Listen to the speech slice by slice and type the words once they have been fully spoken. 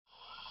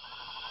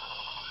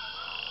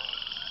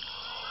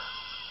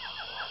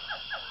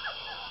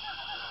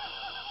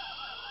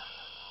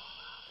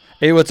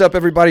Hey, what's up,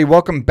 everybody?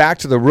 Welcome back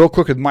to the Real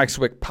Quick with Mike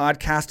Swick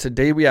podcast.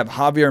 Today we have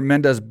Javier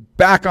Mendez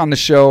back on the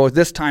show,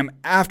 this time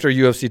after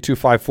UFC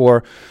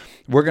 254.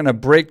 We're going to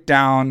break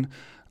down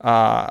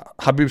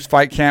Khabib's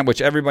fight camp,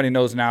 which everybody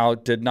knows now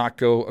did not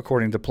go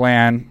according to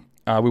plan.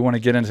 We want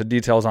to get into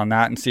details on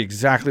that and see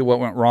exactly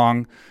what went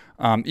wrong,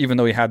 even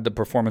though he had the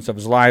performance of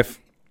his life.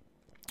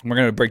 We're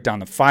going to break down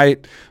the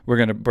fight. We're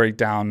going to break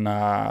down,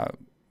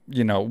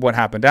 what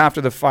happened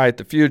after the fight,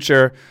 the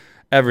future,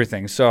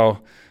 everything. So,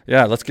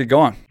 yeah, let's get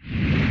going.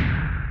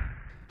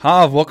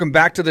 Hav, welcome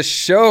back to the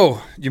show.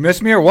 You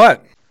missed me or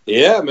what?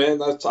 Yeah, man.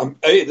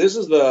 Hey, this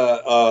is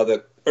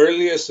the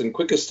earliest and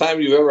quickest time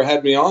you've ever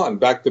had me on,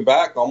 back to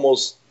back,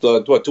 almost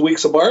 2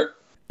 weeks apart,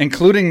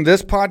 including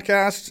this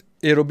podcast.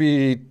 It'll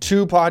be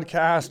 2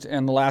 podcasts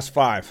and the last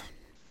 5.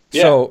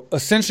 Yeah. So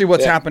essentially,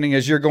 what's happening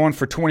is you're going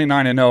for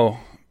 29-0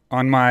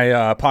 on my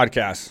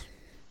podcast.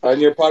 On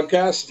your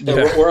podcast?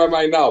 Yeah. Where am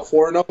I now?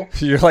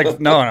 4-0? You're like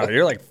no,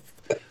 you're like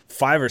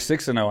 5 or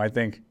 6-0, I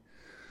think.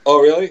 Oh,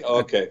 really?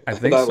 Okay. I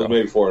think that so. Was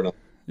maybe 4-0.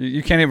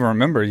 You can't even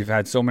remember. You've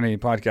had so many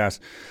podcasts.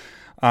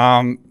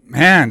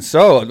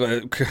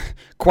 So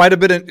quite a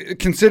bit,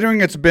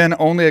 considering it's been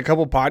only a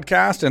couple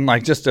podcasts and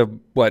like just a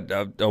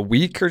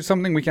week or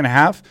something, week and a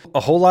half, a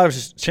whole lot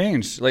has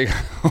changed. Like,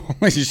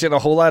 holy shit, a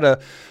whole lot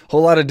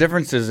of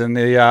differences in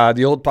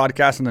the old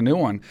podcast and the new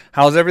one.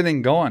 How's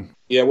everything going?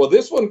 Yeah, well,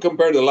 this one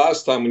compared to the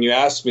last time when you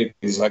asked me,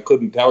 I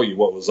couldn't tell you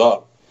what was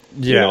up.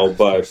 Yeah,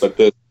 but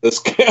this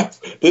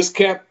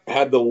camp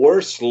had the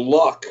worst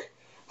luck.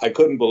 I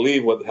couldn't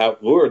believe what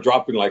happened. We were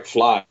dropping like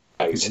flies.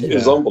 Yeah. It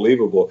was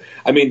unbelievable.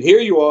 I mean, here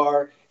you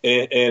are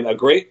in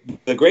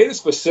the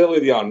greatest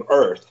facility on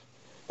earth,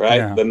 right?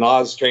 Yeah. The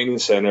Nas Training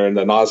Center and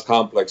the Nas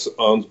Complex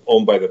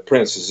owned by the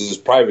Prince. This is his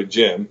private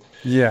gym.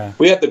 Yeah,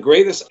 we had the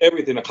greatest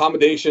everything,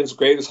 accommodations,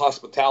 greatest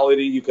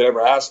hospitality you could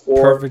ever ask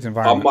for. Perfect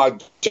environment.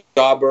 Ahmad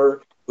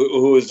Jabber,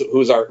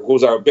 who's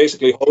our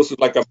basically host,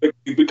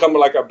 he become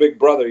like our big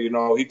brother. You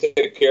know, he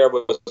take care of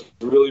us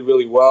really,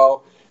 really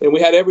well. And we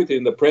had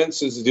everything. The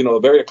Prince is,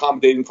 very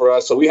accommodating for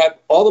us. So we had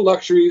all the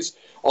luxuries,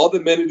 all the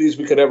amenities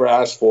we could ever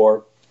ask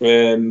for.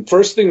 And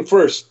first thing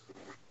first,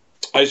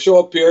 I show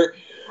up here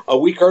a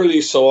week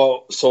early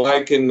so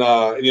I can,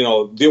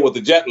 deal with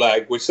the jet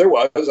lag, which there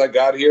was. I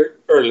got here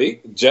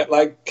early. Jet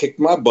lag kicked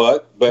my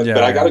butt, but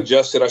I got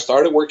adjusted. I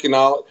started working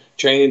out,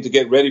 training to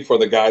get ready for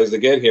the guys to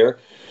get here.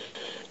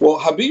 Well,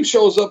 Khabib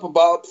shows up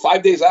about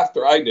 5 days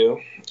after I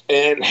do,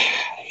 and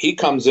he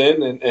comes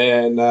in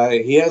and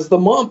he has the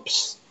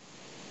mumps.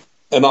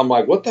 And I'm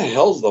like, what the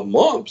hell's the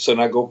mumps?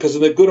 And I go, because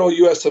in the good old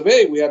US of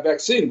A, we have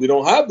vaccine. We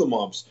don't have the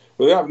mumps.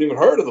 We haven't even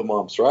heard of the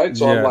mumps, right?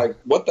 So I'm like,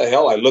 what the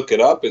hell? I look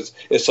it up. It's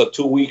a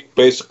 2-week,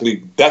 basically,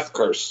 death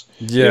curse.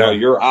 Yeah.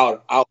 You're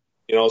out.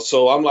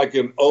 So I'm like,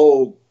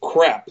 oh,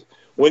 crap.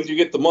 When did you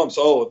get the mumps?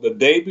 Oh, the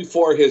day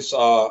before his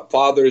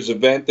father's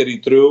event that he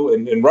threw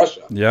in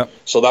Russia. Yeah.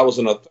 So that was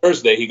on a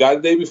Thursday. He got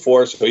the day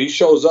before. So he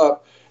shows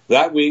up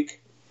that week.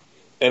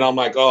 And I'm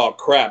like, oh,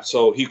 crap.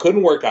 So he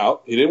couldn't work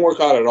out. He didn't work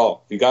out at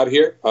all. He got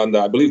here on,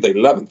 I believe, the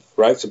 11th,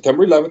 right?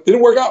 September 11th.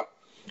 Didn't work out.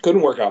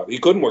 Couldn't work out. He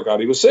couldn't work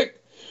out. He was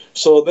sick.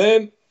 So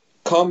then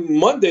come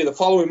Monday, the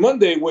following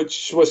Monday,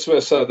 which was the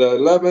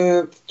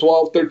 11th,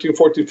 12th, 13th,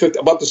 14th, 15th,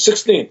 about the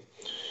 16th,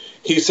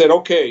 he said,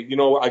 okay,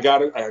 I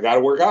gotta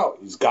work out.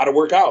 He's got to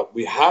work out.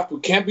 We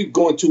can't be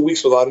going 2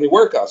 weeks without any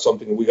workout.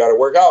 Something we got to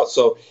work out.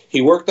 So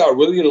he worked out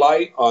really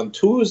light on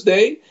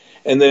Tuesday.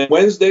 And then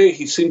Wednesday,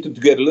 he seemed to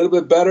get a little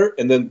bit better.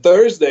 And then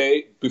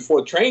Thursday,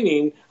 before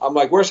training, I'm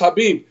like, where's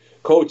Khabib?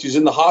 Coach, he's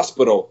in the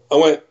hospital. I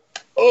went,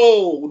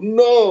 oh,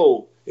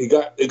 no.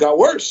 It got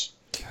worse.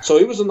 So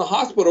he was in the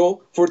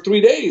hospital for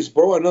 3 days,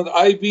 bro, another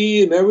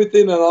IV and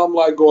everything. And I'm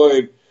like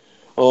going,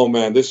 oh,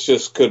 man, this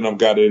just couldn't have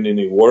gotten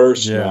any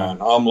worse, man.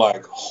 I'm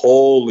like,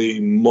 holy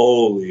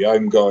moly.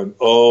 I'm going,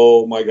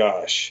 oh, my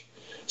gosh.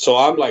 So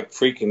I'm like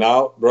freaking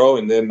out, bro.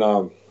 And then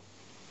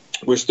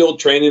we're still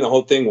training the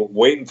whole thing,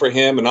 waiting for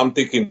him. And I'm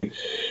thinking,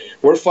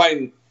 we're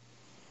fighting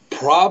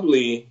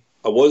probably,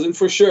 I wasn't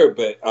for sure,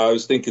 but I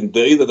was thinking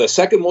either the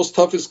second most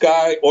toughest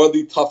guy or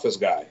the toughest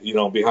guy,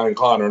 behind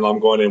Conor. And I'm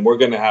going in, we're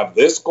going to have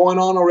this going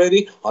on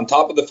already. On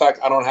top of the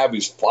fact I don't have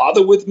his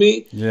father with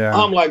me. Yeah.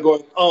 I'm like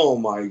going, oh,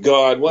 my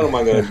God, what am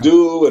I going to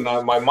do? And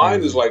my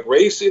mind is like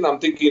racing. I'm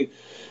thinking,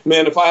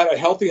 man, if I had a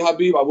healthy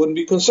Khabib, I wouldn't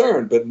be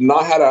concerned. But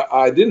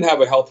I didn't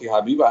have a healthy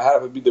Khabib. I had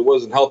a Khabib that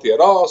wasn't healthy at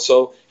all.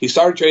 So he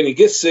started training, he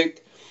gets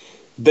sick.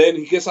 Then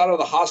he gets out of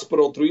the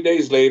hospital 3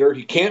 days later.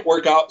 He can't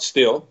work out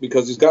still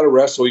because he's got to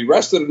rest. So he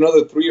rested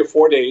another 3 or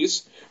 4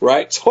 days,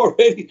 right? So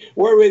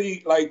we're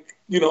already like,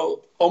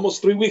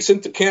 almost 3 weeks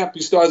into camp.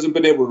 He still hasn't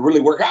been able to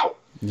really work out.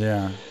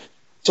 Yeah.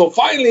 So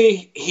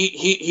finally,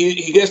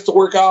 he gets to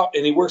work out,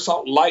 and he works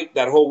out light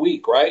that whole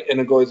week, right?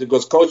 And it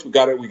goes, Coach, we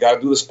got to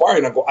do the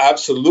sparring. I go,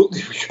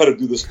 absolutely, we got to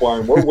do the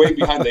sparring. We're way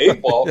behind the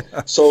 8 ball.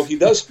 Yeah. So he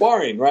does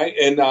sparring, right?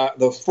 And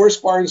the first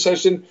sparring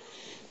session,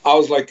 I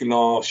was like,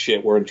 no,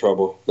 shit, we're in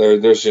trouble. There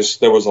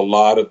was a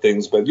lot of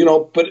things, but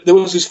there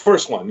was his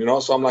first one,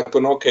 so I'm like,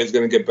 going, okay, it's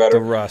gonna get better.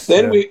 The rust.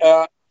 Then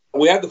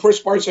we had the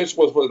first sparring session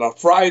was on a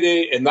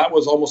Friday, and that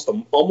was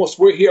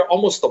we're here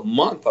almost a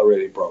month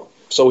already, bro.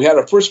 So we had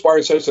our first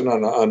sparring session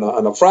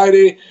on a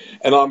Friday,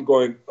 and I'm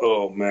going,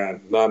 oh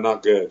man,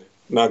 not good.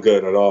 Not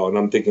good at all. And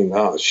I'm thinking,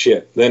 oh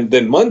shit.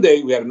 Then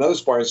Monday we had another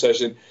sparring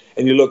session,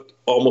 and he looked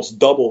almost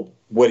double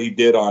what he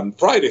did on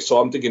Friday. So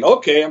I'm thinking,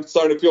 okay, I'm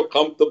starting to feel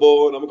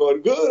comfortable, and I'm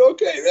going, good,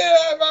 okay,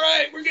 yeah, all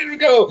right, we're good to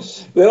go.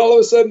 Then all of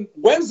a sudden,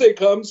 Wednesday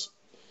comes,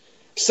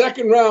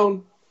 second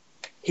round,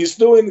 he's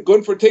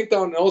going for a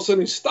takedown, and all of a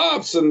sudden he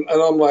stops, and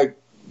I'm like,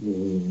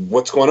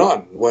 what's going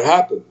on? What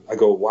happened? I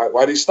go, why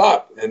did he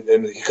stop? And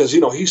because,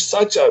 he's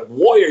such a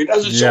warrior, he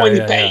doesn't show any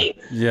pain.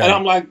 Yeah. And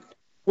I'm like,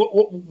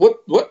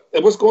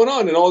 what's going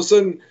on? And all of a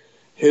sudden,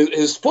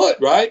 his foot,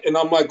 right? And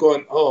I'm like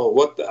going,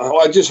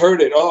 I just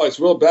heard it. Oh, it's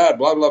real bad,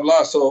 blah, blah,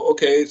 blah. So,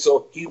 okay.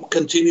 So he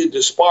continued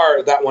to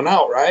spar that one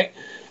out, right?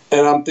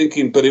 And I'm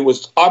thinking, but it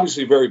was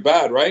obviously very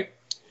bad, right?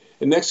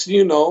 And next thing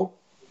you know,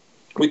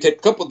 we take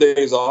a couple of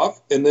days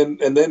off, and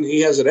then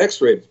he has an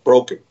x-ray,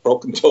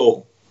 broken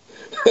toe.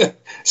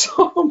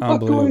 So I'm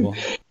like going,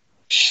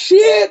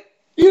 shit.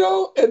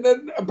 And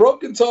then a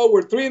broken toe.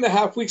 We're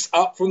 3.5 weeks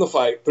out from the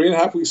fight.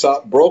 3.5 weeks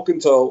out, broken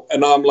toe.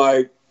 And I'm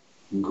like,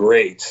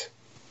 great.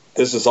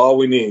 This is all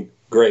we need.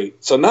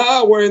 Great. So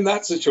now we're in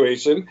that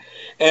situation.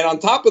 And on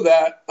top of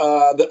that,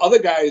 the other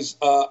guys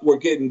were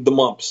getting the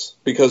mumps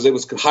because it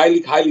was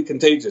highly, highly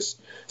contagious.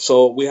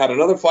 So we had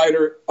another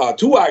fighter,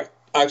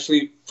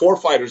 four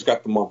fighters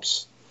got the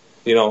mumps.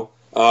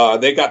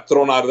 They got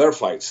thrown out of their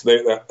fights.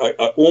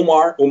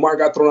 Umar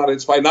got thrown out of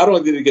his fight. Not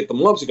only did he get the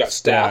mumps, he got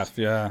staph.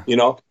 Yeah.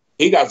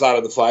 He got out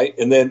of the fight.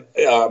 And then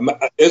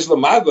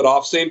Islam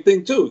Magomedov, same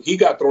thing too. He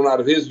got thrown out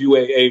of his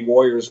UAA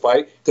Warriors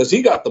fight because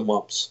he got the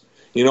mumps.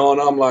 And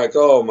I'm like,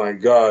 oh my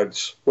God,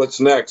 what's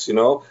next? And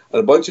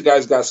a bunch of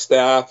guys got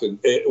staph, and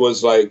it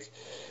was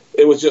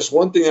just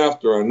one thing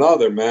after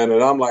another, man.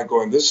 And I'm like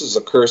going, this is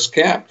a cursed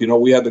camp.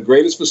 We had the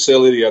greatest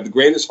facility, had the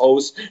greatest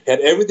host, had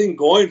everything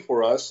going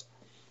for us,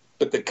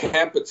 but the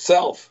camp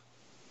itself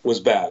was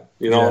bad,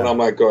 and I'm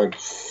like going.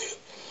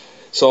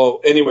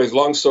 So anyways,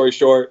 long story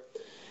short,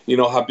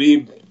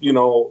 Khabib,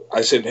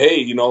 I said,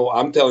 hey,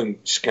 I'm telling you, you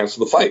should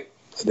cancel the fight.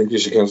 I think you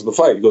should cancel the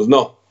fight. He goes,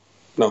 no,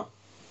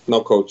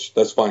 coach,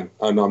 that's fine.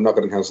 No, I'm not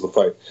going to cancel the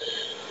fight.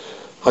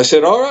 I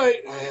said, all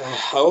right,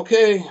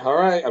 okay, all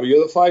right. I mean,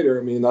 you're the fighter.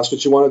 I mean, that's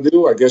what you want to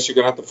do. I guess you're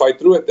going to have to fight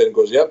through it. Then he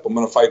goes, yep, I'm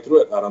going to fight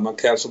through it. And I'm going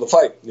to cancel the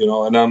fight,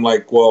 And I'm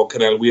like, well,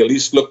 can we at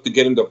least look to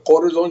get him the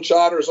cortisone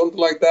shot or something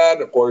like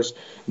that? Of course,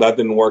 that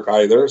didn't work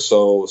either.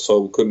 So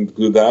we couldn't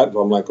do that.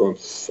 I'm like,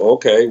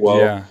 okay, well.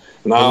 Yeah.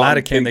 Now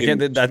the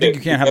lidocaine, I think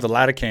you can't have the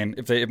lidocaine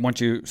if they want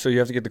you. So you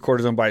have to get the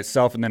cortisone by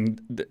itself, and then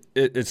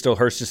it still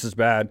hurts just as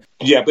bad.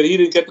 Yeah, but he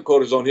didn't get the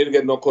cortisone. He didn't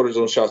get no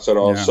cortisone shots at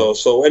all. Yeah.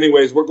 So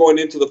anyways, we're going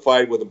into the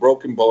fight with a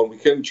broken bone. We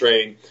couldn't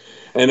train,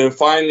 and then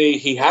finally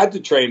he had to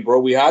train,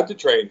 bro. We had to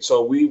train.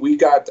 So we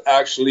got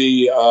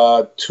actually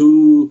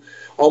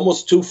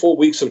almost 2 full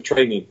weeks of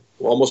training.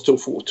 Almost two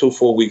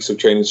full weeks of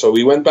training. So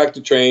we went back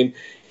to train.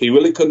 He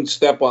really couldn't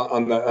step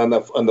on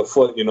the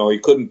foot. He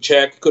couldn't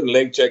check, couldn't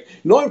leg check,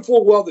 knowing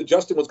full well that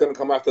Justin was going to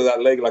come after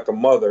that leg like a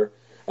mother.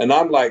 And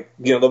I'm like,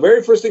 the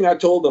very first thing I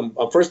told him,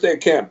 first day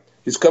of camp,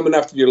 he's coming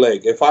after your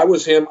leg. If I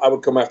was him, I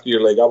would come after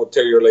your leg. I would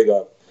tear your leg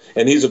up.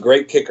 And he's a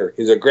great kicker.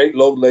 He's a great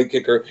low leg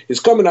kicker. He's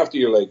coming after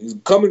your leg. He's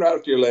coming right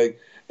after your leg.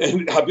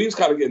 And Khabib's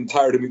kind of getting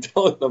tired of me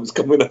telling him he's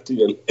coming after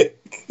your leg.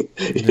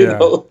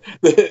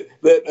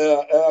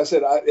 I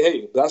said,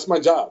 hey, that's my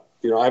job.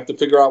 I have to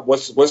figure out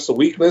what's the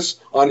weakness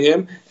on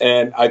him,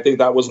 and I think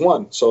that was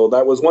one. So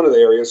that was one of the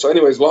areas. So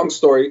anyways, long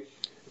story,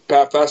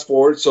 fast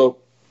forward. So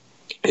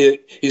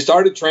he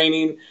started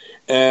training,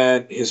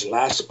 and his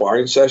last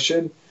sparring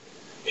session,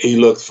 he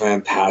looked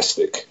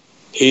fantastic.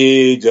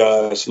 He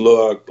just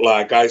looked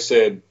like I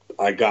said,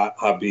 I got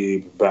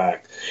Khabib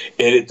back.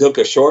 And it took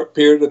a short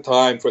period of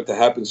time for it to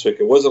happen, Swick.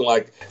 It wasn't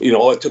like,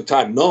 it took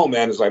time. No,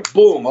 man, it's like,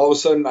 boom, all of a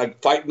sudden,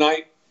 fight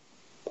night,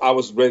 I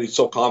was ready,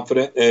 so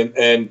confident.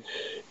 And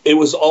it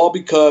was all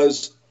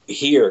because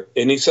here.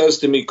 And he says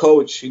to me,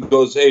 Coach, he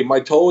goes, hey, my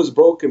toe is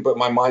broken, but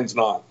my mind's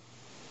not.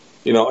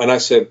 And I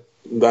said,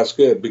 that's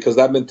good, because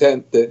that meant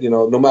that,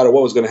 no matter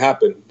what was going to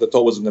happen, the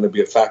toe wasn't going to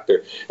be a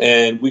factor.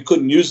 And we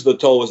couldn't use the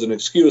toe as an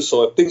excuse.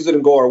 So if things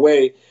didn't go our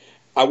way,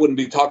 I wouldn't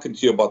be talking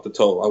to you about the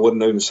toe. I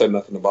wouldn't even say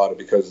nothing about it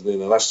because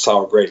that's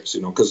sour grapes,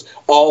 because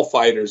all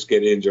fighters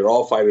get injured.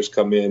 All fighters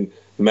come in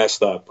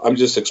messed up. I'm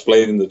just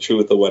explaining the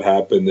truth of what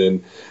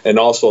happened. And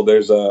also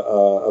there's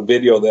a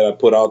video that I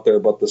put out there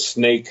about the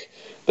snake,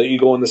 the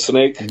eagle and the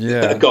snake.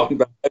 Yeah. Going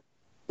back.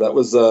 That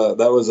was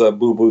a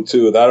boo-boo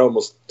too. That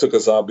almost took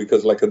us out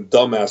because like a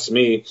dumbass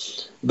me,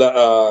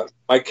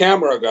 my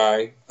camera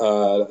guy,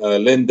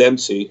 Lynn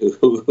Dempsey,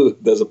 who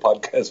does a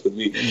podcast with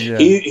me,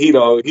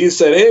 he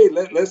said, hey,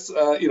 let's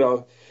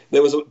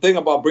there was a thing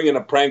about bringing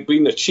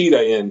a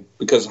cheetah in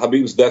because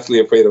Khabib's deathly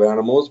afraid of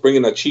animals,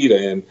 bringing a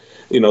cheetah in,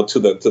 to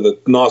the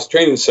NOS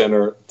training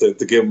center to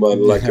give him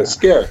a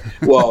scare.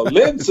 Well,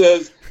 Lynn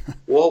says,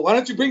 well, why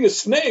don't you bring a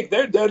snake?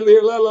 They're deadly,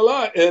 la la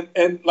la.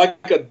 And like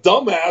a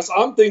dumbass,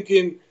 I'm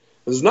thinking,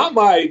 It's not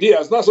my idea.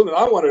 It's not something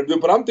I wanted to do,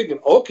 but I'm thinking,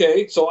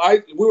 okay. So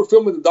we were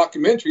filming the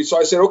documentary. So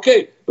I said,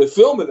 okay, but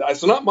film it.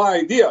 It's not my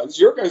idea. It's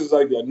your guys'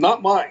 idea,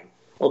 not mine.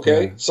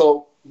 Okay. Yeah.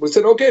 So we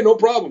said, okay, no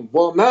problem.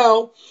 Well,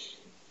 now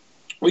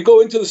we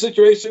go into the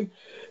situation.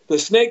 The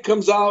snake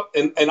comes out,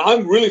 and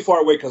I'm really far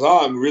away because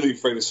I'm really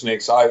afraid of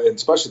snakes. And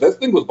especially that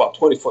thing was about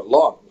 20 foot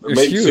long,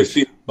 maybe huge.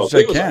 15. So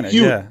it was a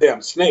huge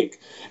damn snake.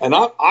 And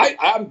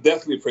I'm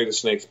definitely afraid of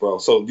snakes, bro.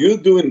 So you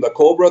doing the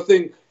cobra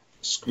thing,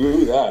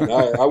 screw that.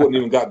 I wouldn't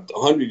even got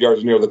 100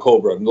 yards near the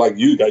cobra like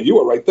you got. You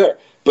were right there.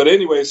 But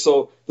anyway,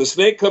 so the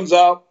snake comes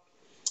out,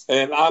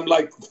 and I'm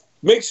like,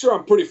 make sure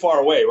I'm pretty far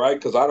away, right?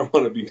 Because I don't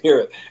want to be near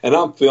it. And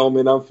I'm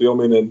filming,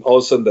 and all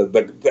of a sudden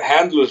the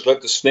handlers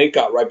let the snake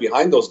out right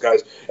behind those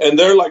guys. And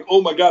they're like,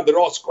 oh, my God, they're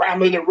all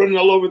scrambling. They're running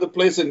all over the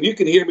place. And you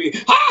can hear me,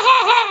 ha,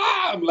 ha,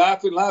 ha, ha. I'm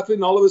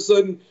laughing. All of a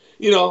sudden,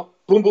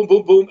 boom, boom,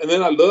 boom, boom. And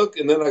then I look,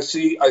 and then I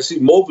see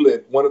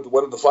Movlid, one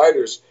of the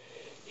fighters.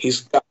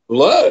 He's got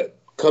blood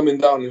coming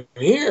down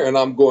here. And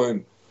I'm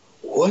going,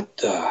 what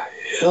the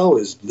hell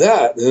is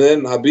that? And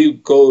then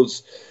Khabib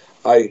goes,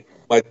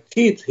 my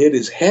teeth hit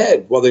his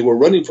head while they were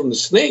running from the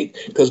snake,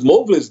 because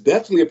Movlid is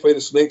deathly afraid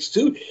of snakes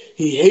too.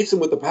 He hates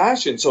them with a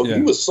passion. So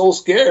he was so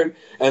scared,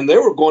 and they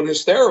were going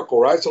hysterical,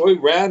 right? So he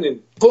ran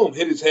and boom,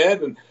 hit his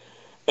head,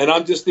 and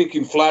I'm just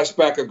thinking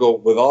flashback. I go,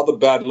 with all the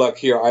bad luck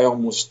here, I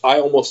almost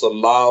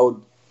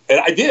allowed, and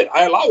I did.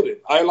 I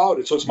allowed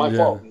it. So it's my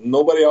fault.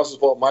 Nobody else's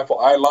fault. My fault.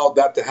 I allowed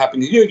that to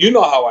happen. You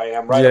know how I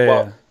am, right?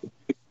 About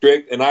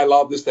strict, and I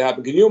allowed this to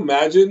happen. Can you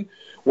imagine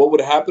what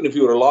would happen if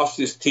he would have lost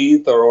his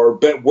teeth, or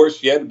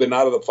worse yet, been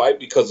out of the fight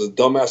because of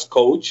dumbass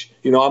coach?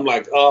 I'm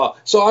like,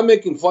 so I'm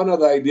making fun of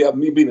the idea of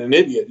me being an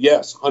idiot.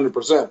 Yes,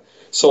 100%.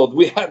 So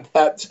we had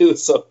that too.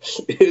 So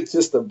it's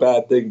just a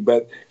bad thing.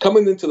 But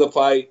coming into the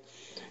fight,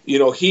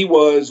 he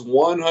was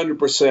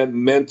 100%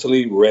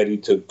 mentally ready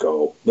to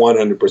go,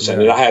 100%. Yeah.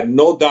 And I had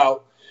no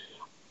doubt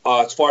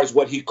as far as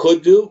what he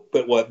could do.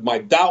 But what my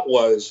doubt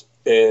was,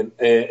 and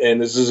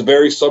this is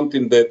very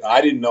something that I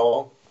didn't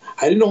know.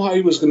 I didn't know how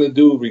he was going to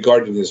do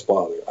regarding his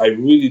father. I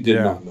really did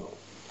not know.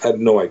 I had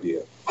no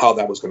idea how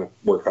that was going to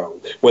work out,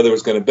 whether it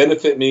was going to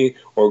benefit me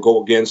or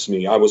go against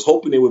me. I was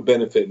hoping it would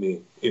benefit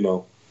me,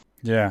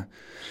 Yeah.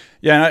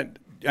 Yeah, and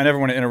I never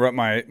want to interrupt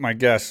my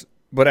guests,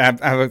 but I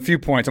have a few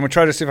points. I'm going to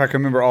try to see if I can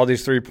remember all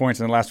these 3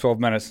 points in the last 12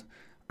 minutes.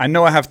 I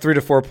know I have 3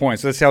 to 4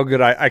 points. That's how good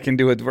I can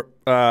do with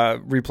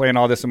replaying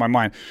all this in my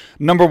mind.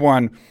 Number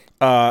one,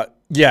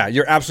 yeah,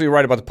 you're absolutely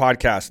right about the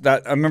podcast.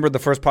 I remember the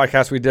first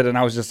podcast we did, and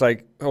I was just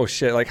like, "Oh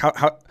shit! Like,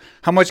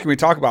 how much can we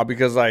talk about?"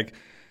 Because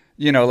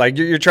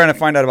you're trying to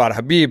find out about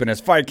Khabib and his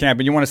fight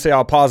camp, and you want to say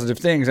all positive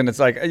things, and it's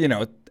like,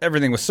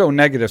 everything was so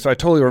negative. So I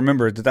totally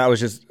remembered that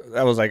was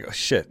like, oh,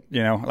 shit,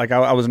 like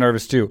I was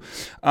nervous too.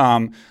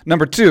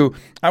 Number two,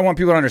 I want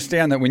people to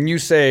understand that when you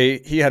say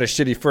he had a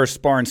shitty first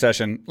sparring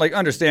session, like,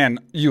 understand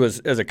you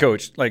as a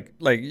coach, like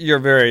you're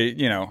very,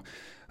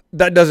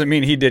 that doesn't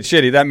mean he did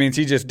shitty. That means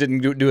he just didn't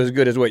do as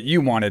good as what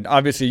you wanted.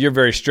 Obviously, you're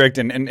very strict,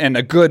 and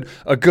a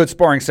good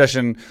sparring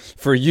session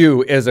for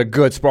you is a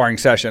good sparring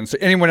session. So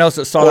anyone else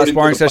that saw that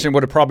sparring session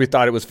would have probably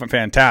thought it was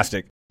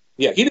fantastic.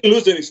 Yeah, he didn't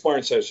lose any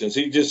sparring sessions.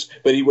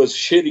 But he was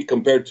shitty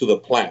compared to the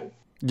plan.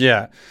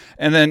 Yeah,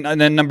 and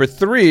then number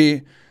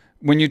three,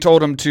 when you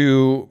told him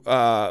to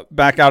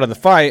back out of the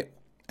fight,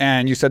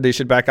 and you said they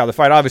should back out of the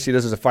fight. Obviously,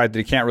 this is a fight that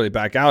he can't really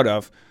back out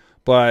of,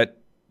 but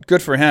good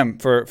for him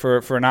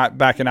for not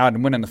backing out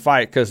and winning the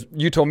fight, because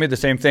you told me the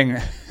same thing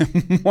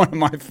in one of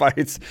my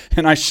fights,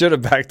 and I should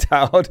have backed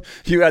out.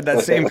 You had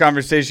that same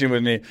conversation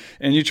with me,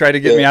 and you tried to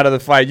get me out of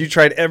the fight. You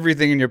tried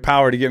everything in your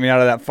power to get me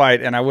out of that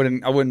fight, and I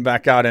wouldn't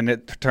back out, and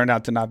it turned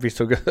out to not be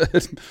so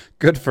good.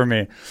 Good for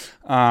me.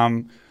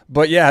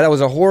 But yeah, that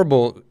was a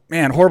horrible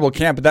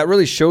camp. But that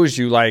really shows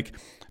you, like,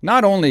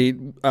 not only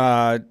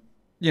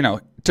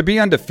to be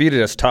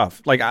undefeated is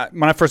tough. Like,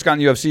 when I first got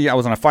in UFC, I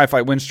was on a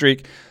 5-fight win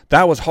streak.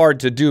 That was hard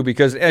to do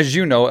because, as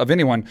you know, of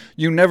anyone,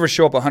 you never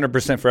show up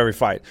 100% for every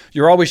fight.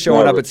 You're always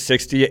showing up at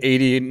 60,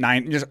 80,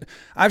 90.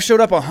 I've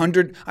showed up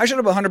 100. I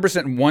showed up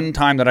 100% one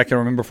time that I can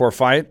remember for a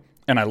fight,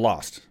 and I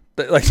lost.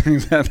 Like,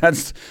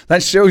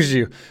 that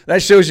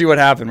shows you what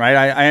happened, right?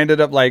 I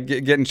ended up like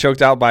getting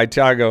choked out by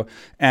Thiago,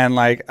 and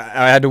like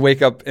I had to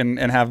wake up and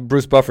have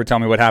Bruce Buffer tell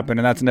me what happened,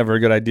 and that's never a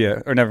good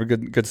idea or never a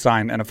good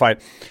sign in a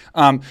fight.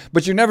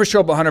 But you never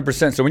show up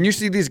 100%. So when you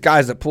see these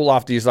guys that pull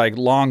off these like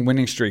long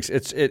winning streaks,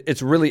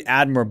 it's really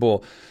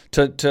admirable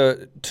to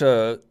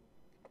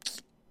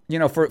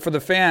for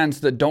the fans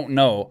that don't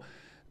know.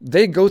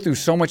 They go through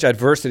so much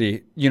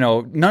adversity.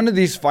 None of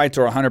these fights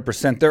are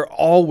 100%. They're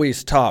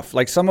always tough.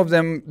 Like, some of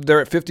them,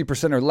 they're at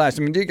 50% or less.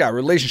 I mean, you got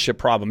relationship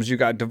problems. You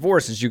got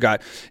divorces. You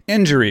got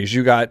injuries.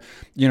 You got,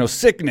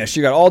 sickness.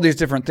 You got all these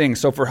different things.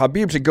 So for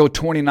Khabib to go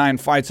 29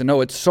 fights and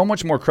know it's so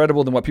much more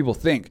credible than what people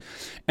think.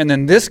 And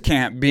then this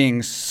camp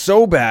being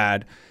so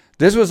bad,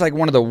 this was like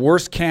one of the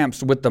worst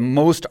camps with the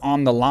most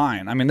on the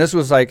line. I mean, this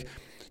was like,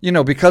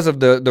 because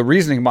of the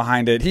reasoning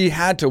behind it, he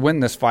had to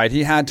win this fight.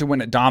 He had to win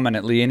it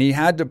dominantly, and he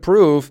had to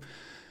prove,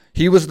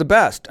 He was the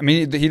best. I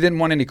mean, he didn't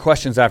want any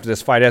questions after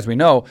this fight, as we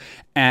know.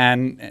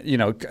 And, you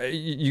know,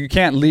 you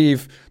can't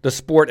leave the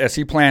sport as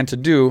he planned to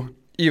do,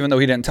 even though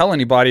he didn't tell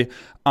anybody.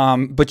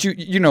 But,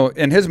 you know,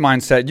 in his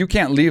mindset, you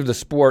can't leave the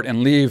sport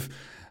and leave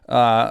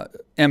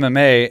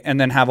MMA and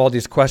then have all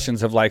these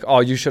questions of like,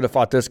 oh, you should have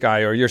fought this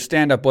guy, or your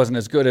stand-up wasn't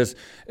as good as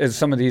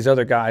some of these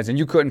other guys, and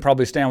you couldn't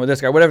probably stand with this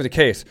guy, whatever the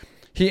case.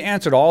 He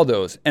answered all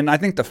those. And I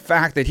think the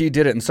fact that he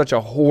did it in such a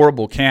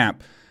horrible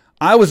camp,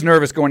 I was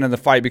nervous going into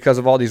the fight because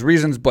of all these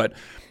reasons, but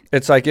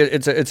it's like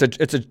it's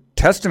a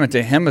testament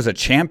to him as a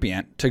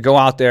champion to go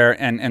out there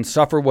and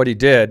suffer what he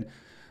did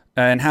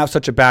and have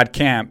such a bad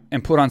camp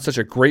and put on such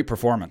a great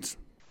performance.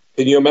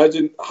 Can you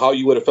imagine how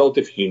you would have felt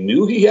if you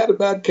knew he had a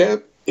bad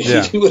camp?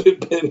 Yeah. He would have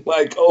been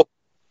like, oh.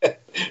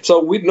 So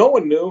no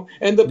one knew.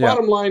 And the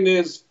bottom line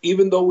is,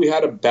 even though we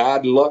had a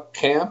bad luck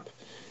camp,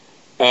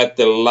 at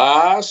the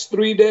last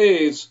 3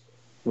 days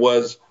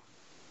was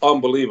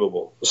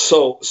unbelievable.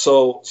 So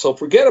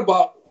forget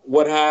about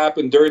what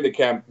happened during the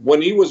camp.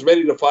 When he was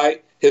ready to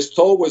fight, his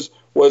toe was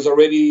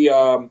already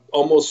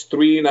almost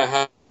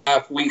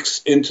 3.5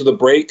 weeks into the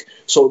break,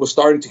 so it was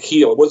starting to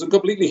heal. It wasn't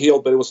completely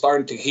healed, but it was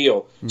starting to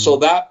heal. Mm-hmm. So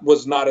that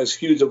was not as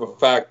huge of a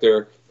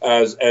factor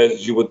as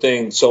you would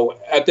think. So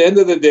at the end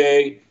of the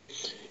day,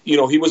 you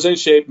know, he was in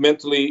shape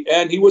mentally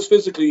and he was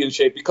physically in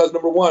shape because,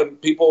 number one,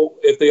 people,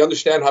 if they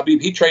understand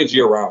Khabib, he trains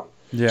year-round.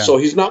 Yeah. So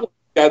he's not a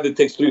guy that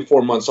takes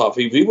 3-4 months off.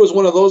 If he was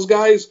one of those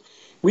guys,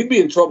 we'd be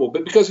in trouble.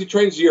 But because he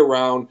trains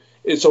year-round,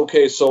 it's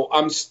okay. So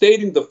I'm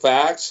stating the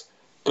facts,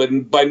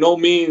 but by no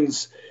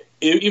means,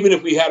 even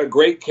if we had a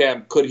great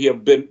camp, could he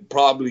have been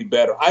probably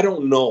better? I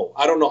don't know.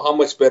 I don't know how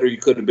much better he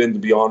could have been, to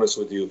be honest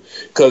with you.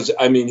 Because,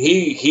 I mean,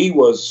 he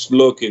was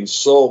looking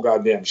so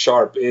goddamn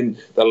sharp. In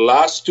the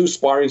last 2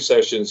 sparring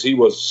sessions, he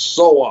was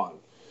so on.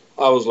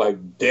 I was like,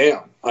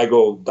 damn. I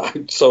go,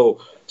 so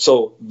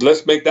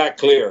let's make that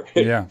clear.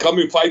 Yeah.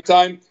 Coming fight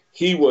time,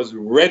 he was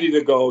ready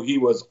to go. He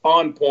was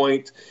on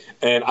point,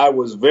 and I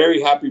was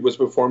very happy with his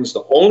performance.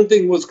 The only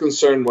thing was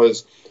concerned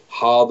was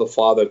how the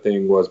father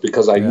thing was,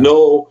 because I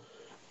know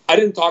I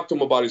didn't talk to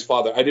him about his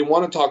father. I didn't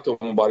want to talk to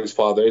him about his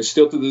father, and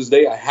still to this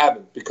day I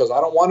haven't, because I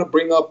don't want to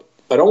bring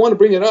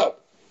it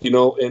up, you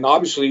know. And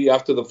obviously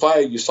after the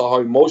fight, you saw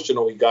how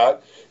emotional he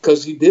got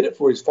because he did it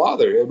for his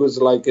father. It was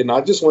like, and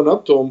I just went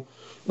up to him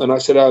and I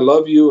said, I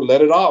love you.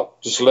 Let it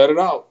out. Just let it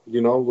out.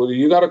 You know, well,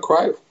 you got to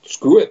cry.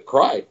 Screw it.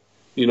 Cry.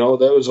 You know,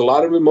 there was a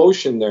lot of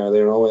emotion there,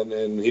 you know,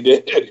 and he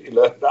did. He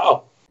let it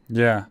out.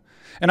 Yeah.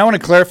 And I want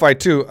to clarify,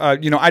 too,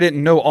 you know, I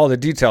didn't know all the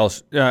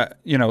details,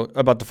 you know,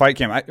 about the fight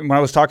camp. When I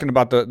was talking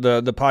about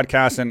the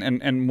podcast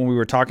and when we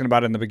were talking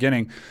about it in the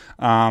beginning,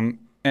 and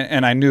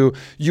I knew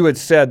you had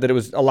said that it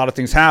was a lot of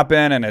things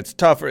happen and it's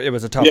tough. It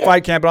was a tough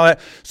fight camp and all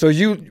that. So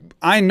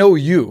I know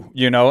you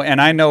know,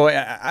 and I know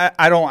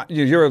I don't.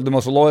 You're the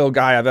most loyal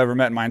guy I've ever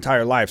met in my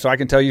entire life. So I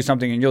can tell you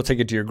something and you'll take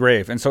it to your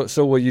grave. And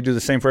so will you do the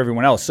same for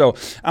everyone else. So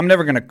I'm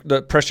never going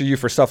to pressure you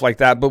for stuff like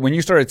that. But when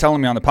you started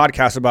telling me on the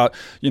podcast about,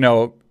 you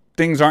know,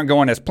 things aren't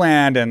going as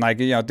planned and like,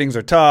 you know, things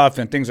are tough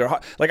and things are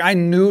hard. Like I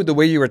knew the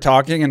way you were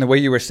talking and the way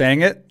you were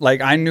saying it, like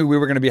I knew we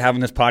were going to be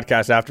having this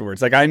podcast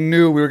afterwards. Like I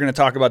knew we were going to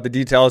talk about the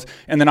details.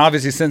 And then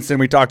obviously since then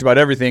we talked about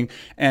everything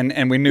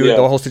and we knew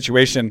the whole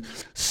situation.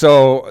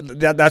 So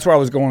that's where I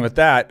was going with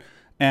that.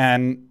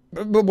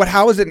 But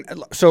how is it?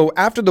 So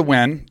after the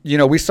win, you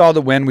know, we saw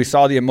the win, we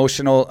saw the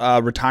emotional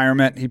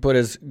retirement. He put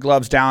his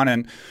gloves down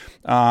and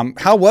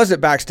how was it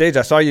backstage?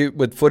 I saw you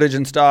with footage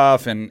and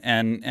stuff,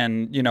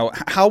 and you know,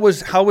 how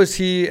was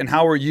he, and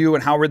how were you,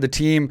 and how were the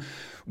team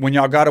when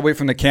y'all got away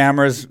from the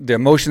cameras? The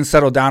emotions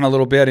settled down a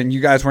little bit, and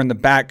you guys were in the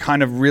back,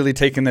 kind of really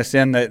taking this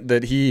in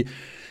that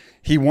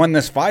he won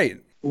this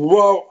fight.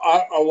 Well,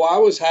 I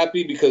was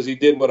happy because he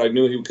did what I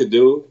knew he could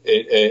do,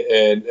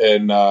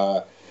 and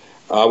I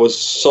was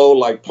so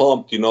like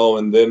pumped, you know.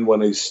 And then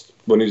when he's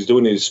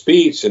doing his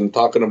speech and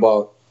talking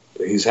about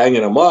he's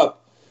hanging him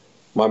up,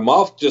 my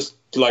mouth just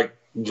like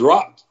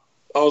dropped.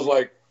 I was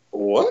like,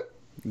 what?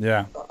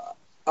 Yeah.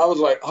 I was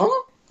like, huh?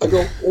 I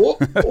go,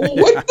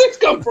 where did this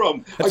come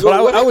from? That's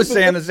what I was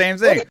saying the same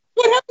thing.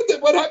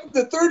 What happened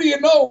to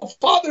 30-0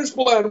 father's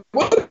plan?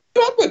 What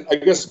happened? I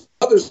guess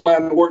father's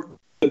plan worked.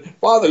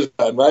 Father's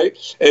plan, right?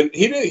 And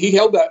he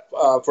held that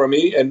for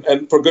me,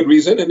 and for good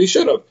reason, and he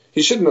shouldn't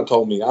have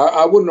told me.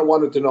 I wouldn't have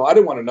wanted to know. I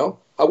didn't want to know.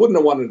 I wouldn't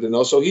have wanted to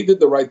know. So he did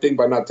the right thing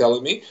by not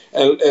telling me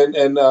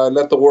and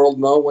let the world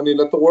know when he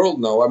let the world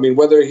know. I mean,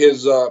 whether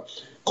his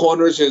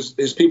corners,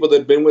 his people that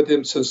had been with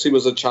him since he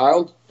was a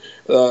child,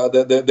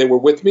 that they were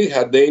with me,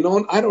 had they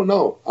known, I don't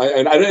know.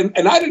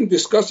 I didn't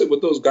discuss it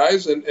with those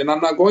guys, and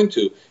I'm not going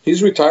to.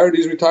 He's retired.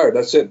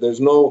 That's it.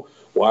 There's no,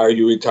 why are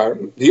you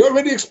retiring? He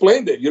already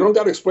explained it. You don't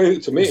got to explain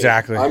it to me.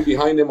 Exactly. I'm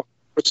behind him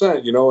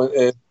 100%, you know,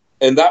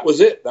 and that was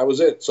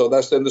it. So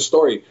that's then the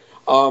story.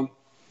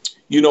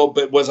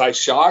 But was I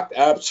shocked?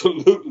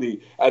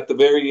 Absolutely. At the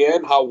very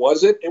end, how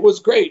was it? It was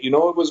great. It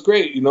was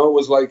great. It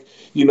was like,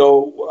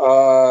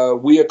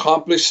 we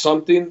accomplished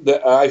something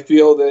that I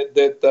feel that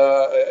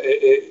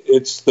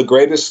it's the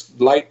greatest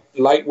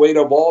lightweight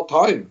of all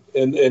time.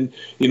 And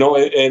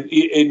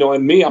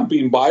me, I'm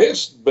being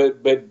biased, but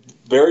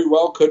very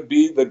well could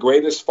be the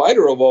greatest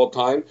fighter of all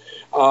time.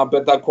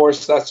 But of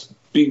course, that's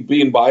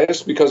being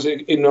biased, because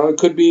it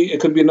could be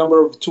a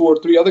number of 2 or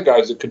 3 other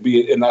guys that could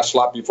be in that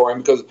slot before him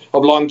because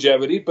of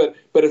longevity. But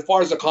as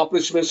far as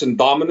accomplishments and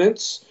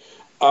dominance,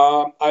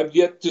 I've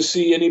yet to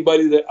see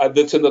anybody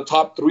that's in the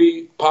top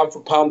 3 pound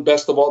for pound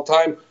best of all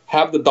time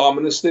have the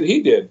dominance that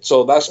he did.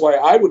 So that's why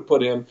I would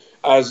put him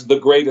as the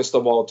greatest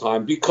of all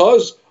time,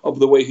 because of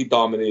the way he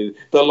dominated.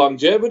 The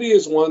longevity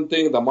is one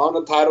thing, the amount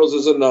of titles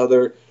is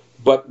another.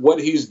 But what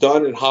he's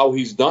done and how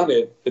he's done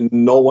it, and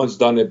no one's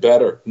done it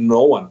better.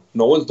 No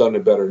one's done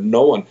it better.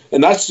 No one.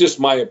 And that's just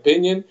my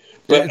opinion.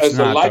 But It's as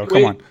a not,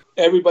 lightweight,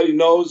 everybody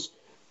knows,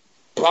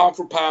 pound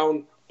for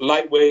pound,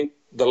 lightweight,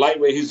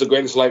 he's the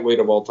greatest lightweight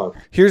of all time.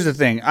 Here's the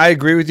thing. I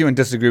agree with you and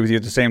disagree with you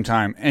at the same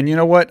time. And you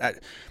know what?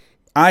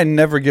 I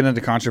never get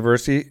into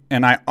controversy,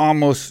 and I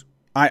almost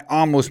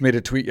made a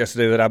tweet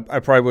yesterday that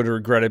I probably would have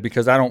regretted,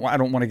 because I don't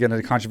want to get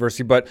into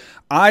controversy. But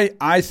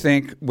I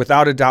think,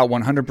 without a doubt,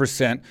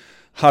 100%,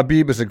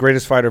 Khabib is the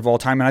greatest fighter of all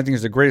time, and I think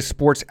he's the greatest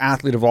sports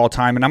athlete of all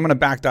time, and I'm going to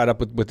back that up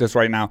with this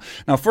right now.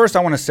 Now, first,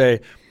 I want to say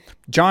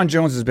Jon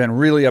Jones has been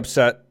really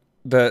upset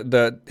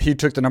that he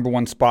took the number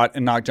 1 spot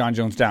and knocked Jon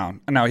Jones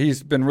down. Now,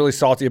 he's been really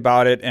salty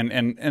about it,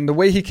 and the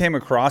way he came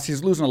across,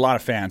 he's losing a lot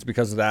of fans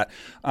because of that,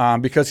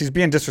 because he's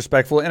being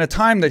disrespectful in a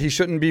time that he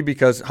shouldn't be,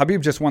 because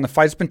Khabib just won the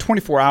fight. It's been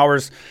 24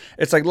 hours.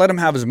 It's like, let him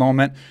have his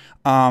moment.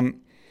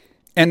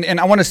 And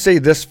I want to say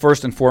this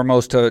first and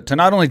foremost to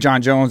not only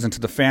Jon Jones and to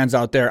the fans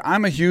out there.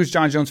 I'm a huge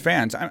Jon Jones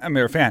fan. I'm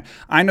a fan.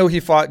 I know he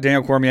fought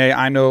Daniel Cormier.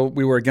 I know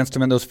we were against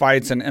him in those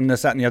fights and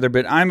this, that, and the other.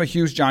 But I'm a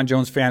huge Jon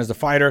Jones fan as a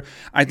fighter.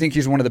 I think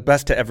he's one of the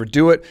best to ever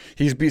do it.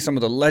 He's beat some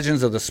of the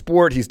legends of the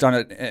sport. He's done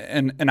it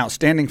in an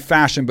outstanding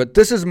fashion. But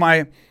this is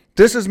my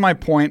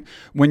point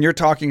when you're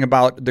talking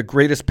about the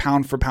greatest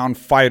pound-for-pound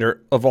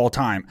fighter of all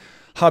time.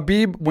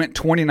 Khabib went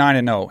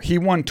 29-0. He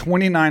won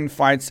 29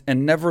 fights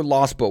and never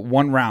lost but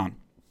 1 round.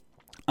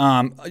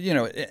 And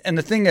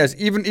the thing is,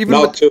 even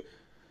now with,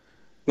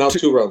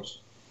 2 rounds.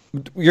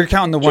 You're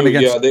counting the one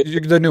against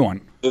the new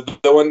one.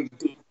 The one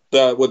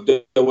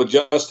with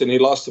Justin, he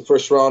lost the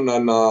first round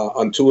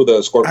on 2 of the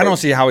scorecards. I don't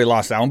see how he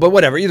lost that one, but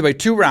whatever. Either way,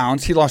 2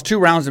 rounds. He lost 2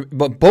 rounds,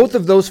 but both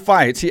of those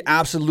fights, he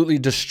absolutely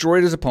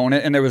destroyed his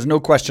opponent, and there was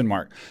no question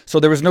mark. So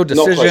there was no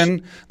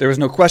decision. There was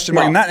no question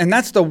mark, and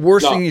that's the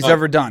worst thing he's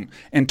ever done.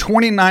 In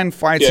 29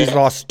 fights, he's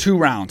lost 2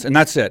 rounds, and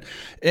that's it.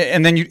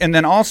 And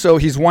then also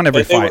he's won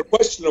every fight. Were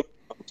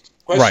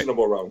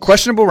questionable rounds.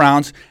 Questionable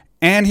rounds,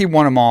 and he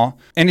won them all,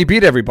 and he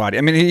beat everybody.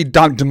 I mean, he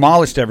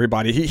demolished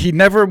everybody. He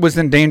never was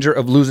in danger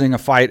of losing a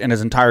fight in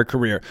his entire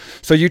career.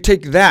 So you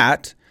take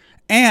that,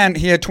 and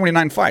he had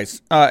 29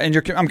 fights.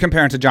 I'm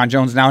comparing to Jon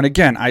Jones now, and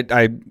again,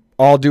 I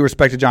all due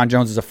respect to Jon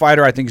Jones as a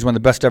fighter. I think he's one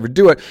of the best to ever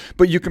do it.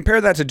 But you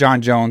compare that to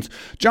Jon Jones.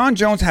 Jon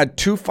Jones had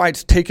 2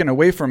 fights taken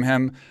away from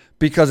him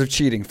because of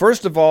cheating.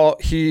 First of all,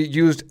 he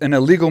used an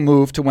illegal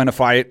move to win a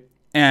fight,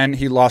 and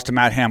he lost to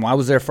Matt Hamill. I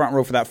was there front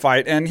row for that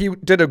fight, and he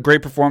did a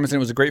great performance, and it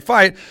was a great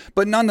fight.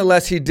 But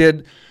nonetheless, he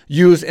did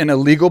use an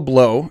illegal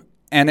blow,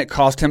 and it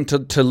cost him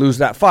to lose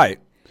that fight.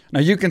 Now,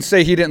 you can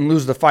say he didn't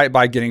lose the fight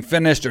by getting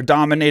finished or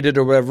dominated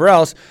or whatever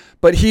else,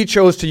 but he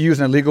chose to use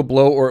an illegal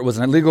blow, or it was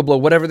an illegal blow,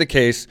 whatever the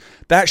case.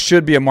 That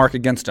should be a mark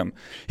against him.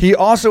 He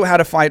also had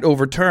a fight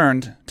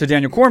overturned to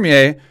Daniel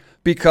Cormier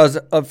because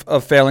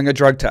of failing a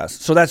drug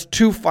test. So that's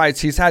 2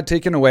 fights he's had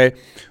taken away,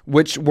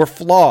 which were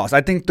flaws.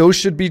 I think those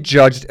should be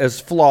judged as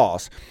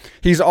flaws.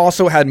 He's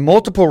also had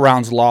multiple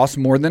rounds lost,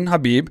 more than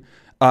Khabib,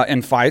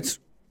 in fights.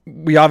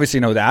 We obviously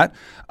know that.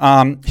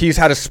 He's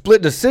had a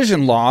split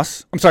decision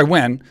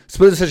win,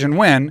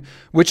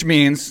 which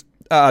means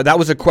that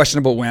was a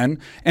questionable win.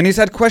 And he's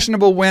had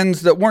questionable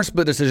wins that weren't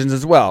split decisions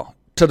as well,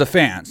 to the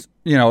fans.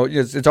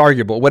 It's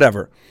arguable,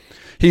 whatever.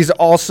 He's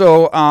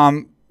also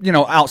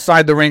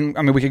outside the ring,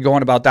 I mean, we could go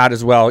on about that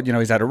as well.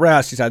 He's had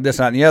arrests, he's had this,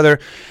 that, and the other.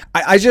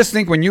 I just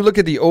think when you look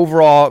at the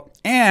overall,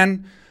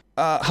 and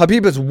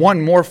Khabib has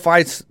won more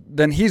fights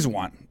than he's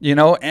won,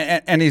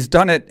 and he's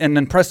done it in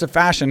impressive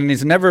fashion, and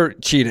he's never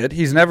cheated.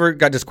 He's never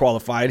got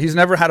disqualified. He's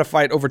never had a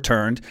fight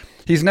overturned.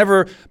 He's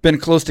never been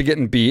close to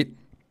getting beat.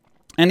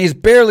 And he's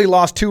barely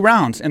lost 2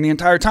 rounds in the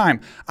entire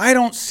time. I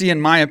don't see,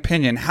 in my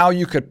opinion, how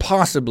you could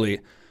possibly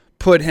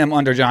put him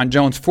under Jon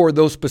Jones for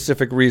those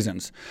specific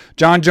reasons.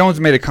 Jon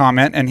Jones made a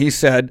comment, and he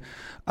said,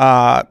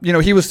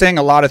 he was saying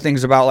a lot of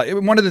things about, like,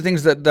 one of the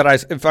things that I,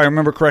 if I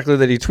remember correctly,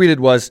 that he tweeted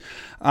was,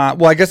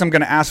 I guess I'm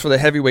going to ask for the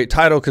heavyweight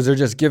title because they're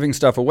just giving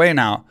stuff away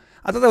now.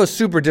 I thought that was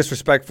super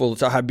disrespectful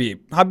to Khabib.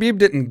 Khabib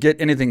didn't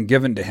get anything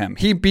given to him.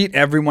 He beat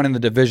everyone in the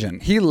division.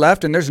 He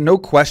left, and there's no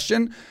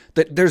question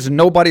that there's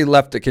nobody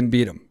left that can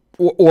beat him.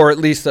 or at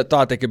least that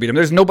thought they could beat him.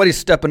 There's nobody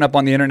stepping up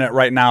on the internet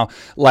right now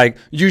like,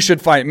 you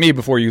should fight me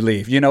before you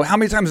leave. You know, how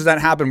many times has that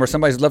happened where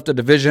somebody's left a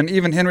division,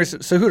 even Henry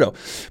Cejudo?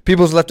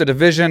 People's left a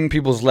division,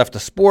 people's left a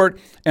sport,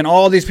 and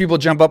all these people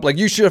jump up like,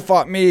 you should have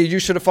fought me, you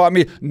should have fought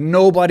me.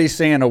 Nobody's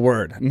saying a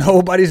word.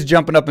 Nobody's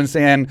jumping up and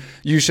saying,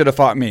 you should have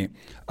fought me.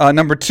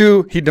 Number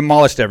 2, he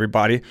demolished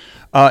everybody.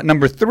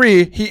 Number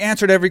 3, he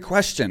answered every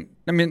question.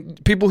 I mean,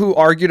 people who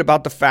argued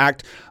about the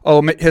fact,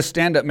 his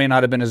stand-up may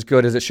not have been as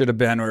good as it should have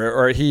been,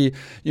 or he,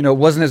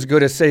 wasn't as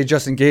good as, say,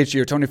 Justin Gaethje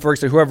or Tony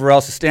Ferguson, whoever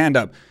else's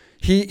stand-up.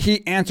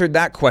 He answered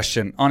that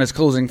question on his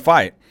closing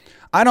fight.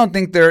 I don't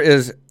think there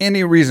is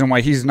any reason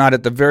why he's not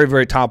at the very,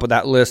 very top of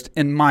that list,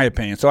 in my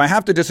opinion. So I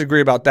have to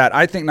disagree about that.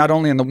 I think not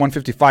only in the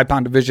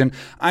 155-pound division,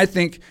 I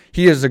think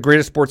he is the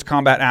greatest sports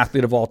combat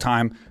athlete of all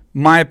time.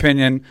 My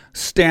opinion,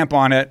 stamp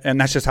on it, and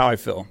that's just how I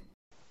feel.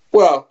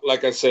 Well,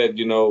 like I said,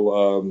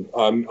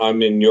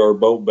 I'm in your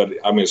boat, but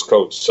I'm his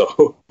coach.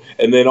 So,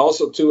 and then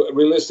also too,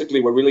 realistically,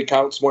 what really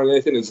counts more than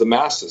anything is the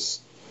masses.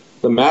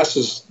 The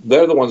masses,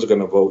 they're the ones who are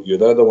going to vote you.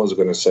 They're the ones who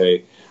are going to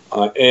say.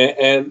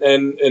 And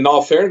in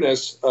all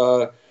fairness,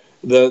 the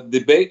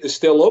debate is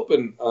still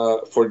open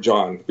for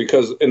John,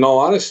 because in all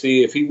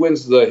honesty, if he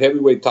wins the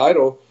heavyweight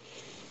title,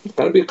 it's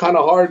going to be kind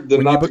of hard to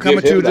not to give him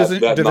that. When you become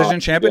a two-division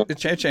champion, it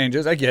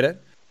changes. I get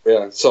it.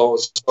 Yeah. So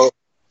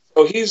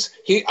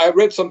I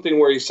read something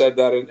where he said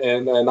that,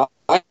 and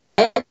I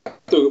have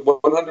to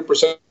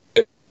 100%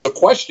 a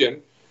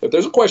question. If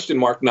there's a question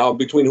mark now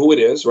between who it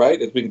is, right?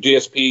 It's been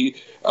GSP,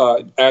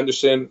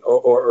 Anderson,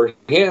 or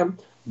him.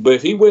 But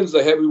if he wins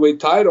the heavyweight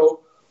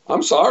title,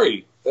 I'm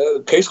sorry,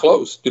 case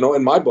closed.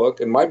 In my book,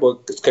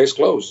 it's case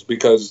closed,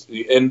 because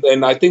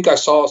and I think I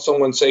saw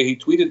someone say, he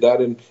tweeted that,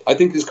 and I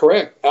think he's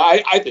correct.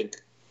 I think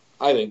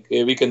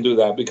if he can do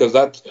that, because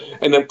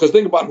because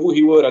think about who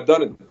he would have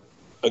done it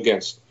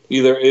against.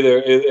 Either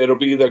it'll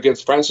be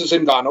against Francis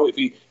Ngannou if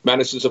he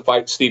manages to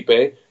fight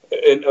Stipe,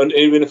 and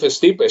even if it's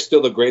Stipe, it's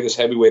still the greatest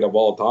heavyweight of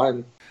all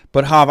time.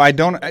 But Hav,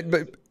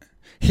 but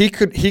he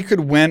could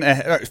win.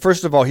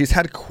 First of all, he's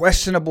had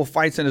questionable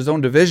fights in his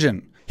own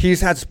division.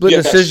 He's had split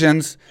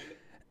decisions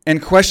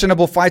and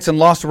questionable fights and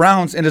lost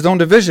rounds in his own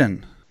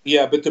division.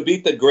 Yeah, but to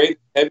beat the great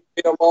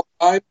heavyweight of all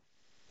time,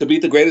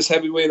 greatest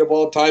heavyweight of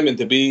all time, and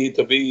to be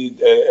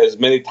as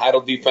many title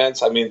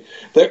defense. I mean,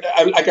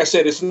 like I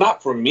said, it's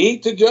not for me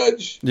to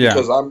judge,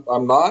 because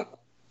I'm not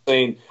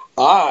saying.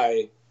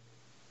 I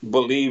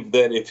believe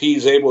that if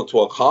he's able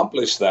to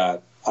accomplish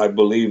that, I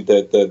believe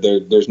that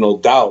there's no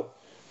doubt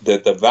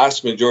that the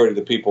vast majority of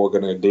the people are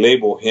going to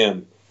label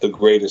him the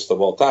greatest of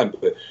all time.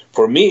 But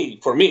for me,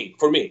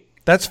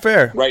 that's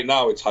fair. Right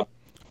now, it's Habib.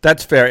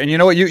 That's fair. And you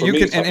know what?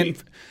 You can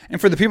and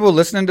for the people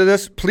listening to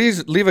this,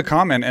 please leave a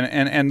comment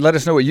and let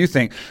us know what you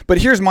think. But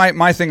here's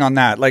my thing on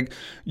that. Like,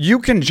 you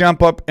can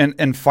jump up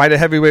and fight a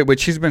heavyweight,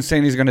 which he's been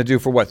saying he's going to do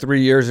for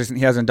 3 years, and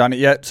he hasn't done it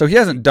yet. So he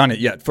hasn't done it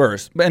yet,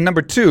 first. And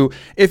number 2,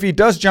 if he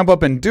does jump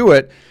up and do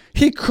it,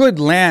 he could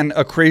land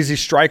a crazy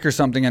strike or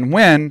something and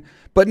win,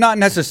 but not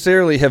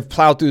necessarily have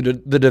plowed through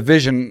the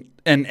division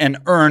and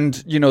earned,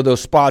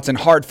 those spots and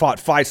hard-fought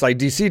fights like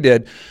DC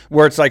did,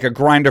 where it's like a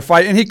grinder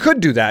fight. And he could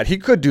do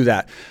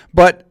that.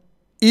 But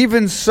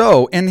even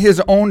so, in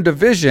his own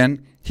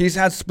division, he's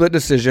had split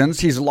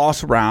decisions. He's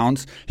lost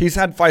rounds. He's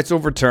had fights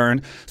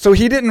overturned. So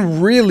he didn't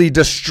really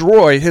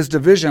destroy his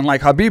division like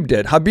Habib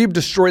did. Habib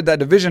destroyed that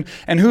division.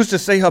 And who's to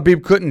say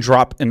Habib couldn't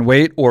drop in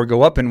weight or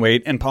go up in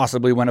weight and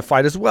possibly win a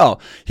fight as well?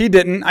 He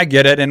didn't. I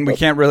get it. And we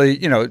can't really,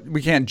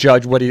 we can't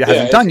judge what he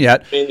hasn't done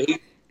yet.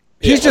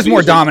 He's just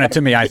more dominant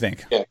to me, I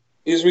think. Yeah,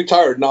 he's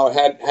retired. Now,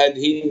 had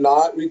he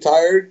not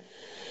retired,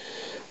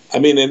 I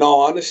mean, in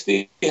all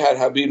honesty, had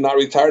Habib not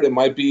retired, it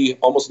might be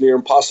almost near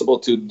impossible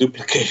to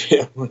duplicate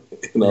him,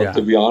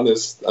 to be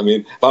honest. I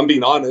mean, if I'm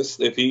being honest,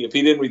 if he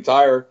didn't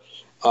retire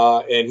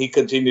and he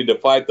continued to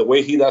fight the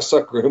way that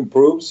sucker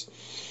improves,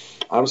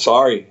 I'm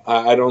sorry.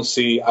 I don't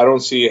see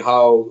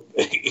how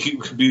he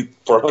could be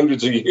for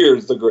hundreds of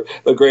years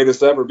the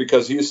greatest ever,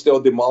 because he still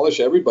demolish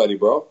everybody,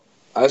 bro.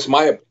 That's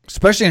my opinion.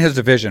 Especially in his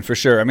division, for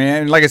sure. I mean,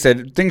 and like I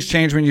said, things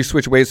change when you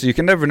switch weights, so you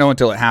can never know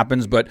until it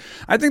happens. But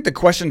I think the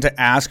question to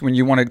ask when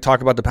you want to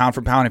talk about the pound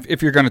for pound,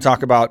 if you're going to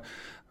talk about,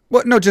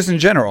 just in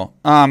general,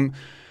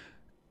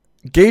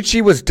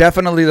 Gaethje was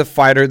definitely the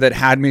fighter that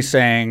had me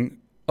saying,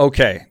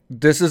 okay,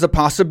 this is a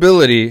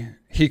possibility.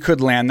 He could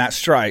land that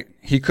strike.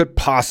 He could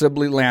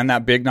possibly land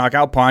that big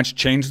knockout punch,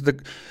 change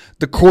the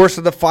course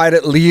of the fight,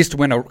 at least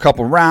win a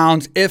couple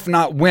rounds, if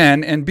not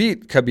win and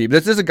beat Khabib.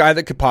 This is a guy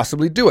that could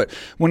possibly do it.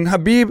 When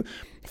Khabib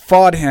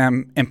fought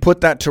him and put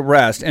that to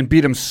rest and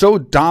beat him so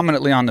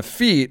dominantly on the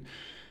feet,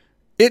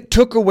 it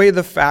took away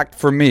the fact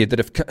for me that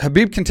if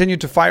Khabib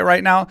continued to fight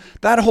right now,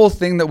 that whole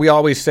thing that we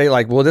always say,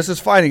 like, well, this is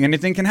fighting,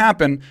 anything can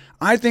happen.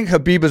 I think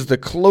Khabib is the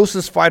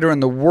closest fighter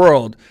in the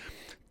world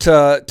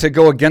to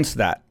go against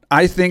that.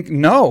 I think,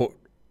 no,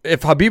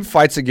 if Khabib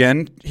fights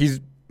again,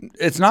 he's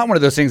it's not one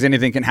of those things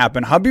anything can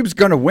happen. Khabib's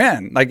going to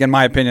win, like in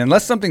my opinion.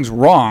 Unless something's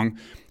wrong,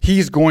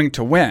 he's going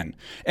to win.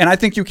 And I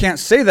think you can't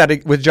say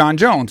that with Jon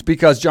Jones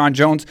because Jon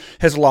Jones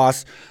has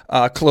lost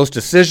close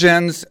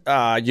decisions.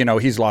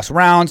 He's lost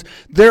rounds.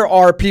 There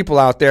are people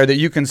out there that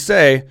you can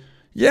say,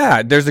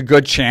 yeah, there's a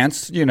good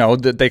chance,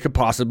 that they could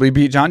possibly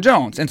beat Jon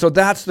Jones. And so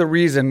that's the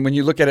reason when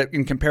you look at it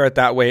and compare it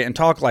that way and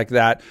talk like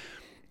that,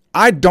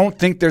 I don't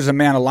think there's a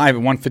man alive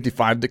at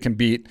 155 that can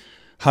beat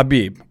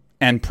Khabib,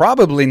 and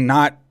probably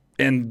not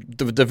in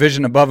the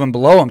division above and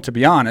below him, to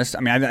be honest. I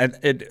mean,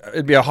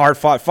 it'd be a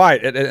hard-fought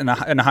fight in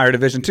a higher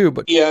division too.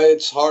 But yeah,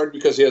 it's hard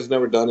because he has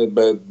never done it.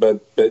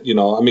 But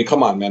I mean,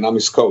 come on, man, I'm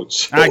his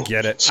coach. So, I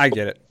get it.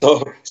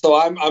 So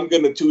I'm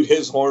going to toot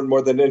his horn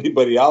more than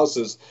anybody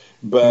else's.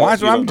 But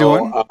that's what I'm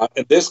doing.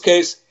 In this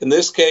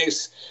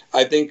case,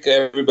 I think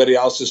everybody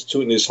else is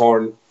tooting his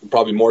horn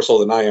probably more so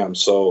than I am.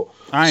 So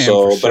I am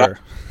for sure.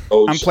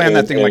 I'm playing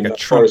that thing like a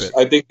trumpet.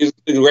 I think he's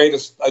the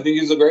greatest. I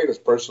think he's the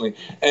greatest personally.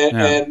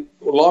 And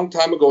a long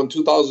time ago in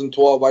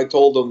 2012, I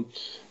told him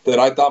that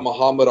I thought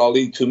Muhammad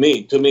Ali, to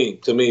me,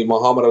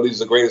 Muhammad Ali is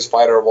the greatest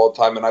fighter of all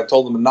time. And I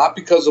told him not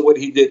because of what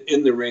he did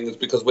in the ring, it's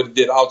because what he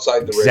did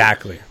outside the ring.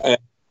 Exactly.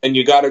 And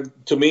you got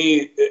to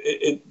me,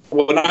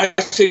 when I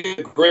say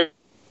great,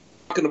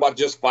 I'm talking about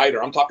just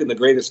fighter. I'm talking the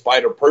greatest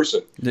fighter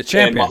person. The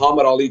champion. And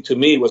Muhammad Ali, to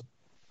me, was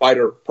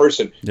fighter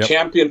person. Yep.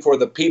 Champion for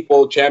the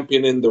people,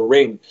 champion in the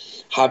ring.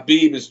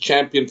 Khabib is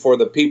champion for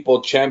the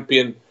people,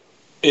 champion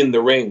in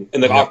the ring, in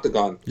the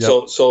octagon.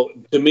 Yep. So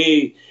to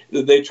me,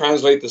 they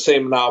translate the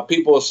same now.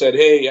 People said,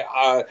 hey,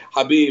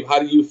 Khabib, how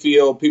do you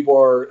feel? People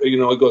are, he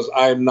goes,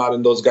 I'm not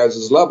in those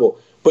guys' level.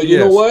 But you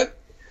know what?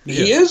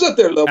 He is at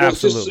their level.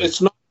 It's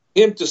not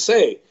him to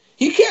say.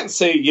 He can't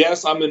say,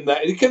 yes, I'm in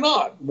that. He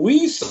cannot.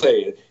 We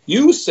say it.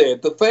 You say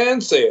it. The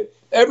fans say it.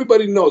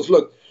 Everybody knows.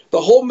 Look, the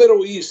whole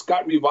Middle East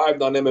got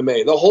revived on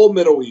MMA. The whole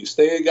Middle East.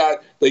 They got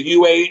the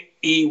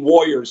UAE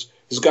Warriors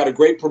has got a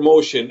great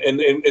promotion,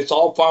 and it's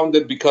all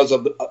founded because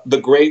of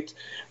the great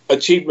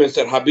achievements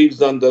that Khabib's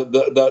done.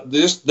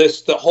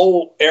 The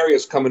whole area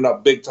is coming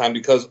up big time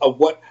because of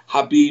what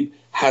Khabib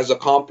has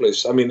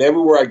accomplished. I mean,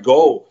 everywhere I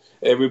go,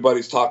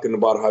 everybody's talking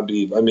about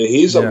Khabib. I mean,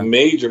 he's a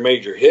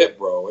major hit,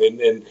 bro,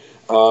 and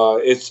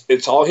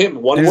it's all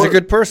him. One word. He's a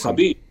good person.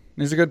 Khabib.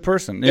 He's a good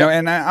person,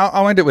 and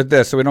I'll end it with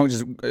this, so we don't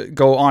just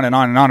go on and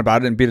on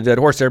about it and beat a dead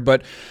horse there.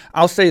 But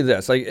I'll say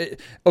this: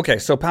 okay,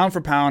 so pound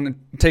for pound,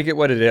 take it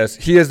what it is.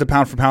 He is the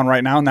pound for pound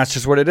right now, and that's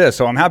just what it is.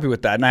 So I'm happy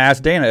with that. And I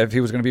asked Dana if he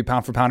was going to be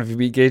pound for pound if he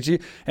beat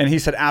Gaethje, and he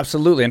said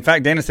absolutely. In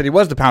fact, Dana said he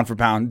was the pound for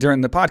pound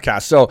during the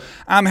podcast. So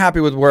I'm happy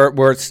with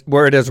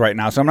where it is right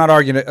now. So I'm not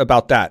arguing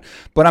about that.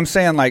 But I'm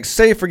saying,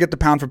 forget the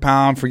pound for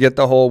pound, forget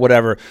the whole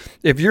whatever.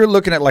 If you're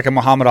looking at like a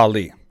Muhammad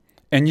Ali.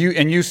 And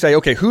you say,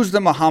 okay, who's the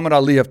Muhammad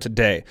Ali of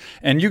today?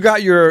 And you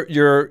got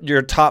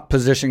your top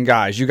position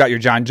guys. You got your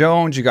Jon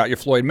Jones, you got your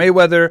Floyd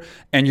Mayweather,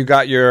 and you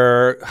got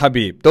your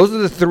Khabib. Those are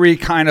the three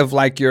kind of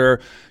like your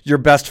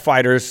best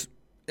fighters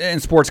in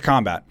sports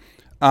combat.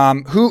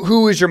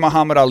 Who is your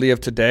Muhammad Ali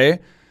of today?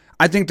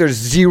 I think there's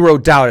zero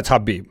doubt it's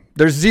Khabib.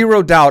 There's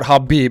zero doubt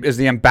Khabib is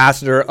the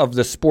ambassador of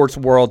the sports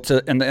world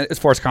as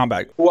far as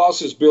combat. Who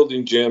else is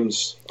building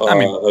gyms?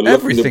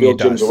 Everything he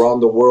does. Gyms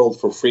around the world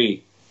for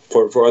free.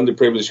 For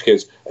underprivileged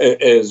kids,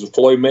 is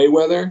Floyd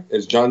Mayweather,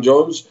 is Jon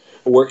Jones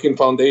working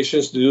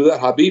foundations to do that?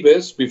 Khabib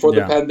is. Before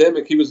the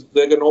pandemic,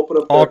 they're going to open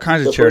up all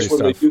kinds of charity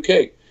stuff. In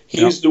the UK.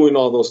 He's doing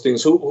all those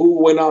things. Who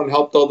went out and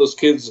helped all those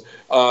kids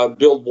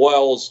build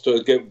wells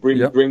to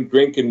bring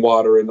drinking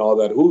water and all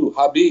that?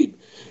 Khabib.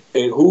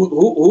 And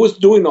who is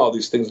doing all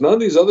these things? None of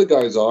these other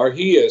guys are.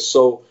 He is.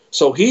 So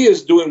he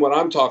is doing what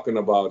I'm talking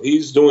about.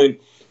 He's doing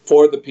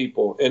for the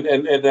people.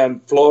 And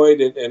then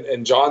Floyd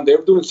and John,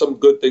 they're doing some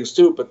good things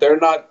too, but they're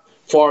not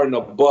far and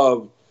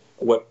above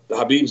what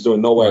Khabib's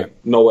doing. No way. Right.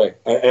 No way.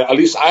 At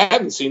least I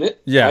haven't seen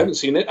it. Yeah. I haven't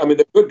seen it. I mean,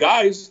 they're good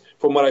guys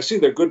from what I see.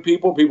 They're good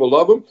people. People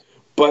love them.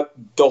 But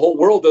the whole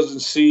world doesn't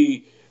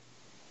see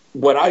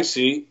what I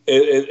see.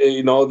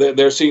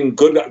 They're seeing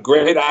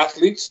great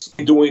athletes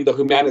doing the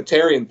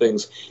humanitarian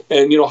things.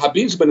 And,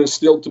 Khabib's been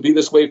instilled to be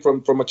this way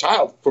from a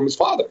child, from his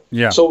father.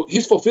 Yeah. So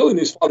he's fulfilling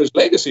his father's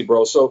legacy,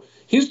 bro. So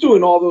he's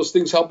doing all those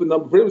things, helping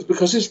them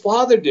because his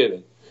father did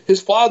it. His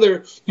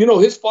father,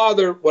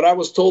 what I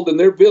was told in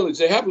their village,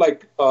 they have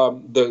like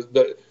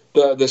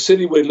the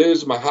city where he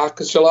lives,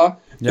 Mahakashala,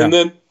 and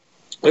then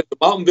there's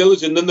a mountain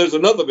village, and then there's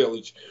another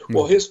village.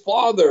 Well, his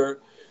father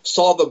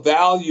saw the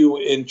value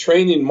in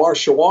training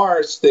martial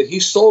arts that he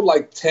sold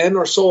like 10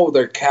 or so of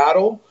their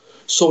cattle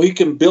so he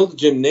can build a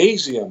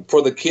gymnasium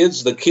for the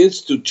kids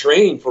to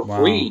train for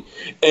free.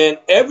 And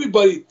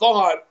everybody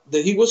thought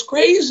that he was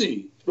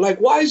crazy. Like,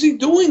 why is he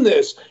doing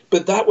this?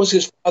 But that was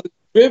his father's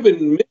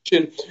driven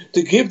mission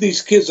to give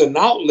these kids an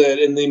outlet,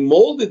 and they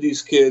molded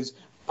these kids.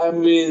 I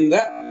mean,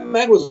 that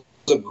man was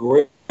a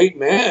great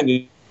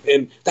man.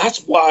 And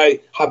that's why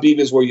Khabib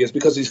is where he is,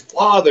 because his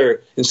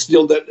father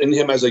instilled that in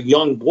him as a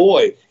young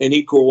boy, and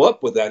he grew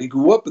up with that. He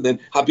grew up, and then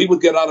Khabib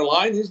would get out of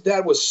line. His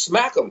dad would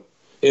smack him.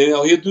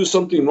 he'll do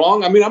something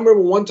wrong. I mean, I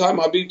remember one time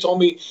Habib told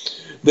me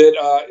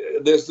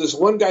that there's this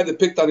one guy that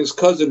picked on his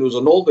cousin who's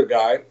an older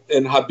guy,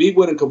 and Habib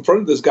went and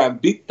confronted this guy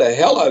and beat the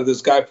hell out of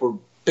this guy for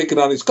picking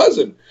on his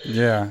cousin.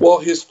 Yeah. Well,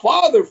 his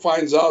father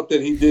finds out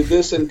that he did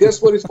this, and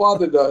guess what his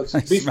father does?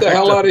 Beats the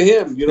hell out of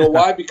him. You know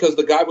why? Because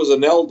the guy was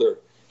an elder.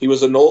 He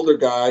was an older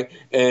guy,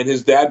 and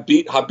his dad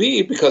beat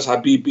Habib because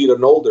Habib beat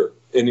an older.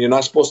 And you're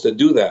not supposed to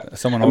do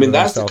that. I mean,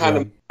 that's the kind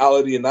of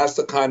mentality and that's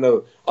the kind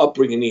of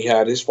upbringing he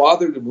had. His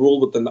father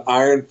ruled with an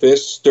iron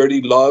fist,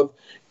 sturdy love,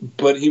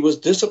 but he was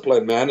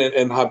disciplined, man.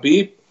 And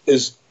Habib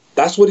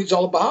that's what he's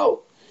all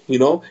about,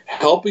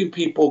 helping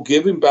people,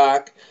 giving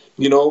back,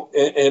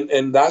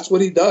 and that's what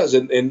he does.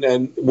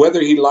 And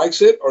whether he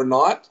likes it or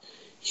not,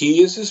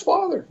 he is his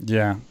father.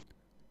 Yeah.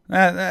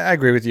 I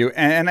agree with you,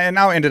 and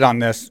I'll end it on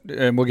this,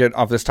 and we'll get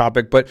off this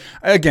topic. But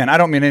again, I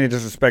don't mean any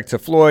disrespect to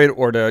Floyd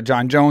or to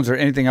John Jones or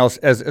anything else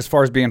as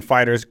far as being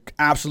fighters.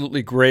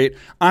 Absolutely great.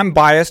 I'm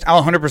biased.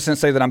 I'll 100%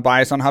 say that I'm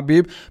biased on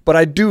Habib, but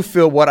I do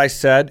feel what I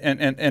said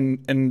and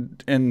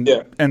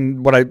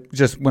what I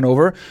just went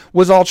over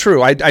was all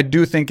true. I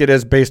do think it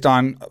is based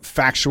on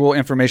factual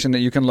information that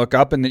you can look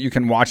up and that you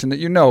can watch and that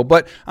you know.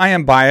 But I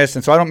am biased,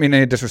 and so I don't mean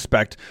any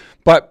disrespect.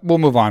 But we'll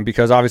move on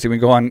because obviously we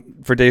can go on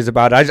for days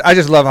about it. I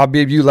just love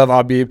Habib. You love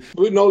Habib.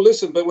 No,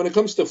 listen, but when it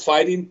comes to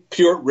fighting,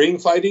 pure ring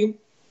fighting,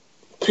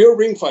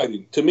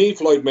 to me,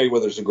 Floyd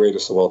Mayweather's the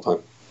greatest of all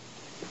time.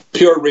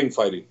 Pure ring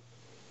fighting.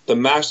 The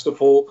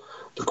masterful,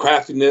 the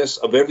craftiness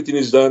of everything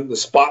he's done, the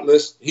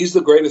spotless. He's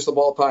the greatest of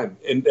all time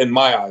in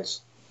my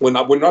eyes. We're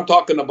not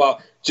talking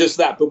about just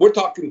that, but we're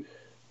talking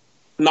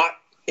not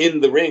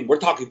in the ring. We're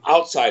talking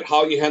outside,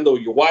 how you handle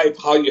your wife,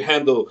 how you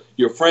handle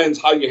your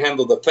friends, how you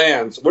handle the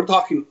fans. We're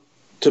talking,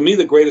 to me,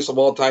 the greatest of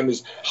all time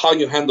is how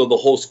you handle the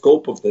whole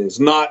scope of things,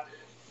 not,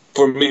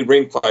 for me,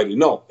 ring fighting.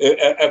 No.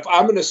 If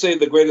I'm going to say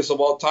the greatest of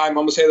all time, I'm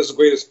going to say that's the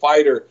greatest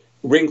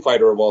ring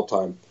fighter of all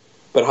time.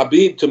 But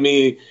Habib, to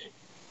me,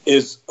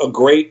 is a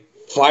great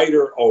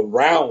fighter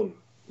around.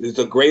 He's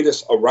the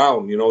greatest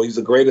around, he's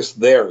the greatest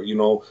there,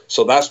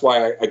 So that's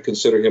why I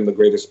consider him the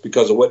greatest,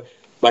 because of what,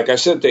 like I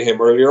said to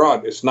him earlier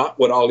on, it's not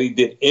what Ali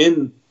did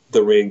in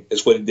the ring,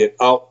 it's what he did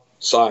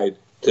outside.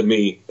 To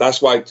me,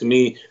 that's why, to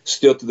me,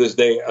 still to this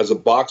day, as a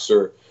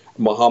boxer,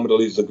 Muhammad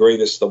Ali is the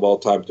greatest of all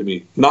time to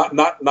me. Not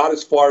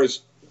as far as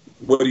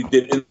what he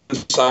did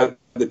inside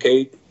the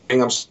cage,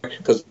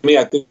 because to me,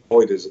 I think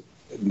Floyd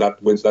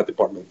wins that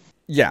department.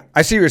 Yeah,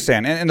 I see what you're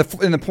saying, and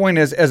the point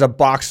is, as a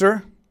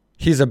boxer,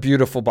 he's a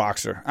beautiful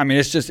boxer. I mean,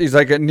 he's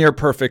like a near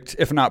perfect,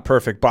 if not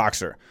perfect,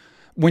 boxer.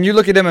 When you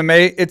look at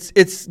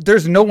MMA,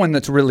 there's no one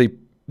that's really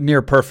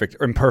near perfect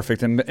or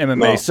imperfect in MMA.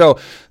 No. So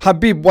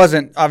Habib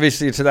wasn't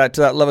obviously to that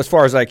level as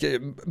far as like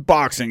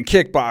boxing,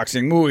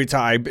 kickboxing, Muay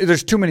Thai.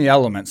 There's too many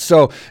elements.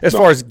 So as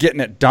far as getting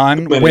it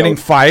done, winning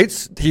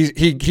fights,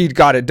 he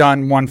got it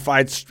done, won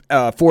fights,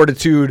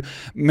 fortitude,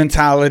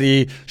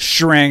 mentality,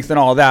 strength, and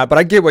all that. But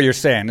I get what you're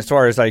saying as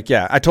far as like,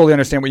 yeah, I totally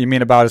understand what you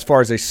mean about as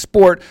far as a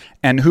sport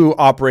and who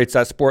operates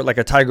that sport, like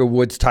a Tiger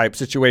Woods type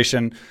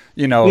situation,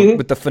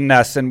 with the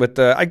finesse and with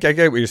the, I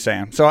get what you're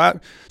saying. So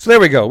there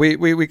we go.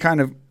 We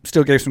kind of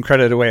still gave some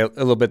credit away a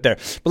little bit there,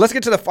 but let's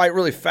get to the fight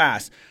really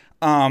fast.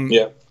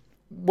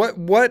 What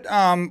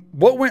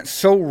went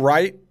so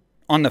right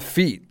on the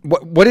feet?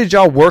 What did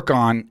y'all work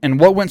on, and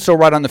what went so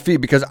right on the feet?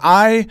 Because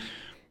I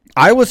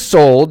was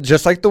sold,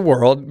 just like the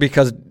world,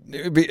 because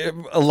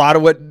a lot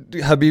of what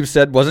Habib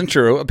said wasn't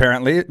true.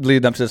 Apparently,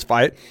 leading up to this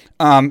fight.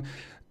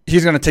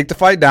 He's going to take the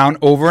fight down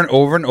over and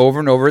over and over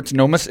and over. It's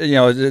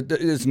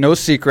it's no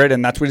secret,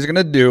 and that's what he's going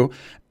to do.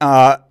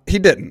 He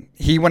didn't.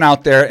 He went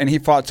out there and he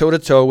fought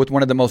toe-to-toe with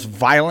one of the most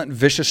violent,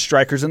 vicious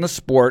strikers in the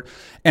sport,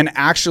 and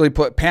actually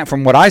put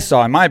from what I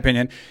saw, in my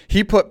opinion,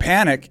 he put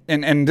panic,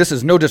 and this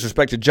is no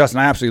disrespect to Justin.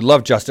 I absolutely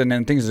love Justin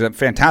and think he's a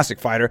fantastic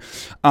fighter.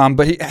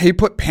 But he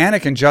put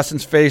panic in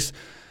Justin's face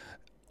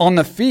on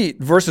the feet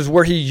versus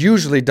where he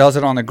usually does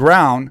it on the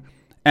ground,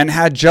 and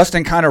had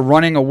Justin kind of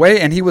running away,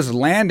 and he was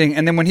landing.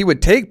 And then when he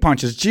would take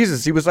punches,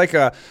 Jesus, he was like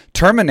a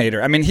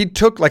Terminator. I mean, he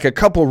took like a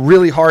couple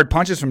really hard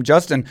punches from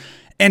Justin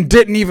and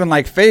didn't even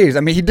like phase.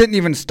 I mean, he didn't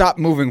even stop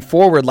moving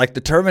forward like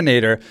the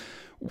Terminator.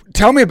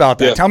 Tell me about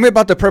that. Yeah. Tell me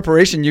about the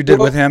preparation you did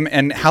with him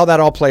and how that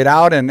all played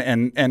out,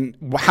 and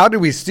how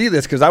did we see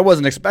this? Because I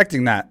wasn't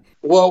expecting that.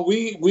 Well,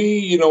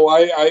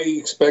 I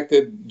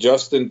expected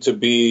Justin to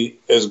be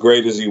as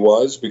great as he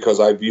was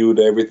because I viewed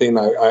everything.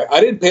 I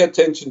didn't pay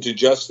attention to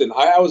Justin.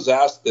 I was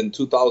asked in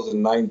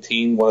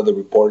 2019, one of the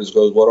reporters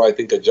goes, "What do I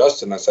think of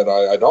Justin?" I said,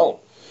 I don't.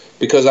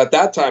 Because at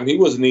that time, he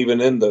wasn't even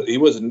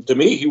to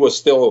me, he was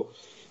still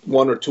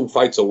one or two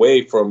fights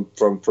away from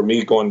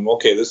me going,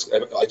 okay, this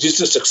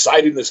just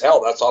exciting as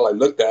hell. That's all I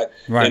looked at.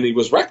 Right. And he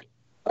was reckless.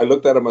 I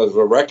looked at him as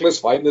a reckless,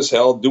 fighting as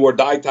hell, do or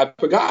die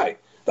type of guy.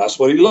 That's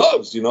what he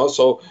loves,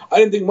 So I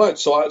didn't think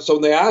much. So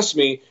when they asked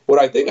me what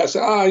I think, I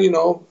said, I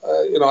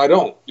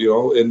don't,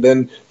 And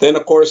then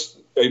of course,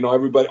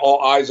 everybody,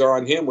 all eyes are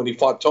on him when he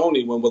fought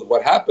Tony. With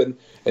what happened,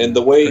 and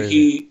the way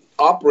he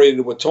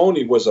operated with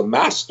Tony was a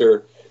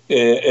master.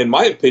 In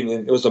my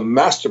opinion, it was a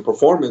master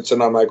performance.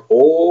 And I'm like,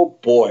 oh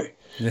boy,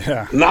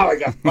 Yeah. Now I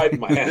got fight in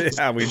my hands.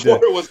 Yeah, we before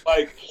did. it was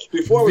like,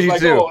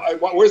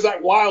 where's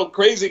that wild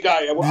crazy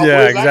guy?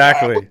 Yeah,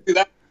 exactly.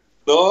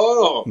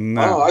 No.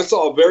 I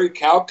saw a very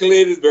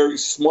calculated, very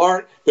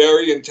smart,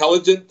 very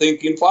intelligent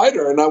thinking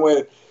fighter, and I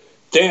went,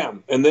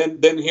 damn. And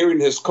then hearing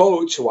his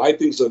coach, who I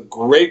think is a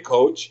great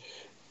coach,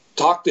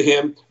 talk to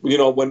him,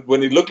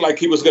 when he looked like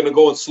he was going to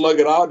go and slug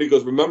it out, he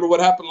goes, remember what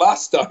happened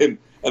last time?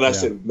 And I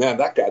said, man,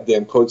 that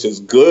goddamn coach is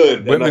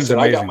good. Whitman's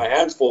and I said, amazing. I got my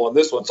hands full on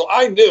this one. So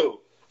I knew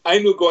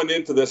going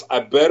into this,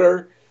 I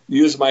better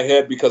use my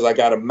head because I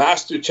got a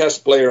master chess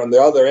player on the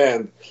other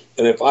end.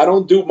 And if I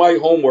don't do my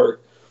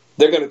homework,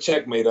 they're going to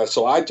checkmate us.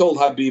 So I told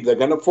Khabib, they're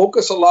going to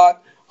focus a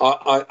lot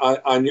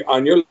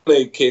on your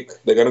leg kick.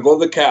 They're going to go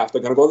to the calf.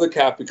 They're going to go to the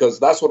calf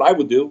because that's what I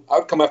would do. I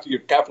would come after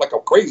your calf like a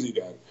crazy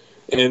guy.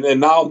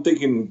 And now I'm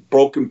thinking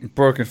broken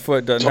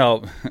foot doesn't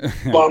help.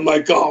 But I'm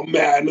like, oh,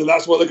 man. And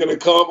that's where they're going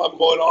to come. I'm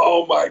going,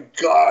 oh, my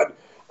God.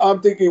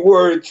 I'm thinking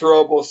we're in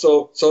trouble.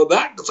 So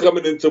that's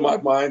coming into my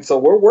mind. So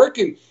we're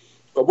working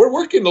a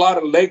lot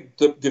of leg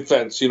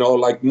defense,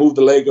 like move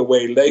the leg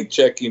away, leg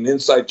checking,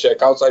 inside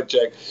check, outside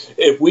check.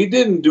 If we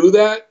didn't do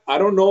that, I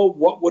don't know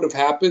what would have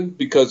happened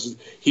because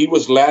he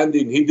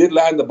did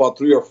land about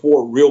 3 or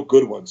 4 real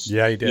good ones.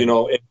 Yeah, he did. And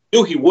I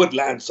knew he would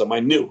land some. I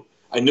knew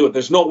it.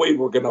 There's no way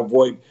we're going to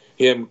avoid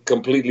him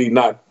completely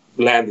not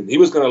landing. He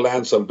was going to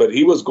land some, but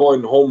he was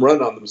going home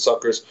run on them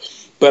suckers.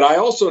 But I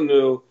also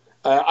knew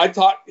I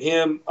taught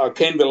him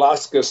Cain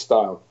Velasquez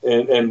style,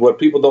 and what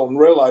people don't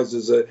realize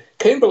is that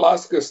Cain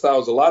Velasquez style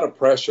is a lot of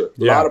pressure,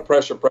 a lot of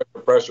pressure.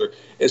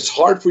 It's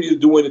hard for you to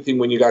do anything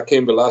when you got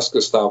Cain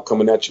Velasquez style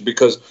coming at you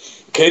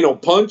because Cain will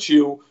punch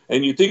you,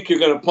 and you think you're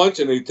going to punch,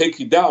 and he take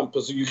you down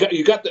because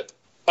you got the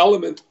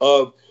element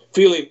of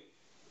feeling,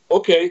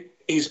 okay,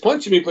 he's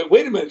punching me, but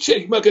wait a minute,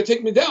 shit, he's not going to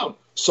take me down.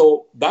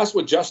 So that's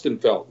what Justin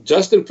felt.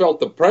 Justin felt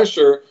the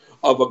pressure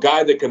of a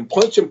guy that can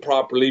punch him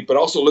properly, but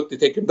also look to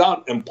take him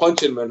down and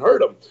punch him and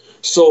hurt him.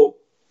 So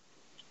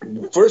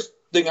first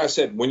thing I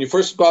said, when you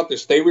first go out there,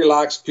 stay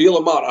relaxed, feel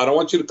him out. I don't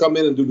want you to come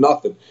in and do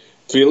nothing.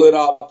 Feel it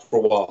out for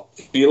a while.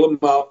 Feel him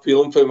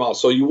out.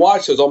 So you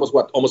watch, there's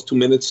almost 2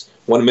 minutes,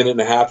 1 minute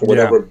and a half or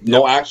whatever,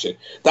 no action.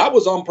 That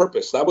was on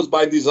purpose. That was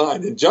by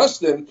design. And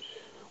Justin,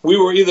 we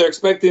were either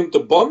expecting him to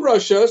bum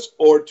rush us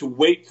or to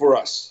wait for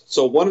us.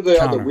 So one or the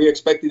other, we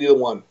expected either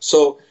one.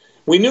 So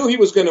we knew he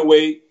was going to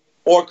wait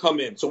or come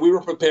in. So we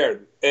were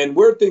prepared. And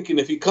we're thinking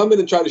if he come in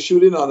and try to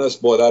shoot in on us,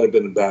 boy, that would have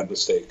been a bad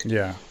mistake.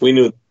 Yeah. We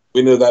knew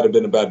that had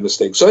been a bad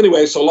mistake. So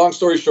anyway, long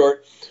story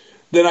short,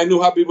 then I knew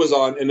Khabib was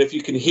on. And if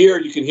you can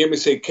hear me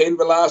say Cain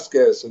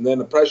Velasquez and then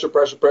the pressure.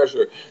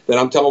 Then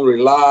I'm telling him,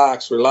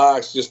 relax,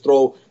 just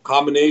throw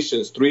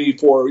combinations, 3,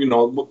 4,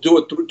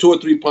 do 2 or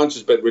 3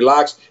 punches, but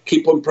relax,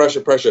 keep on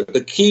pressure.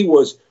 The key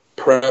was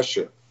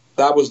pressure.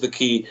 That was the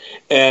key.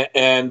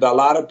 And a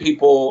lot of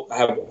people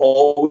have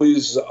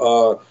always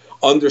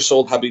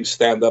undersold Khabib's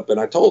stand-up. And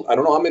I don't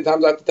know how many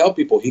times I have to tell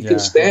people, he can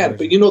stand.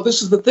 But,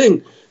 this is the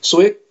thing.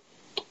 So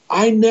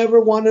I never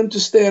want him to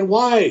stand.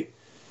 Why?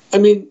 I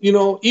mean,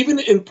 even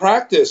in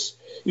practice,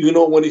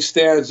 when he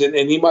stands and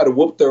he might have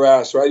whooped their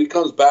ass, right? He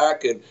comes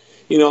back and,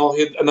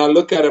 and I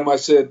look at him, I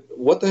said,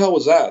 what the hell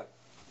was that?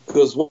 He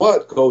goes,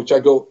 what, coach? I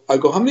go,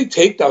 how many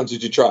takedowns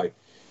did you try?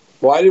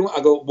 Well, I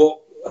go, well,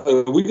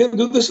 are we going to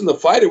do this in the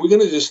fight? Are we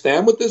going to just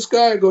stand with this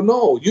guy? I go,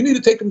 no, you need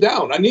to take him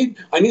down. I need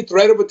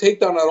threat of a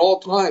takedown at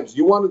all times.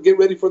 You want to get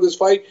ready for this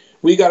fight?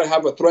 We got to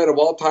have a threat of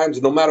all times,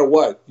 no matter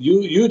what.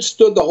 You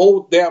stood the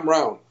whole damn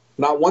round.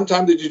 Not one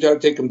time did you try to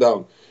take him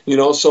down.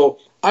 So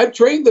I've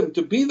trained them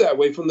to be that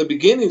way from the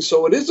beginning.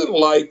 So it isn't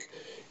like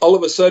all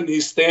of a sudden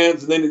he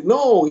stands and then,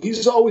 no,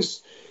 he's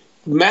always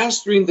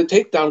mastering the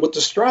takedown with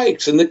the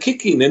strikes and the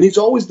kicking, and he's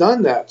always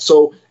done that.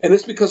 So, and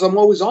it's because I'm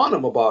always on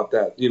him about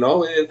that, and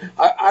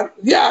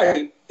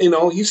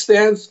he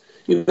stands,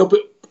 but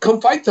come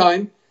fight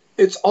time,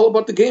 it's all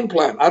about the game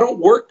plan. I don't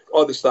work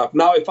other stuff.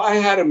 Now, if I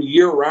had him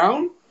year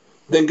round,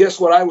 then guess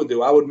what I would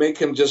do? I would make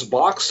him just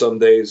box some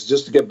days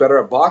just to get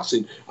better at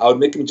boxing. I would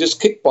make him just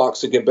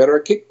kickbox to get better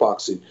at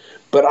kickboxing.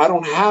 But I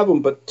don't have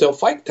him but till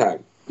fight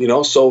time,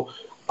 so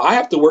I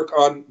have to work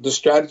on the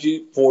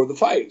strategy for the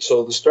fight.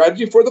 So the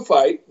strategy for the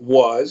fight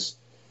was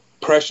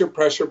pressure.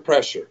 Pressure.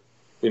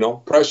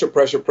 No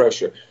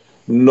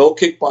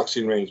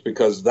kickboxing range,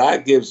 because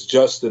that gives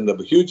Justin the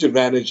huge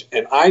advantage.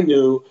 And I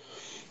knew,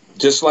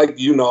 just like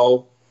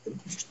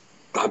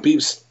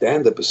Khabib's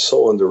stand-up is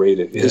so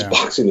underrated. His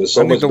boxing is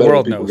so much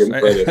better than people give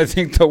credit. I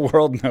think the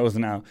world knows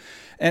now.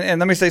 And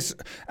let me say,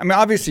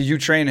 obviously you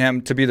train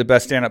him to be the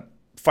best stand-up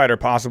fighter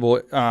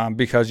possible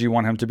because you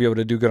want him to be able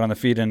to do good on the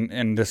feet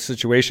in this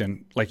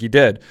situation like he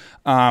did.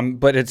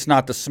 But it's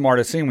not the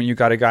smartest thing when you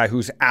got a guy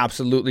who's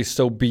absolutely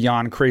so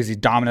beyond crazy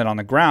dominant on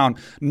the ground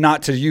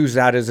not to use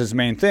that as his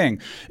main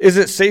thing. Is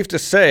it safe to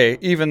say,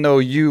 even though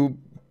you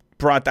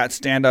brought that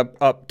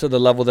stand-up up to the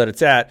level that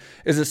it's at,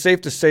 is it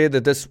safe to say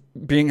that this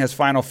being his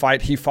final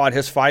fight, he fought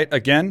his fight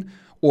again,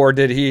 or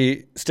did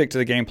he stick to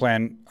the game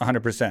plan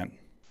 100%?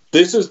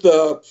 This is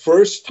the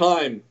first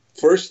time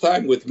first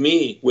time with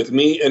me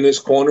in his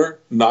corner,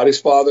 not his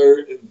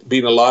father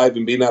being alive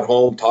and being at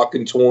home,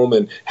 talking to him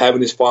and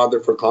having his father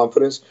for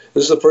confidence.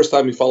 This is the first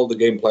time he followed the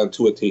game plan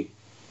to a T.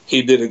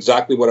 He did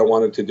exactly what I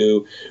wanted to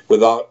do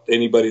without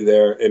anybody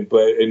there.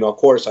 But of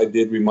course, I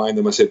did remind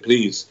him. I said,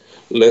 please,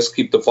 let's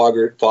keep the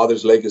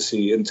father's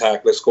legacy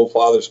intact. Let's go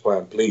father's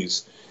plan,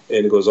 please.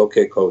 And he goes,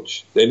 okay,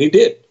 coach. And he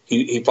did.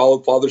 He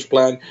followed father's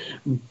plan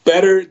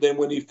better than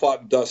when he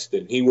fought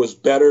Dustin. He was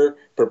better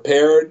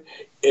prepared.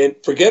 And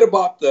forget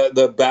about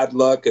the bad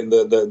luck and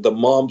the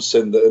mumps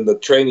and the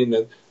training.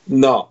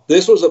 No,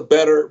 this was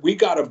we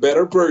got a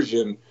better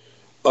version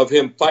of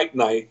him fight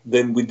night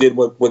than we did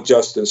with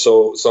Justin.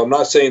 So I'm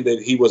not saying that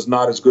he was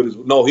not as good as,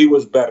 no, he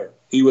was better.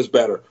 He was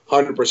better,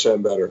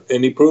 100% better.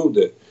 And he proved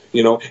it,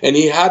 and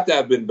he had to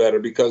have been better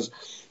because,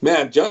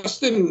 man,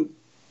 Justin,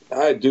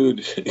 dude,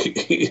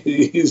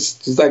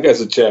 that guy's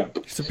a champ.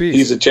 He's a beast.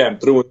 He's a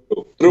champ through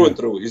and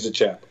through. He's a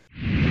champ.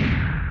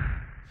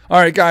 All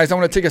right, guys, I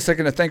want to take a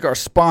second to thank our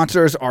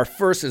sponsors. Our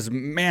first is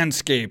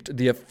Manscaped,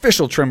 the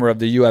official trimmer of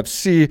the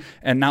UFC,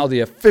 and now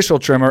the official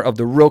trimmer of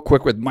the Real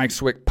Quick with Mike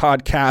Swick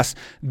podcast,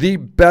 the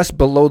best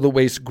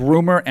below-the-waist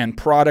groomer and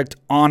product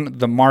on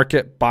the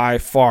market by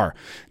far.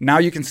 Now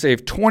you can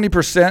save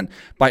 20%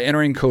 by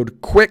entering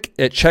code QUICK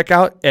at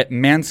checkout at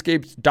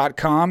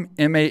manscaped.com,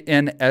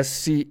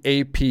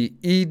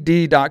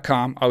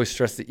 manscaped.com. I always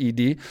stress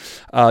the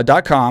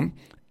ED, .com.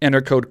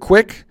 Enter code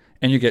QUICK,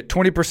 and you get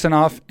 20%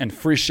 off and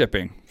free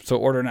shipping. So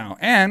order now.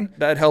 And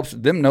that helps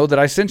them know that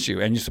I sent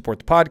you. And you support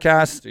the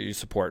podcast, you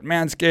support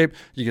Manscaped,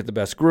 you get the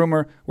best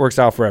groomer, works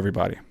out for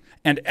everybody.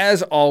 And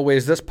as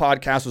always, this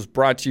podcast was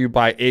brought to you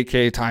by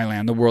AK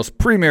Thailand, the world's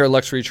premier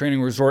luxury training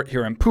resort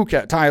here in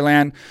Phuket,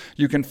 Thailand.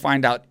 You can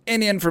find out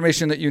any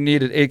information that you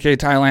need at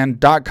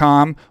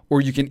akthailand.com,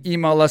 or you can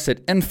email us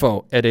at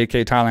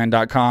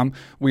info@akthailand.com.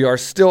 We are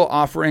still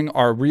offering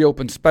our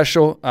reopen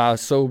special.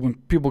 So when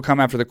people come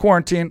after the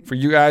quarantine, for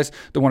you guys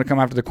that want to come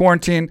after the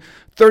quarantine,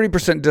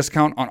 30%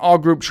 discount on all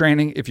group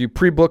training if you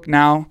pre-book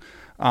now.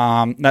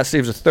 That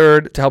saves a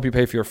third to help you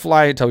pay for your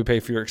flight, to help you pay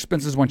for your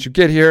expenses once you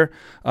get here.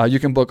 You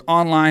can book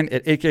online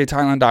at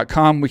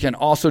akthailand.com. We can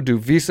also do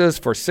visas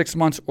for 6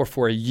 months or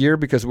for a year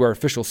because we're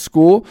official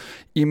school.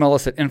 Email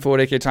us at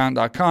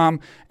info@akthailand.com,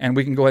 and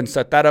we can go ahead and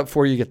set that up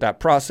for you, get that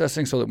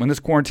processing so that when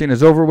this quarantine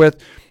is over with,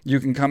 you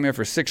can come here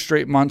for 6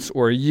 straight months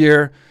or a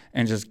year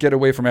and just get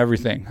away from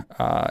everything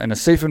in a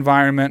safe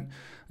environment.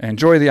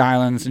 Enjoy the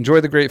islands,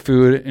 enjoy the great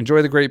food,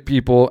 enjoy the great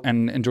people,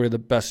 and enjoy the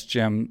best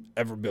gym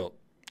ever built.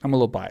 I'm a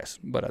little biased,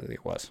 but I think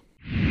it was.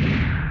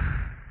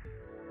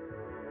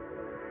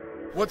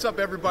 What's up,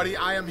 everybody?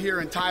 I am here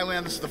in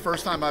Thailand. This is the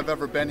first time I've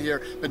ever been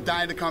here. Been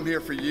dying to come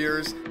here for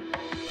years.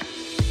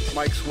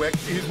 Mike Swick,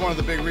 he's one of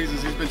the big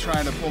reasons he's been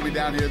trying to pull me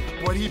down here.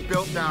 What he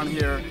built down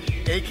here,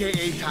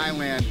 AKA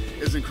Thailand,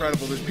 is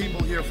incredible. There's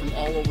people here from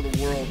all over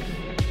the world.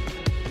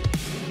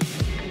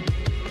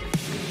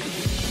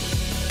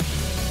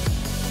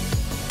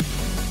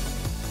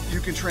 You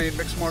can train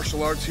mixed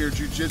martial arts here,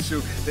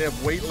 jiu-jitsu. They have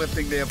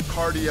weightlifting, they have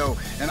cardio,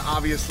 and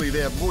obviously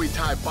they have Muay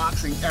Thai,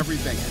 boxing,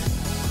 everything.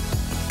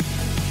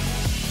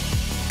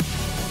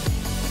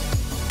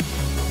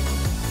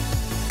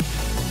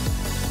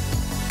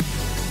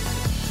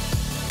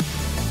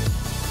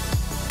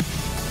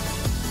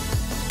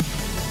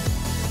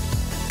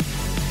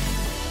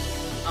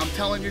 I'm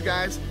telling you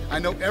guys, I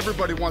know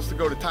everybody wants to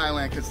go to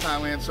Thailand because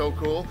Thailand's so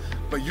cool,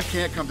 but you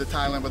can't come to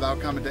Thailand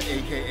without coming to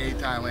AKA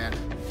Thailand.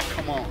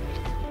 Come on.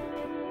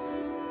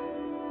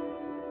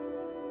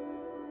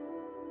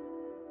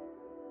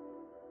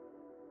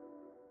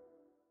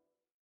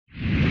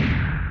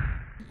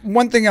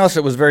 One thing else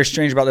that was very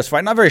strange about this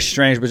fight, not very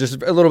strange, but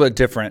just a little bit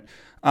different.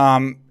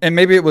 And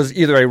maybe it was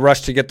either a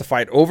rush to get the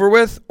fight over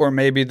with, or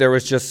maybe there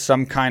was just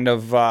some kind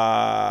of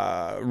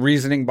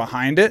reasoning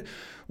behind it.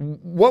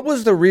 What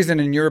was the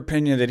reason, in your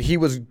opinion, that he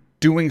was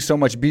doing so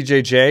much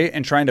BJJ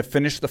and trying to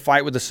finish the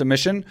fight with a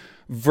submission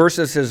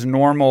versus his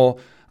normal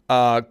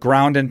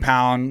ground and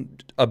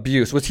pound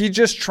abuse? Was he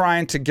just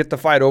trying to get the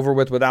fight over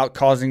with without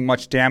causing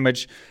much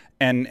damage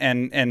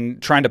and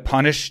trying to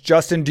punish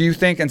Justin, do you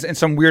think, in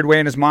some weird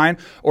way in his mind?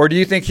 Or do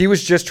you think he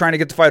was just trying to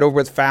get the fight over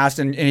with fast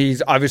and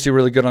he's obviously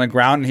really good on the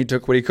ground and he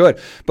took what he could?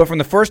 But from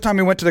the first time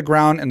he went to the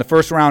ground in the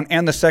first round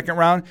and the second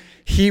round,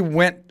 he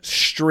went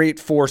straight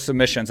for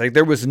submissions. Like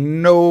there was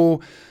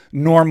no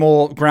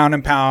normal ground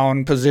and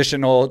pound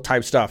positional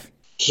type stuff.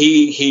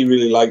 He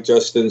really liked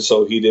Justin,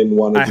 so he didn't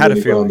want to do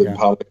any ground and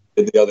pound.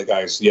 The other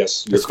guys,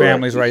 yes, his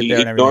family's right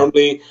there.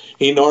 And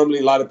he normally,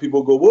 a lot of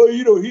people go, well,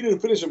 he didn't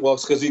finish him. Well,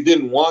 it's because he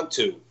didn't want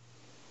to.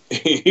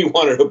 He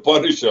wanted to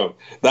punish him.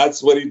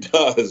 That's what he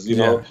does, you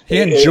know.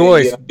 He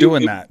enjoys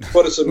doing that.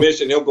 Put a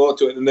submission, he'll go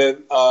to it. And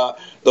then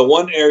the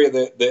one area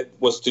that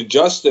was to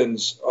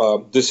Justin's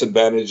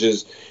disadvantage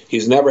is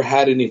he's never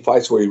had any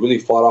fights where he really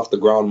fought off the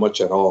ground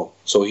much at all.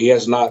 So he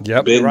has not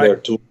been there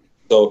too.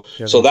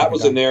 So that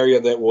was an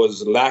area that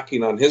was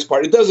lacking on his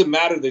part. It doesn't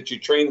matter that you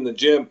train in the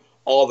gym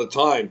all the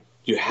time.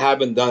 You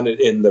haven't done it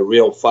in the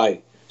real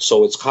fight.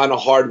 So it's kind of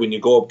hard when you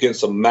go up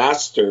against a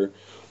master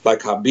like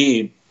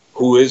Khabib,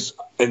 who is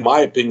in my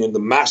opinion, the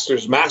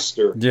master's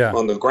master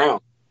on the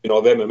ground,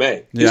 of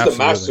MMA. He's the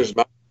master's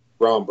master on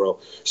the ground, bro.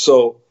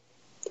 So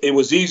it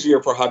was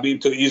easier for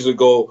Khabib to easily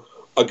go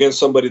against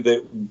somebody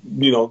that,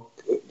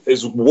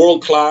 is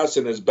world-class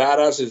and as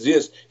badass as he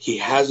is. He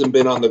hasn't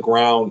been on the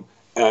ground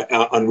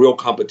on real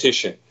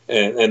competition.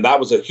 And that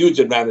was a huge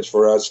advantage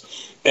for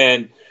us.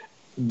 And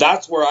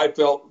that's where I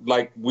felt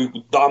like we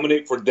would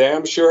dominate for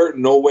damn sure.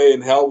 No way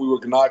in hell we were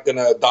not going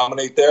to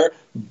dominate there.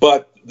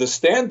 But the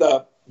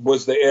stand-up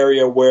was the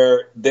area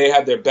where they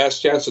had their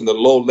best chance in the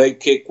low leg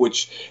kick,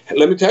 which,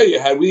 let me tell you,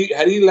 had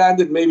he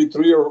landed maybe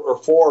 3 or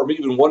 4 or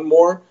maybe even one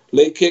more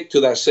leg kick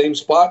to that same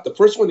spot, the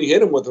first one he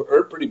hit him with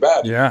hurt pretty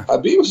bad. Yeah.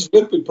 Khabib was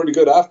limping pretty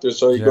good after.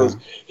 So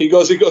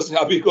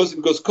Khabib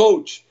goes,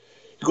 Coach,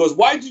 he goes,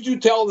 why did you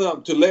tell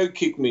them to leg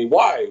kick me?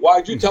 Why? Why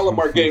did you tell them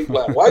our game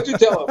plan? Why did you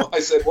tell them? I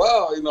said,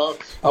 well,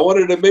 I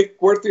wanted to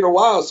make worth your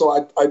while. So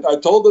I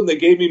told them they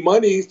gave me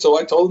money. So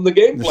I told them the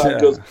game plan.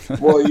 He goes,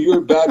 well, you're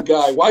a bad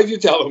guy. Why did you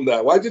tell them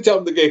that? Why did you tell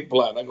them the game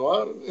plan? I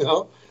go,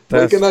 well,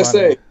 what can I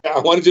say? I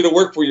wanted you to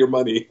work for your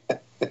money.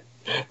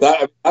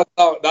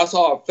 That's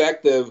how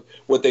effective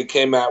what they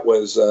came at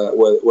was.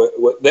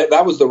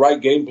 That was the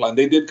right game plan.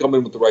 They did come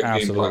in with the right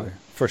game plan.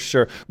 For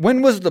sure.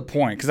 When was the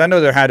point? Because I know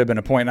there had to have been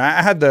a point. And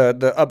I had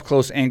the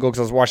up-close angle because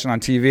I was watching on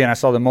TV, and I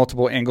saw the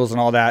multiple angles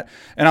and all that.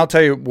 And I'll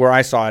tell you where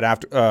I saw it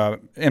after,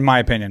 in my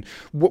opinion.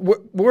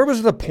 Where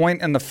was the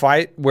point in the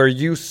fight where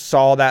you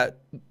saw that,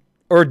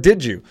 or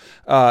did you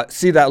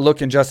see that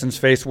look in Justin's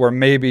face where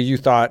maybe you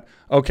thought,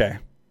 okay,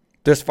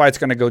 this fight's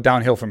going to go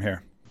downhill from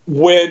here?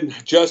 When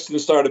Justin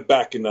started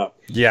backing up.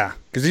 Yeah,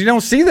 because you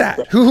don't see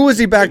that. Who was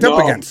he backed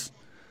up against?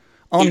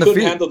 He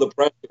couldn't handle the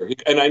pressure.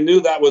 And I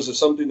knew that was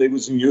something they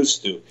wasn't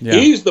used to. Yeah.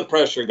 He's the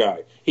pressure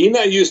guy. He's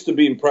not used to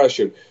being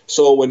pressured.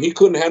 So when he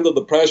couldn't handle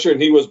the pressure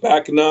and he was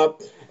backing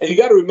up, and you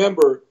got to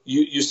remember,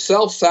 you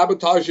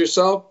self-sabotage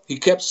yourself. He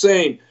kept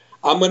saying,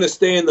 I'm going to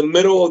stay in the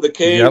middle of the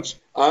cage. Yep.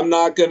 I'm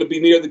not going to be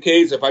near the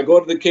cage. If I go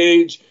to the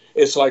cage,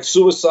 it's like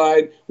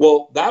suicide.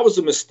 Well, that was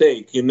a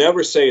mistake. You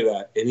never say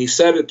that. And he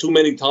said it too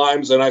many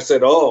times, and I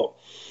said, oh,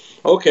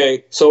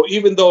 okay, so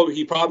even though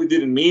he probably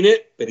didn't mean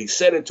it, but he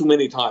said it too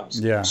many times.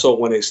 Yeah. So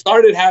when it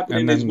started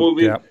happening in this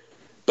movie,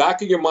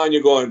 back in your mind,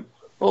 you're going,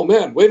 "Oh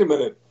man, wait a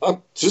minute!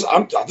 This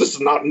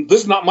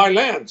is not my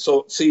land."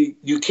 So see,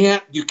 you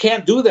can't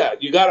do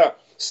that. You gotta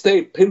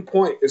stay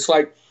pinpoint. It's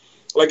like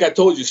I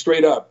told you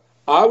straight up.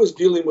 I was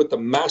dealing with a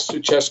master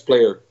chess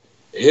player.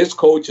 His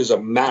coach is a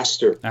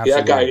master. Absolutely.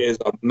 That guy is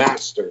a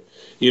master.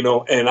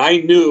 And I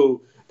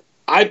knew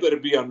I better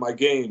be on my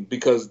game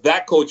because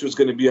that coach was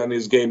going to be on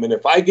his game. And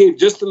if I gave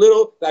just a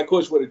little, that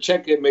coach would have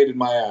checkmated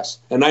my ass.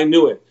 And I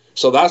knew it.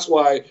 So that's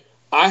why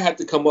I had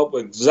to come up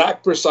with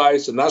exact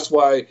precise. And that's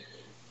why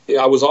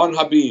I was on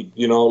Khabib,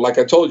 like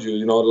I told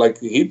you, like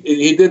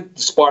he did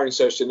the sparring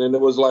session. And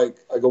it was like,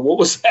 I go, what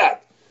was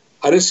that?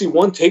 I didn't see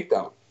one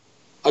takedown.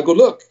 I go,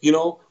 look,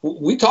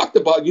 we talked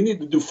about you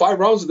need to do 5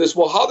 rounds of this.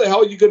 Well, how the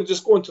hell are you going to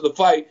just go into the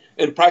fight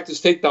and practice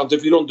takedowns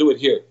if you don't do it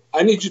here?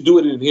 I need you to do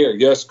it in here.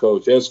 Yes,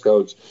 coach. Yes,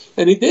 coach.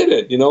 And he did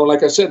it.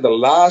 Like I said, the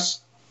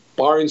last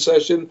sparring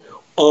session,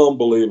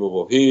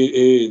 unbelievable.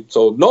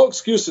 So no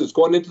excuses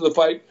going into the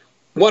fight.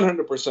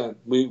 100%.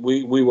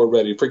 We were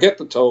ready. Forget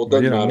the toe.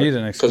 Doesn't matter. You don't need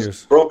an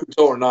excuse. Broken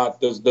toe or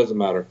not, doesn't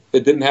matter.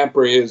 It didn't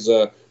hamper his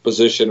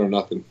position or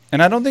nothing.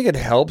 And I don't think it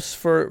helps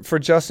for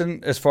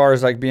Justin as far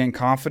as like being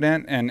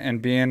confident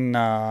and being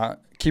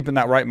keeping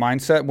that right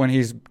mindset when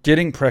he's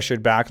getting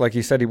pressured back like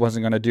he said he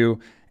wasn't going to do,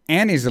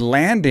 and he's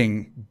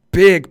landing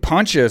big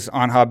punches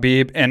on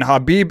Khabib, and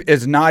Khabib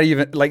is not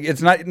even like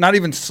it's not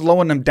even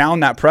slowing him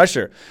down that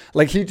pressure.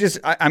 Like he just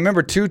I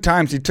remember 2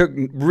 times he took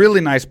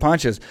really nice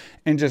punches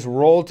and just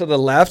rolled to the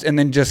left and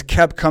then just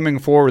kept coming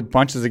forward with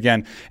punches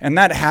again. And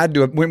that had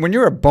to when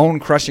you're a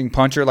bone crushing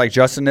puncher like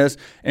Justin is,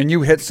 and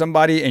you hit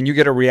somebody and you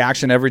get a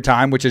reaction every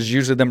time, which is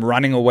usually them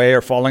running away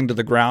or falling to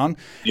the ground,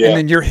 and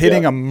then you're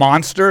hitting a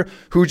monster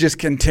who just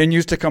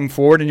continues to come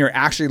forward and you're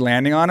actually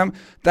landing on him.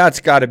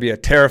 That's got to be a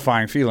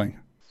terrifying feeling.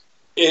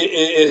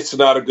 It's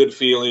not a good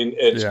feeling,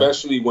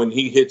 especially when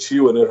he hits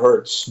you and it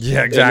hurts.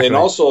 Yeah, exactly. And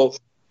also,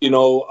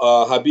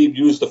 Khabib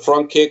used the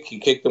front kick. He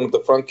kicked him with the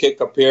front kick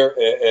up here,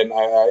 and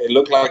it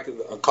looked like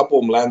a couple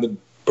of them landed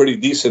pretty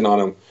decent on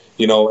him.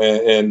 I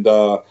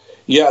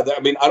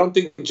don't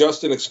think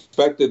Justin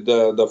expected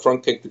the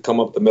front kick to come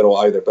up the middle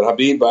either. But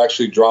Khabib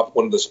actually dropped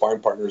one of the sparring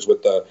partners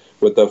with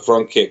the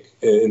front kick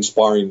in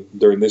sparring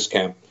during this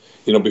camp.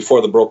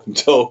 Before the broken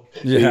toe,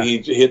 he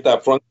hit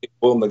that front kick,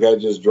 boom, the guy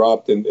just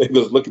dropped, and he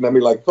was looking at me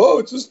like,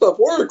 "Coach, this stuff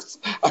works."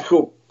 I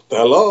go,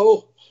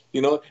 "Hello?"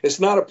 It's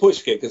not a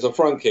push kick, it's a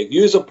front kick.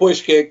 Use a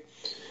push kick.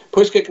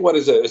 Push kick, what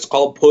is it? It's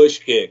called push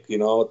kick,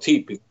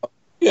 teep.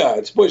 Yeah,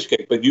 it's push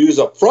kick, but you use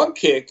a front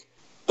kick,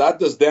 that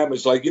does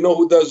damage. Like,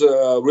 who does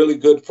a really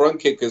good front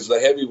kick is the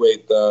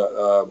heavyweight,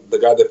 the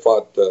guy that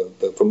fought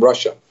from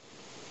Russia.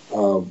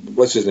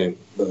 What's his name?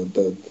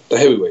 The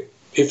heavyweight.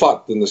 He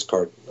fought in this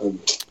card.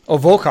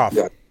 Volkov.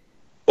 Yeah,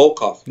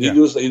 Volkov. Yeah.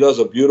 He does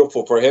a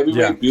beautiful for heavyweight.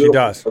 Yeah,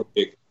 beautiful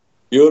he does. Kick.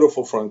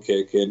 Beautiful front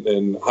kick,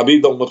 and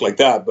Khabib don't look like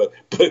that, but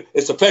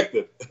it's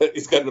effective.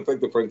 He's got an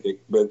effective front kick.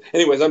 But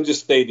anyways, I'm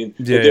just stating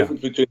the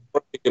difference between a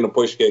front kick and a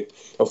push kick.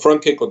 A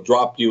front kick will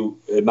drop you,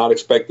 not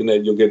expecting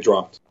it, you'll get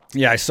dropped.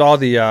 Yeah, I saw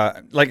the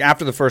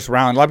after the first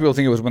round. A lot of people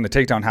think it was when the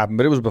takedown happened,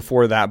 but it was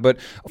before that. But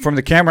from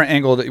the camera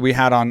angle that we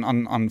had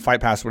on Fight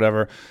Pass,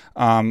 whatever,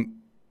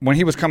 when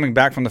he was coming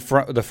back from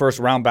the first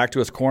round back to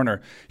his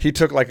corner, he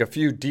took like a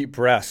few deep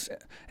breaths,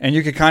 and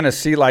you could kind of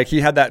see like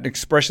he had that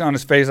expression on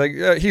his face, like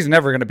he's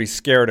never going to be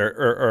scared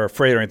or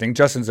afraid or anything.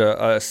 Justin's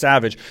a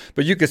savage,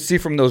 but you could see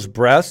from those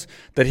breaths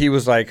that he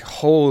was like,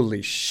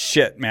 "Holy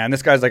shit, man!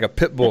 This guy's like a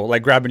pit bull,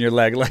 like grabbing your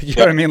leg, like you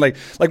know what I mean? Like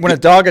when a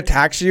dog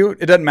attacks you,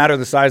 it doesn't matter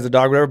the size of the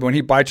dog, or whatever. But when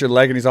he bites your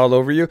leg and he's all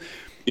over you."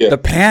 Yeah. The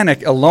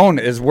panic alone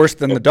is worse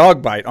than the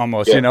dog bite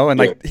almost, you know? And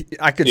like,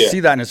 I could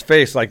see that in his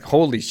face, like,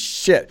 holy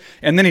shit.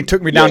 And then he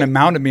took me down and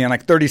mounted me in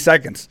like 30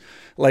 seconds.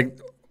 Like,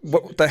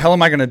 what the hell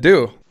am I going to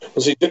do?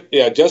 Well, see,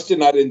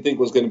 Justin, I didn't think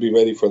was going to be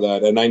ready for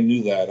that. And I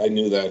knew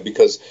that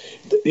because,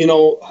 you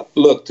know,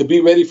 look, to be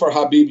ready for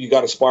Khabib, you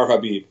got to spar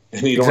Khabib.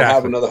 And you don't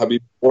have another Khabib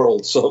in the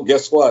world. So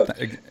guess what?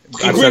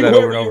 I've said that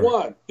over and over. You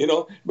want, you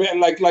know,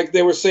 like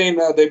they were saying,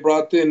 they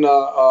brought in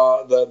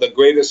the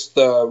greatest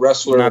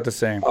wrestler. Not the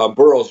same.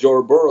 Burroughs,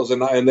 Joe Burroughs.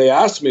 And they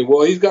asked me,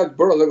 well, he's got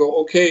Burroughs. I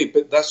go, okay,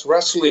 but that's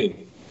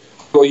wrestling.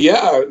 Well,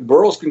 yeah,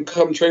 Burroughs can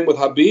come train with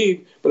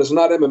Khabib, but it's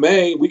not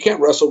MMA. We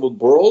can't wrestle with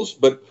Burroughs,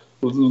 but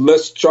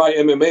let's try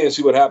MMA and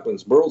see what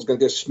happens. Burroughs is going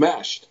to get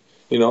smashed,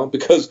 you know,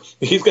 because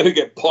he's going to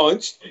get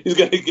punched, he's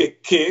going to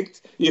get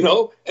kicked, you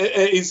know,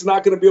 and he's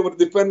not going to be able to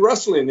defend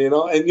wrestling, you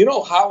know. And you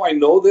know how I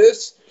know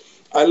this?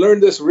 I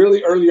learned this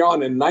really early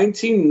on in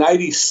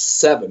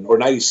 1997 or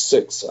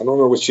 96. I don't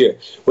remember which year,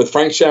 with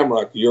Frank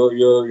Shamrock,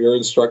 your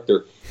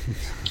instructor.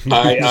 When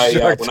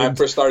I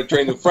first started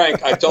training with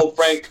Frank, I told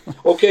Frank,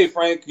 okay,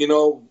 Frank, you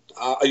know,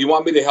 you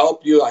want me to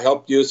help you? I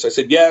helped you. So I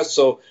said, yes.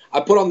 So I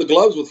put on the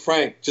gloves with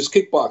Frank, just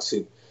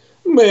kickboxing.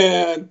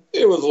 Man,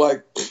 it was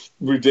like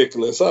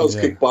ridiculous. I was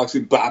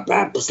kickboxing, bam,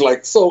 bam. It was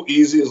like so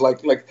easy. It's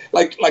like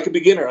a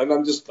beginner. And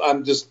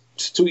I'm just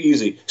too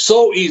easy.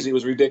 So easy. It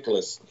was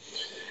ridiculous.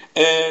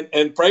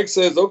 And Frank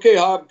says, okay,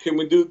 Hob, can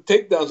we do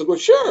takedowns? I go,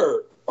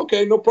 sure.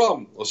 Okay, no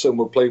problem. All of a sudden,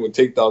 we're playing with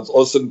takedowns.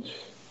 All of a sudden,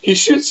 he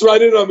shoots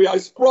right in on me. I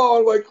sprawl.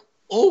 I'm like,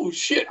 oh,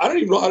 shit. I don't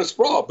even know how to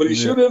sprawl. But he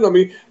shoots in on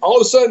me. All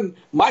of a sudden,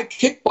 my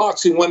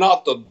kickboxing went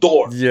out the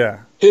door.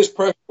 Yeah. His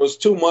pressure was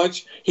too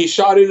much. He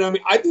shot in on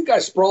me. I think I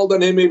sprawled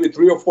on him maybe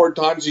 3 or 4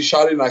 times. He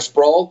shot in and I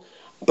sprawled.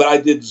 But I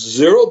did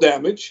 0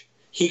 damage.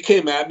 He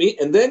came at me.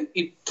 And then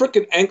he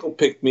freaking ankle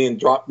picked me and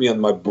dropped me on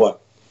my butt.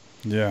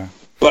 Yeah.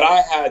 But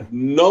I had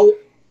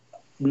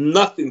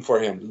nothing for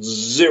him.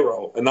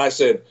 0. And I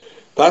said,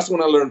 that's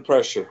when I learned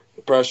pressure,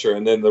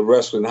 and then the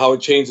wrestling, how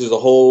it changes the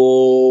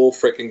whole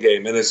freaking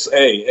game. And it's,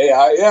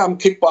 I'm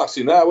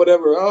kickboxing,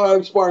 whatever. Oh,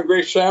 I'm sparring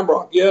Grace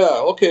Shamrock. Yeah,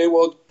 okay,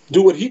 well,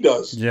 do what he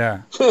does.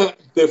 Yeah.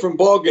 Different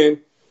ball game.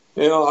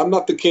 You know, I'm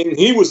not the king.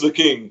 He was the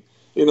king.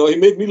 You know, he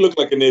made me look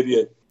like an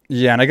idiot.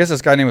 Yeah, and I guess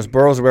this guy name was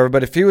Burroughs or whatever,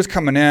 but if he was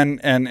coming in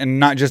and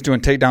not just doing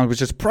takedowns,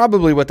 which is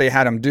probably what they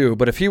had him do,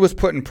 but if he was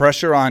putting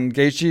pressure on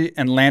Gaethje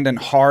and landing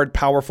hard,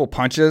 powerful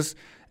punches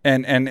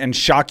and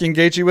shocking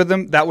Gaethje with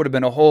them, that would have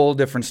been a whole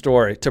different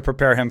story to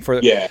prepare him for.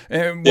 Yeah.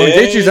 When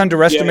Gaethje's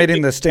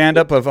underestimating the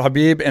stand-up of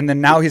Khabib, and then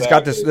now he's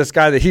got this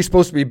guy that he's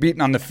supposed to be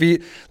beating on the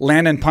feet,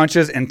 landing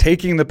punches and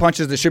taking the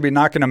punches that should be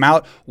knocking him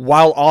out,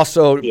 while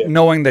also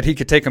knowing that he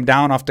could take him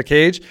down off the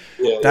cage,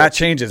 that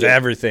changes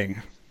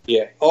everything.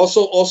 Yeah.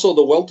 Also,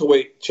 the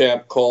welterweight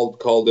champ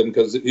called him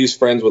because he's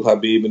friends with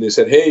Khabib, and he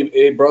said,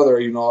 "Hey, brother,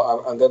 you know,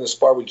 I'm going to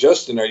spar with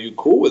Justin. Are you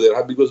cool with it?"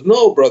 Khabib goes,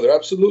 "No, brother,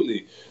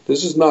 absolutely.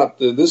 This is not.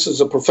 This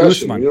is a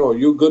profession. Usman. You know,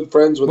 you're good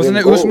friends with him." Wasn't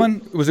it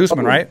Usman? It was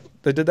Usman, right?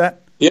 They did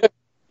that. Yeah,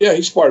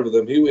 he sparred with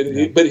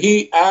him. But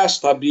he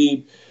asked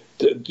Khabib,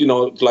 you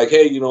know, like,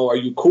 "Hey, you know, are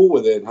you cool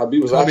with it?"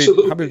 Khabib was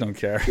absolutely. Khabib don't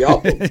care.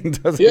 Yeah, he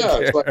doesn't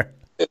care.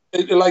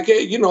 It's like,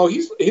 hey, you know,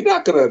 he's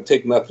not going to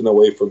take nothing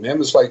away from him.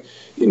 It's like,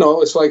 you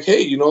know,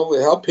 hey, you know,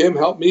 help him,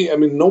 help me. I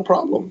mean, no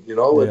problem, you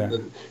know. Yeah.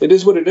 And it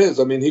is what it is.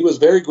 I mean, he was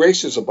very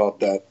gracious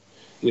about that,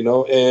 you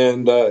know.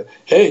 And,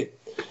 hey,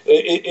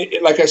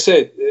 like I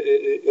said,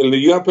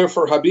 you got to prepare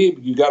for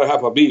Khabib, you got to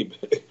have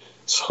Khabib.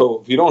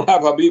 So if you don't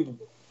have Khabib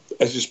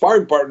as your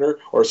sparring partner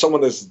or someone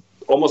that's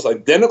almost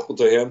identical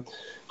to him,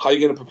 how are you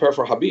going to prepare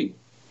for Khabib?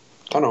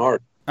 Kind of hard.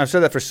 I've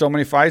said that for so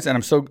many fights,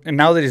 and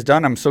now that he's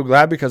done, I'm so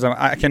glad because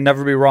I can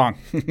never be wrong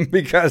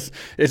because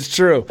it's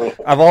true.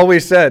 I've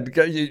always said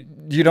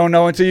you don't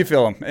know until you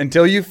feel him.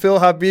 Until you feel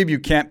Khabib, you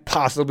can't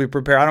possibly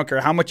prepare. I don't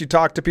care how much you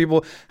talk to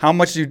people, how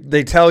much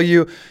they tell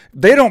you.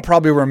 They don't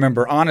probably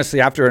remember,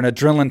 honestly, after an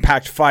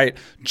adrenaline-packed fight,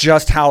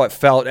 just how it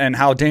felt and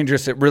how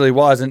dangerous it really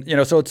was. And you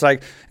know, so it's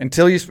like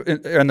until you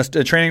in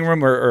the training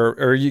room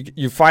or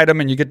you fight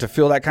him and you get to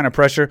feel that kind of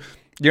pressure.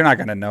 You're not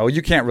going to know.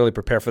 You can't really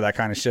prepare for that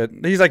kind of shit.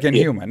 He's like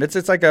inhuman. Yeah.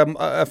 It's like a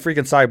freaking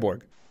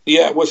cyborg.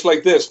 Yeah, well, it's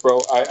like this,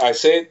 bro. I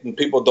say it and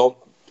people don't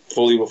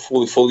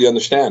fully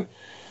understand.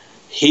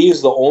 He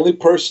is the only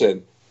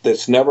person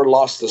that's never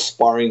lost a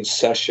sparring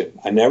session.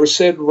 I never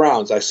said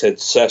rounds. I said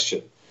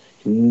session.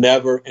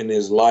 never in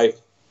his life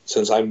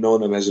since I've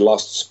known him has he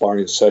lost a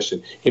sparring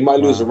session. He might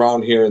lose a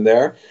round here and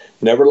there.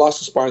 Never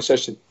lost a sparring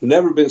session.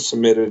 Never been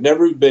submitted.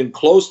 Never been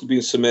close to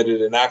being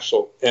submitted in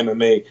actual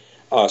MMA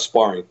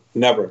sparring.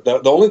 Never.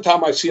 The only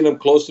time I've seen him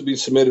close to being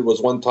submitted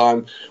was one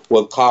time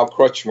with Kyle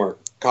Crutchmer.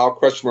 Kyle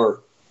Crutchmer,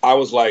 I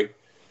was like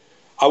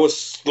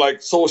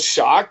so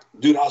shocked.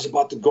 Dude, I was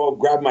about to go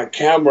grab my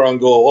camera and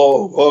go,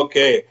 oh,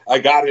 okay, I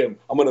got him.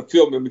 I'm going to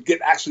film him and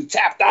get actually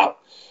tapped out.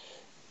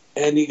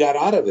 And he got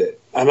out of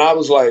it. And I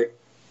was like,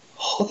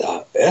 how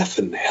the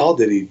effing hell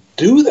did he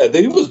do that?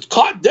 Then he was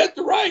caught dead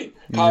to right.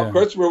 Kyle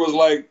Crutchmer was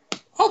like,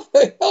 how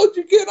the hell did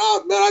you get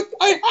out, man?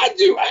 I had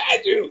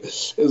you.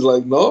 It's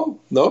like, no.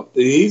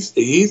 He's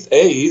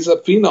a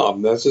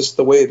phenom. That's just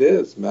the way it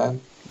is,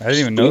 man. I didn't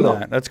even know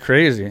that. That's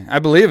crazy. I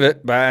believe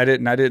it, but I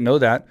didn't know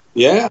that.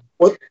 Yeah.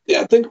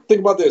 Think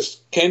about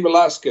this. Cain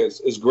Velasquez,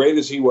 as great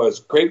as he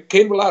was,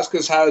 Cain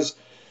Velasquez has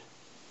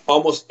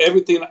almost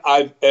everything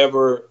I've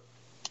ever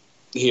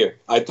here.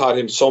 I taught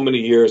him so many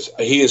years.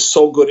 He is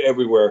so good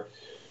everywhere.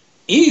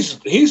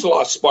 He's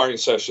lost sparring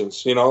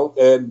sessions,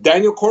 and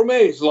Daniel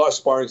Cormier's lost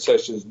sparring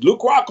sessions. Luke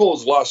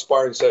Rockhold's lost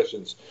sparring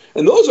sessions.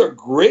 And those are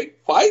great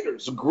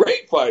fighters.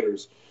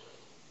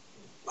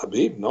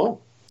 Khabib,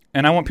 no.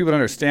 And I want people to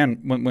understand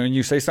when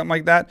you say something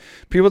like that,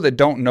 people that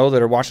don't know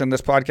that are watching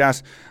this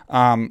podcast,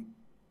 an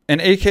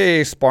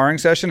AKA sparring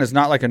session is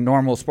not like a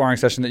normal sparring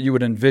session that you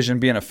would envision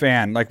being a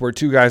fan, like where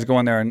two guys go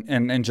in there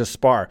and just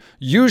spar.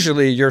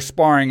 Usually you're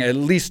sparring at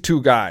least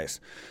two guys.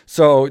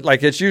 So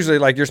like it's usually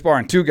like you're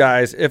sparring two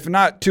guys. If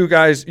not two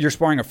guys, you're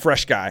sparring a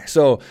fresh guy.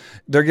 So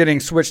they're getting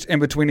switched in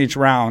between each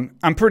round.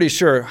 I'm pretty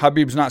sure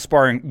Khabib's not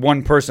sparring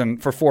one person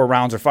for 4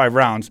 rounds or 5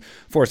 rounds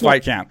for his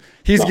fight camp.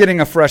 He's getting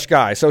a fresh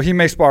guy. So he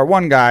may spar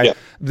one guy,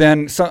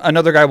 then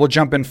another guy will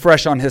jump in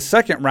fresh on his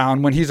second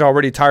round when he's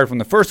already tired from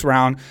the first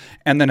round,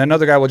 and then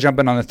another guy will jump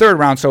in on the third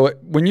round. So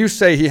when you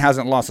say he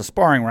hasn't lost a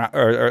sparring round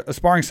or a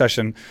sparring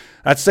session,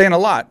 that's saying a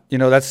lot.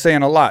 That's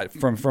saying a lot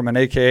from an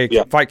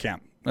AKA fight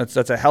camp. That's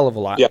a hell of a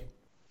lot. Yeah,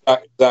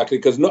 exactly.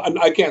 Because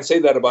I can't say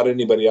that about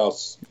anybody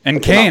else.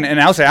 And Cain, and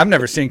I'll say I've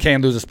never seen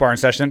Cain lose a sparring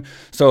session.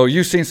 So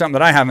you've seen something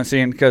that I haven't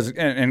seen. Because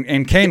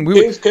and Cain,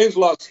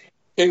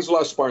 Cain's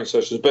lost sparring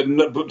sessions, but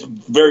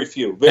very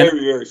few,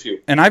 very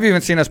few. And I've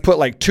even seen us put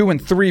like 2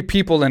 and 3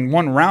 people in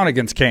one round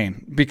against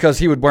Cain because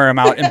he would wear him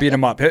out and beat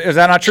him up. Is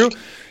that not true?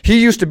 He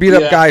used to beat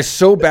up guys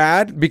so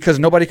bad because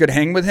nobody could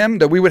hang with him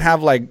that we would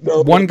have like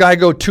one guy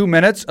go 2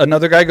 minutes,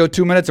 another guy go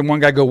 2 minutes, and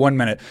one guy go 1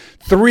 minute.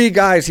 3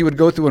 guys he would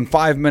go through in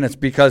 5 minutes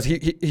because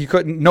he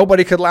couldn't.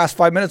 Nobody could last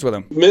 5 minutes with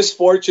him.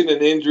 Misfortune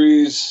and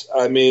injuries.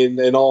 I mean,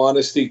 in all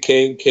honesty,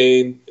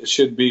 Cain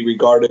should be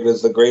regarded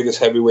as the greatest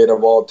heavyweight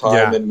of all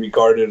time and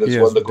regarded as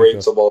one of the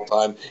greatest of all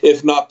time,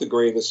 if not the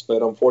greatest.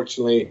 But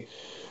unfortunately,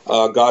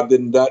 God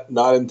didn't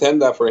not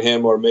intend that for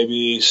him, or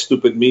maybe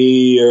stupid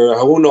me, or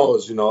who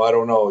knows, I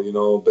don't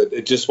know, but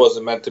it just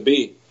wasn't meant to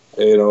be.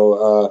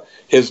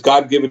 His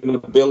God-given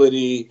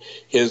ability,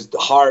 his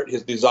heart,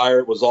 his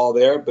desire was all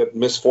there, but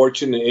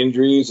misfortune and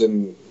injuries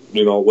and,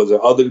 was it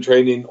other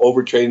training,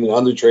 overtraining,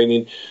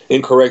 undertraining,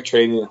 incorrect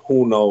training,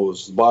 who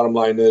knows? The bottom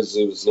line is,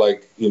 it was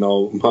like,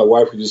 my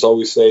wife would just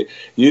always say,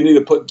 you need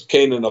to put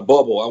Cain in a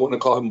bubble. I want to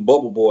call him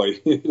Bubble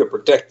Boy. You need to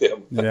protect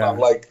him. Yeah. And I'm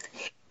like,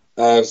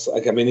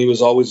 he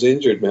was always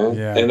injured, man.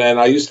 Yeah. And then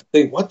I used to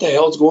think, what the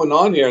hell's going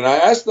on here? And I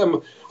asked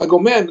them, I go,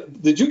 man,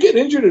 did you get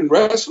injured in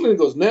wrestling? He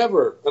goes,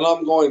 never. And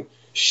I'm going,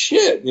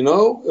 shit,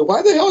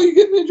 why the hell are you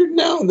getting injured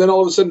now? And then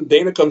all of a sudden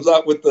Dana comes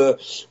out with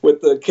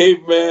the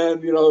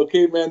caveman,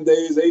 caveman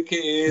days,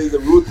 aka the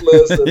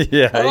ruthless. And,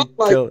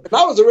 and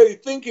I was already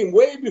thinking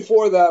way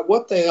before that,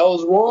 what the hell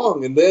is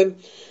wrong? And then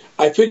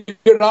I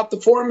figured out the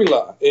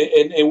formula.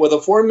 And what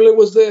the formula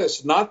was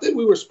this, not that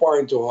we were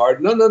sparring too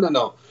hard.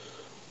 No.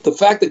 The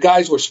fact that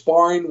guys were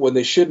sparring when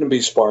they shouldn't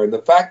be sparring.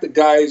 The fact that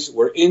guys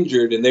were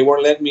injured and they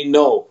weren't letting me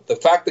know. The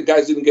fact that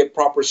guys didn't get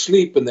proper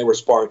sleep and they were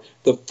sparring.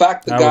 The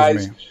fact that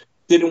guys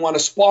didn't want to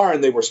spar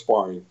and they were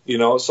sparring.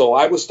 So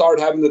I would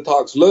start having the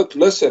talks. Look,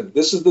 listen,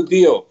 this is the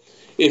deal.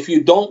 If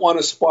you don't want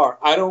to spar,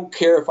 I don't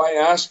care if I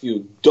ask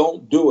you,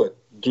 don't do it.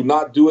 Do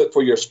not do it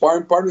for your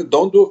sparring partner.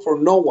 Don't do it for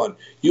no one.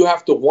 You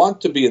have to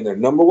want to be in there,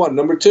 number one.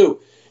 Number two,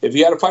 if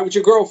you had a fight with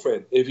your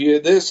girlfriend, if you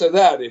this or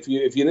that, if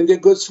you didn't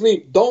get good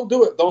sleep, don't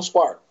do it. Don't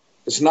spar.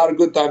 It's not a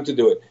good time to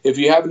do it. If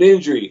you have an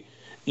injury,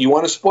 you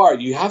want to spar,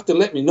 you have to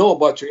let me know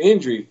about your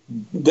injury.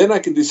 Then I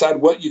can decide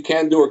what you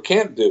can do or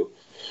can't do.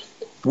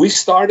 We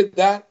started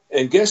that,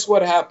 and guess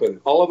what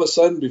happened? All of a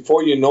sudden,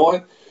 before you know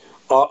it,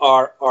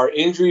 our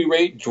injury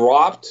rate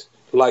dropped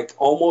like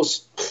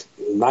almost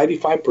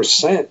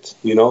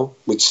 95%,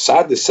 which is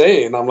sad to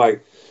say. And I'm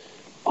like,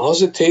 all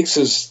it takes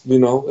is, it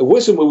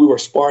wasn't when we were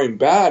sparring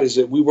bad, is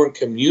that we weren't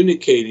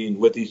communicating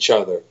with each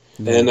other.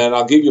 Mm-hmm. And then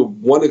I'll give you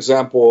one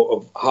example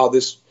of how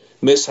this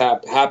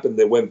mishap happened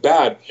that went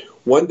bad.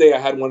 One day I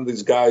had one of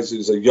these guys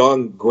who's a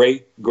young,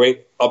 great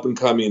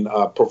up-and-coming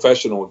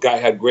professional. Guy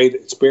had great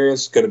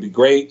experience, going to be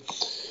great.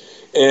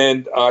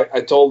 And I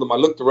told him, I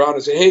looked around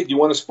and said, hey, do you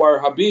want to spar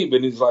Khabib?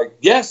 And he's like,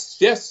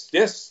 yes.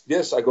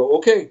 I go,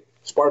 okay,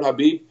 spar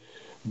Khabib.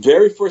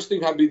 Very first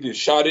thing Habib did,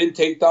 shot in,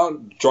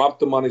 takedown,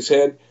 dropped him on his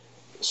head,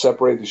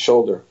 separate the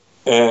shoulder.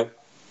 And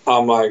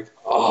I'm like,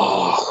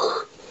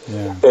 oh.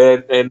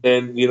 Yeah. And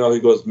then, you know, he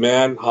goes,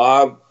 man,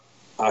 Hab,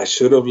 I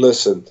should have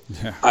listened.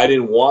 Yeah. I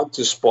didn't want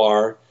to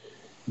spar,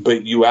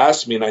 but you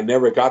asked me, and I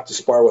never got to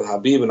spar with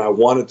Habib, and I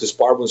wanted to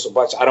spar with him so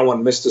much. I don't want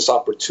to miss this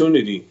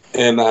opportunity.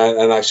 And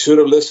I should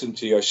have listened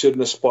to you. I shouldn't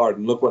have sparred,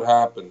 and look what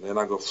happened. And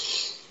I go,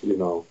 you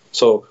know.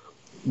 So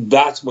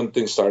that's when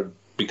things started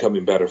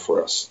becoming better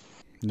for us.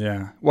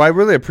 Yeah. Well, I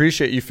really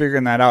appreciate you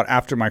figuring that out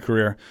after my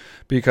career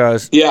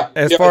because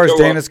as far as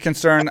Dana's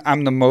concerned,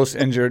 I'm the most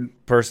injured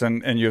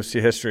person in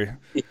UFC history.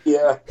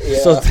 Yeah.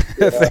 So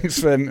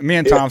thanks for me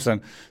and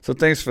Thompson. So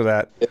thanks for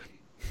that.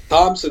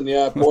 Thompson,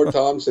 poor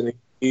Thompson.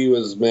 He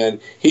was, man,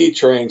 he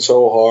trained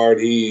so hard.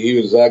 He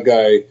was that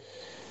guy.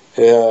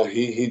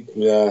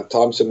 Yeah,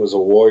 Thompson was a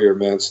warrior,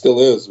 man.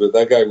 Still is, but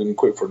that guy wouldn't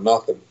quit for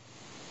nothing.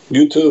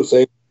 You too,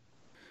 same.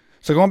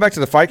 So going back to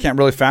the fight camp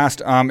really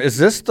fast, is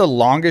this the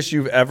longest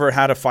you've ever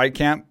had a fight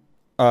camp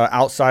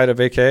outside of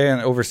AK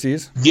and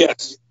overseas?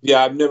 Yes.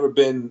 Yeah, I've never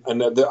been. I'm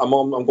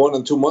going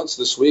on 2 months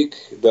this week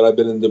that I've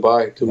been in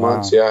Dubai. 2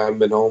 months. Yeah, I haven't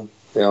been home.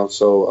 You know,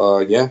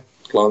 so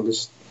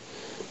longest.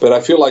 But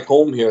I feel like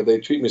home here. They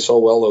treat me so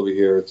well over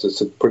here.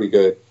 It's pretty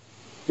good.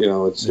 You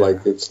know, it's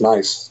like it's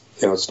nice.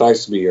 You know, it's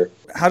nice to be here.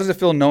 How does it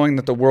feel knowing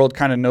that the world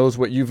kind of knows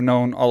what you've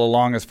known all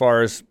along as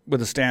far as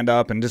with a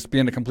stand-up and just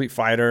being a complete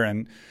fighter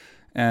and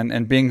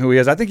being who he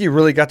is? I think he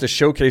really got to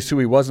showcase who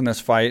he was in this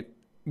fight,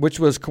 which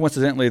was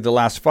coincidentally the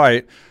last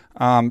fight,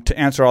 to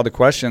answer all the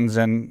questions.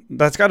 And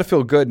that's got to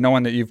feel good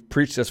knowing that you've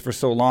preached this for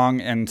so long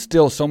and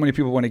still so many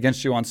people went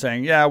against you on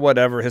saying, yeah,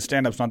 whatever, his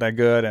stand-up's not that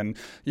good, and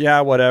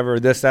yeah, whatever,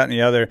 this, that, and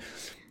the other.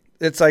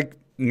 It's like,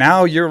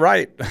 now you're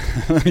right.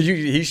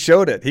 He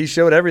showed it. He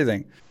showed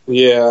everything.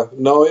 Yeah.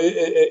 No,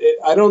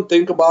 I don't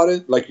think about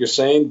it like you're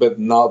saying, but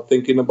now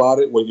thinking about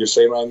it, what you're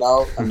saying right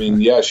now, I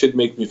mean, it should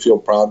make me feel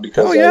proud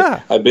because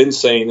I've been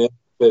saying it,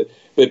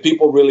 but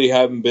people really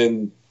haven't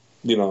been,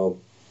 you know,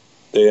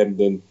 they haven't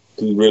been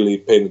really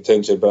paying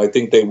attention, but I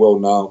think they will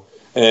now.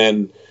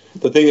 And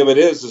the thing of it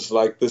is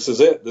like, this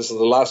is it. This is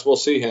the last we'll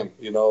see him,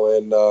 you know,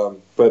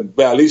 and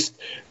but at least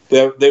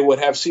they would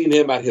have seen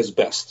him at his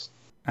best.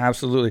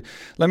 Absolutely.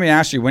 Let me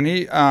ask you, when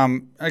he,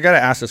 I got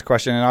to ask this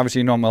question, and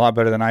obviously you know him a lot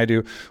better than I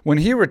do. When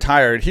he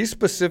retired, he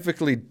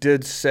specifically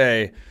did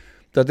say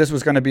that this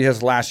was going to be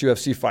his last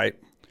UFC fight.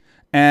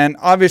 And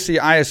obviously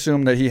I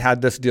assume that he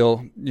had this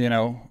deal, you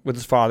know, with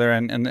his father,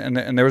 and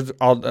there was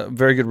a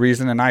very good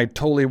reason, and I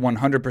totally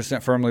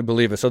 100% firmly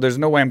believe it. So there's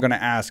no way I'm going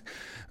to ask.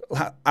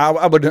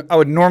 I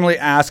would normally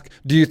ask,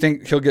 do you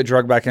think he'll get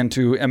drugged back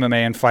into MMA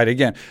and fight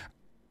again?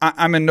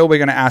 I'm in no way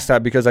going to ask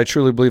that because I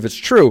truly believe it's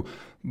true.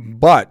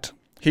 But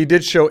he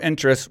did show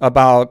interest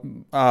about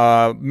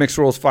mixed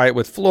rules fight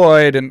with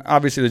Floyd, and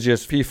obviously the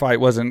GSP fight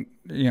wasn't,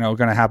 you know,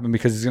 going to happen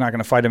because he's not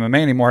going to fight MMA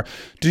anymore.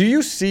 Do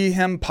you see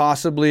him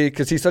possibly,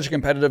 because he's such a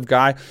competitive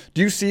guy,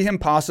 do you see him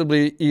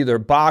possibly either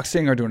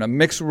boxing or doing a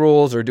mixed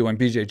rules or doing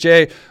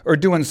BJJ or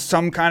doing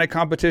some kind of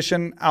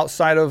competition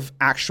outside of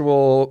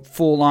actual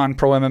full-on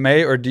pro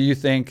MMA, or do you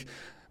think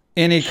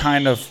any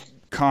kind of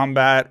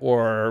combat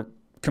or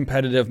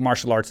competitive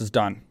martial arts is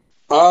done?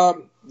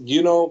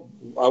 You know,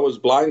 I was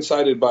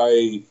blindsided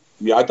by,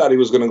 I thought he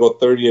was going to go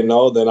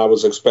 30-0. Then I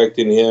was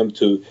expecting him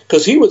to,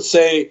 because he would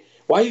say,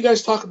 why you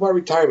guys talk about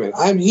retirement?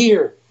 I'm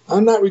here.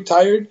 I'm not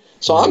retired.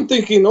 So I'm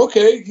thinking,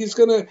 okay, he's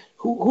going to,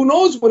 who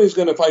knows when he's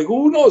going to fight?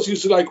 Who knows?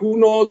 He's like, who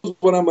knows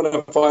when I'm going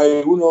to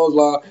fight? Who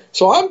knows?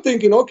 So I'm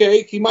thinking,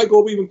 okay, he might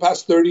go even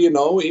past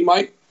 30-0. He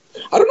might,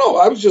 I don't know.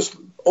 I was just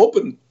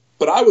open,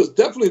 but I was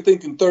definitely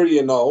thinking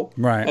 30-0.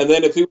 Right. And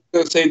then if he was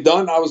going to say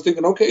done, I was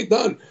thinking, okay,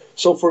 done.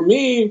 So for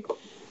me,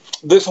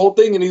 this whole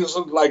thing, and he was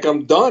like,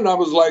 I'm done. I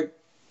was like,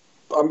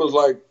 I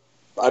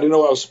didn't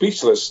know, I was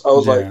speechless. I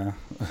was like,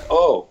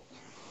 oh,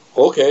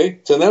 okay.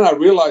 So then I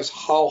realized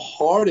how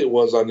hard it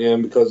was on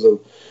him because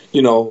of,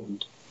 you know,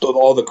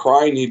 all the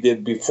crying he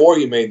did before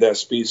he made that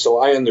speech. So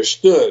I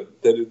understood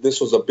that this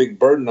was a big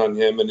burden on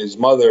him and his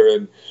mother,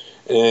 and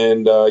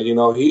you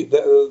know,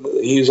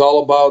 he's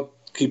all about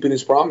keeping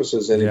his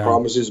promises, and he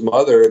promised his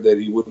mother that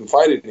he wouldn't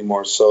fight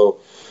anymore. So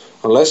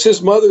unless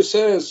his mother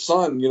says,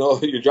 son, you know,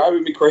 you're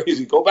driving me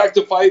crazy, go back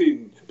to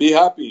fighting, be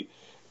happy,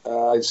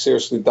 I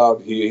seriously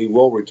doubt he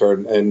will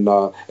return. And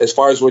as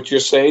far as what you're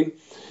saying,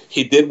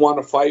 he did want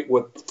to fight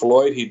with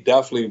Floyd. He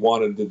definitely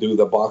wanted to do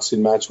the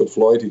boxing match with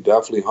Floyd. He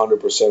definitely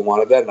 100%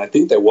 wanted that. And I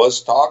think there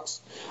was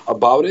talks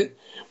about it.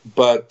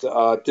 But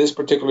at this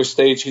particular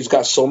stage, he's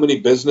got so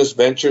many business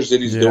ventures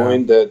that he's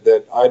doing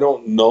that I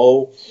don't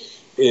know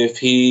if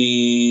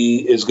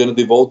he is going to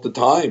devote the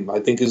time. I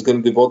think he's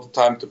going to devote the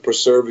time to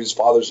preserve his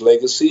father's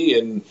legacy,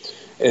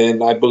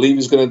 and I believe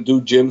he's going to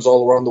do gyms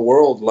all around the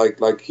world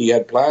like he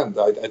had planned.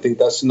 I think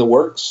that's in the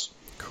works.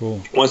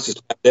 Cool. Once this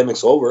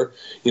pandemic's over,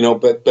 you know,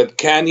 but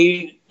can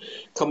he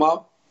come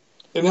out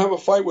and have a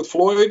fight with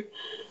Floyd?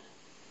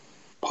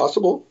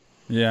 Possible.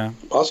 Yeah.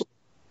 Possible.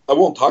 I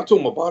won't talk to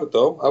him about it,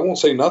 though. I won't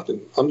say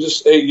nothing. I'm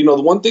just, hey, you know,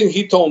 the one thing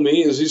he told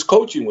me is he's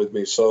coaching with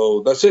me,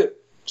 so that's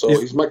it. So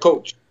he's my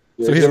coach.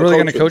 So he's really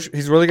going to coach.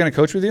 He's really going to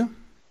coach with you.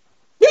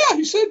 Yeah,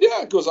 he said,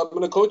 yeah. He goes, I'm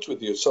going to coach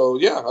with you. So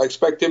yeah, I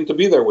expect him to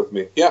be there with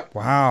me. Yeah.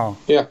 Wow.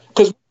 Yeah,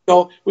 because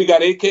we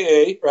got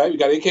AKA, right? We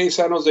got AKA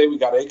San Jose. We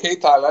got AKA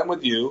Thailand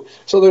with you.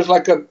 So there's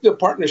like a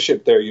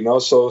partnership there,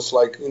 So it's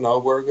like,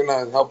 we're going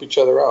to help each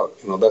other out.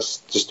 That's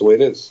just the way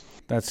it is.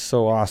 That's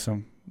so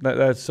awesome.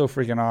 That's so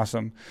freaking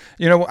awesome.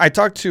 I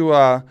talked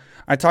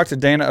to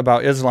Dana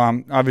about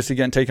Islam, obviously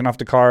getting taken off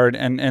the card,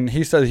 and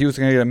he said he was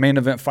going to get a main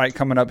event fight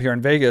coming up here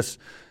in Vegas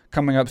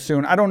coming up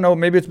soon. I don't know.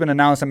 Maybe it's been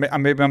announced.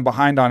 Maybe I'm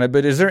behind on it.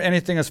 But is there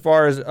anything as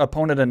far as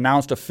opponent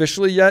announced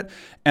officially yet?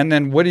 And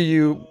then what do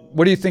you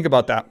think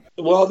about that?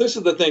 Well, this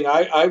is the thing.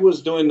 I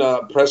was doing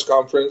a press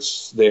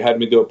conference. They had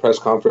me do a press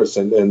conference,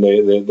 and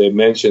they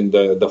mentioned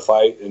the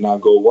fight. And I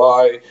go,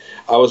 why?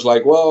 I was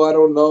like, well, I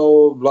don't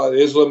know.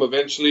 Islam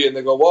eventually. And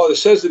they go, well, it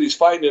says that he's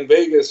fighting in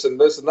Vegas and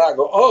this and that. I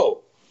go,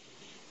 oh,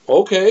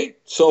 okay.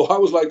 So I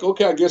was like,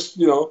 okay, I guess,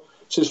 so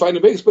he's fighting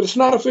in Vegas. But it's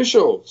not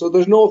official. So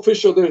there's no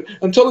official there.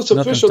 Until it's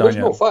official, there's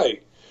no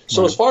fight.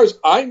 So as far as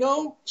I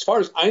know,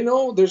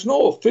 there's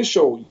no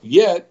official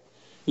yet.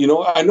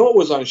 I know it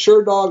was on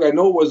SureDog. I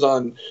know it was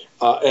on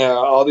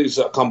all these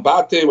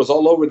Combate. It was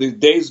all over the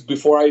days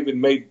before I even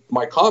made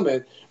my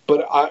comment.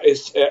 But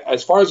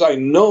as far as I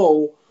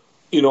know,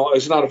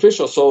 it's not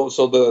official. So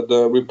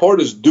the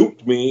reporters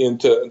duped me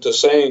into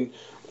saying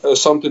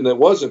something that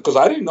wasn't, because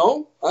I didn't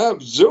know. I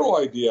have zero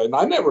idea, and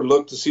I never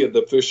looked to see at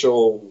the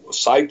official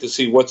site to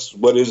see what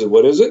is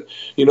it,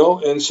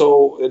 And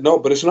so no,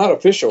 but it's not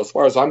official as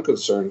far as I'm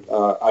concerned,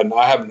 and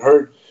I haven't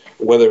heard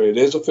whether it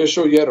is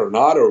official yet or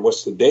not, or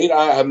what's the date.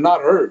 I have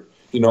not heard.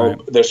 Right.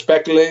 They're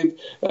speculating.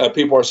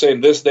 People are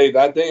saying this day,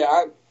 that day.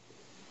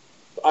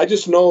 I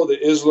just know that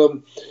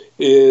Islam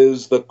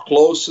is the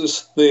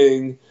closest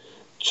thing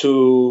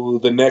to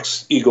the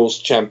next Eagles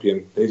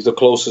champion. He's the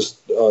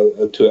closest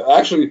to,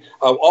 actually,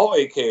 of all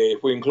AKA,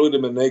 if we include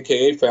him in the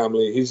AKA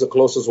family, he's the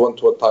closest one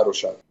to a title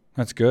shot.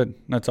 That's good.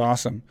 That's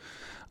awesome.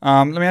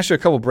 Let me ask you a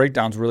couple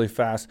breakdowns really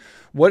fast.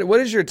 What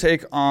is your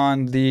take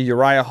on the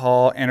Uriah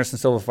Hall Anderson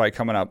Silva fight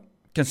coming up?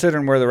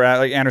 Considering where they're at,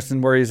 like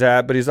Anderson where he's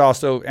at, but he's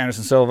also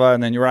Anderson Silva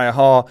and then Uriah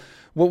Hall.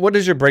 What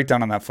is your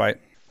breakdown on that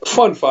fight?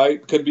 Fun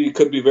fight. Could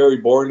be very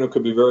boring. It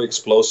could be very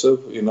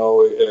explosive.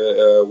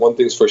 One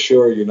thing's for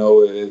sure.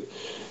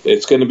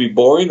 It's going to be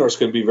boring or it's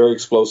going to be very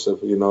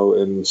explosive.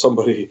 And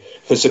somebody,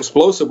 if it's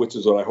explosive, which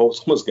is what I hope,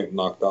 someone's getting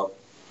knocked out.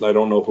 I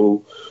don't know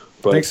who.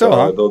 But I think so,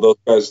 huh?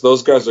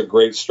 Those guys are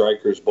great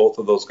strikers. Both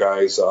of those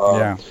guys.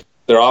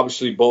 They're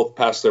obviously both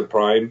past their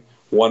prime.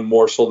 One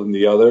more so than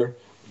the other,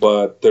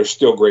 but they're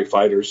still great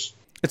fighters.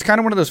 It's kind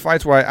of one of those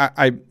fights where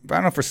I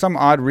don't know, for some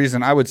odd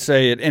reason, I would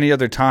say at any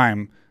other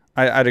time,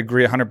 I'd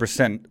agree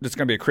 100%. It's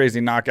going to be a crazy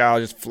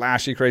knockout, just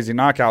flashy, crazy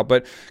knockout.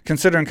 But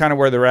considering kind of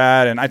where they're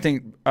at, and I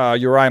think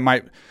Uriah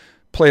might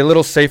play a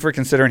little safer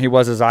considering he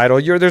was his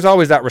idol. There's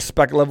always that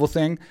respect level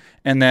thing.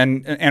 And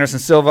then Anderson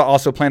Silva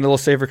also playing a little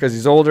safer because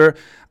he's older.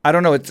 I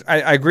don't know.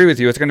 I agree with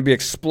you. It's going to be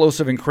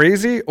explosive and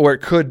crazy, or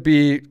it could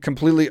be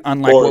completely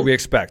unlike what we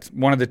expect.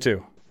 One of the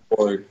two.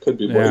 Or it could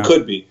be. Yeah. It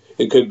could be.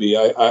 It could be.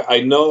 I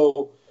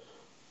know.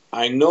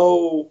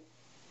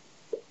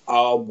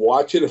 I'll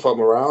watch it if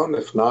I'm around.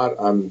 If not,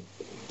 I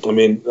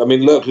mean,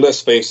 look.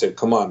 Let's face it.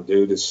 Come on,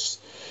 dude.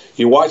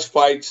 You watch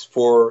fights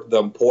for the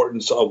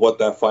importance of what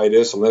that fight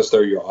is, unless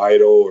they're your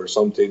idol or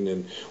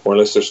something, or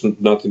unless there's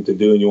nothing to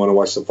do and you want to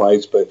watch the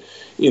fights. But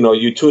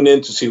you tune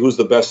in to see who's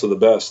the best of the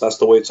best. That's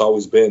the way it's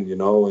always been,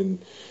 And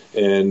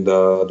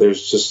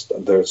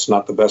there's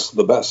not the best of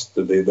the best.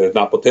 There's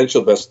not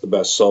potential best of the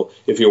best. So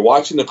if you're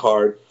watching the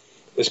card,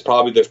 there's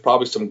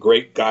probably some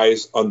great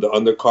guys on the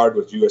undercard,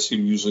 which UFC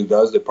usually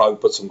does. They probably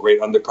put some great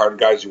undercard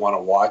guys you want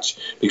to watch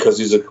because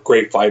these are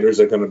great fighters.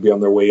 They're going to be on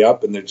their way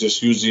up, and they're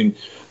just using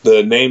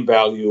the name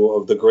value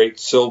of the great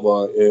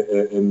Silva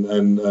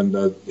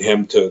and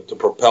him to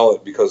propel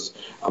it. Because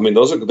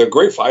they're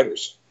great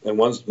fighters, and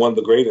one's one of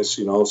the greatest.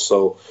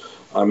 So.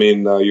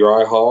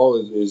 Uriah Hall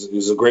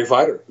is a great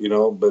fighter,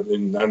 but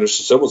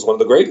Anderson Silva is one of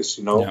the greatest,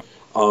 Yeah.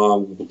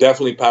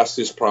 Definitely past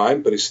his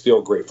prime, but he's still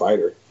a great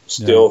fighter.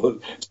 Still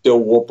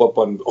whoop up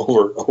on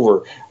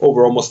over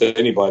almost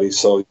anybody.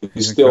 So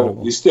he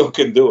still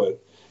can do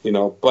it,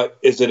 But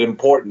is it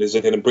important? Is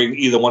it going to bring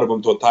either one of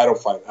them to a title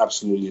fight?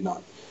 Absolutely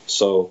not.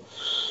 So,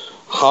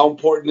 how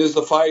important is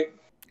the fight?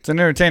 It's an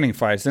entertaining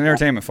fight. It's an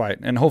entertainment fight,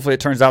 and hopefully it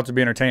turns out to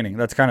be entertaining.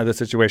 That's kind of the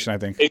situation, I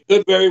think. It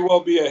could very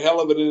well be a hell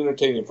of an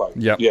entertaining fight.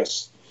 Yep.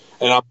 Yes,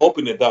 and I'm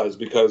hoping it does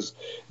because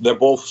they're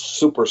both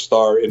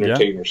superstar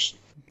entertainers.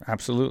 Yeah.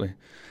 Absolutely.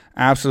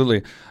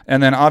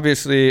 And then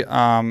obviously,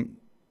 Khamzat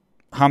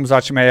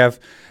Chimaev.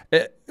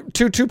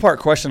 Two-part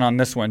question on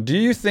this one. Do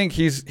you think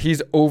he's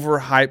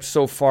overhyped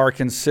so far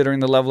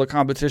considering the level of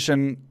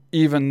competition,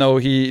 even though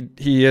he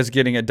is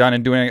getting it done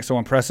and doing it so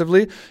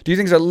impressively? Do you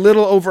think he's a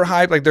little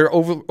overhyped, like they're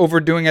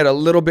overdoing it a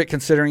little bit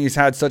considering he's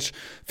had such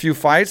few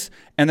fights?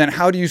 And then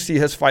how do you see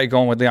his fight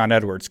going with Leon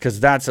Edwards? Because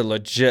that's a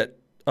legit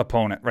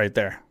opponent right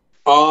there.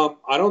 I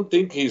don't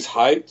think he's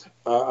hyped.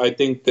 I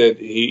think that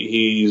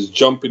he's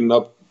jumping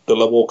up the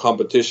level of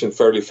competition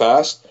fairly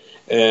fast.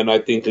 And I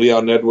think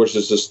Leon Edwards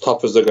is as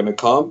tough as they're going to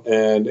come.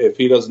 And if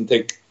he doesn't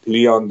take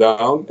Leon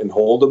down and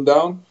hold him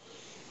down,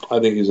 I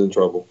think he's in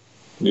trouble.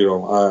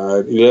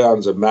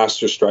 Leon's a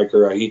master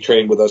striker. He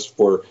trained with us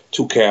for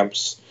 2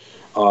 camps.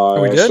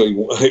 He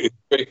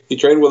did? He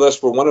trained with us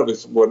for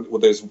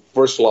with his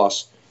first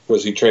loss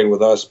was he trained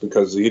with us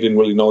because he didn't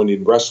really know any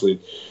wrestling,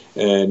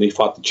 and he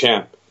fought the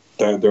champ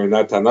during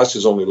that time. That's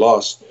his only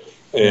loss.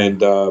 And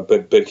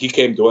but he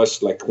came to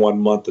us like 1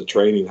 month of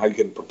training. How you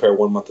can prepare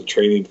 1 month of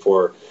training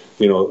for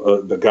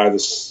the guy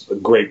that's a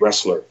great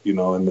wrestler,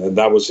 and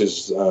that was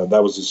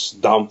his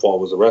downfall,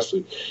 was the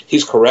wrestling.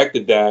 He's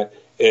corrected that,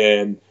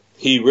 and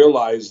he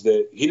realized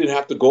that he didn't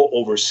have to go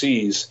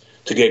overseas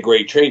to get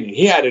great training.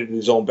 He had it in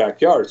his own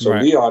backyard. So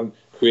right. Leon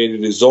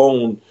created his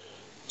own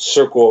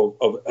circle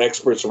of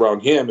experts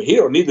around him. He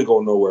don't need to go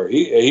nowhere.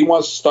 He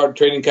wants to start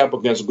training camp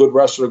against a good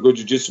wrestler, good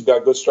jiu-jitsu guy,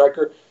 good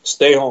striker.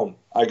 Stay home.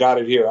 I got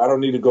it here. I don't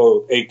need to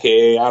go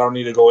AKA. I don't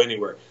need to go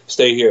anywhere.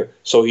 Stay here.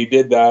 So he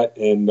did that,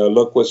 and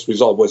look what's the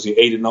result. Was he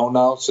 8-0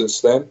 now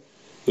since then?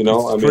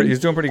 He's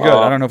doing pretty good.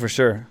 I don't know for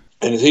sure.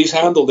 And he's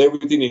handled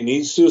everything he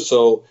needs to.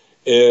 So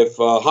if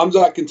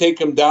Khamzat can take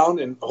him down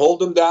and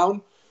hold him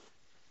down,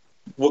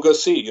 we'll go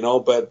see.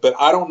 But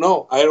I don't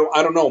know. I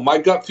don't know. My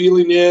gut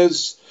feeling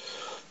is,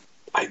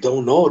 I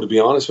don't know, to be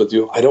honest with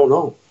you. I don't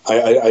know.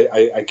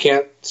 I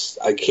can't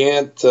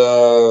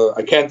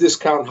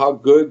discount how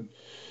good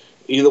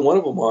either one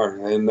of them are,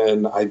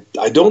 and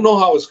I don't know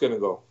how it's going to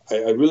go.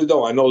 I really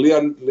don't. I know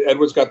Leon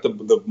Edwards got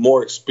the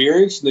more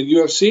experience in the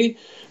UFC,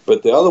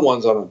 but the other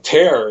one's on a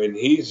tear, and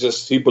he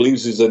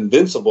believes he's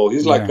invincible.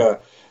 He's like a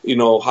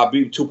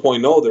Khabib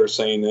 2.0, they're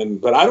saying,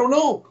 but I don't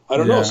know.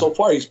 So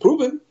far, he's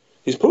proven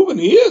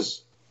he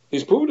is.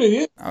 He's proven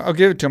it. I'll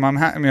give it to him.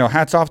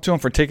 Hats off to him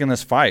for taking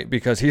this fight,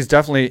 because he's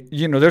definitely,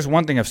 there's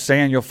one thing of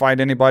saying you'll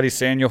fight anybody,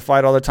 saying you'll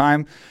fight all the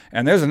time.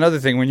 And there's another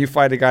thing when you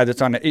fight a guy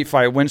that's on an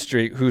 8-fight win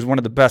streak, who's one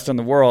of the best in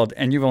the world,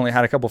 and you've only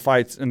had a couple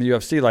fights in the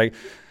UFC, like,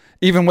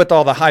 even with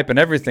all the hype and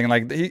everything,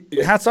 like,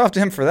 hats off to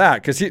him for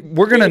that, because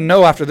we're going to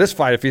know after this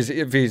fight if he's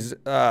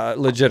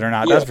legit or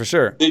not. Yeah. That's for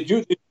sure. Did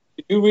you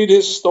read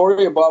his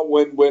story about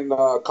when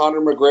Conor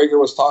McGregor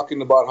was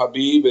talking about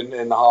Khabib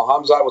and how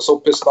Khamzat was so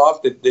pissed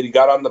off that he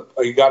got on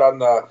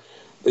the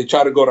they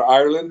tried to go to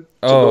Ireland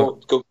to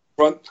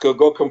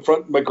go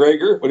confront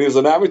McGregor when he was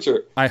an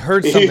amateur. I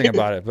heard something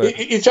about it, but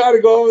he tried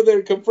to go over there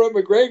and confront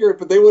McGregor,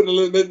 but they wouldn't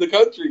let him in the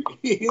country.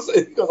 He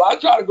goes, I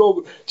try to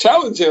go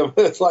challenge him.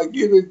 It's like,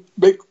 you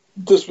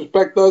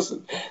disrespect us.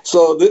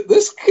 So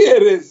this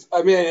kid is,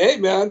 hey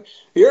man,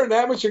 you're an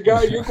amateur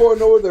guy. You're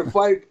going over there to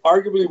fight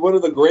arguably one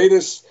of the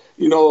greatest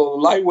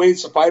lightweight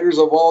fighters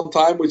of all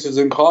time, which is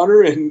in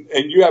Conor, and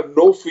you have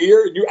no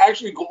fear. You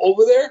actually go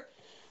over there.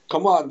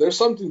 Come on, there's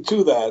something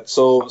to that.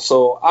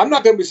 So I'm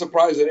not going to be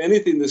surprised at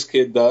anything this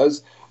kid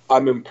does.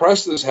 I'm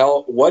impressed as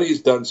hell what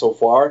he's done so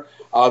far.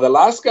 The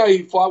last guy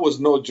he fought was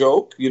no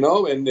joke,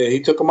 and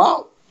he took him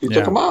out.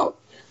 Took him out,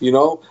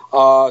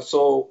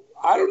 So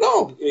I don't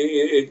know.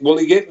 Will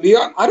he get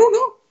Leon? I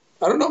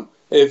don't know.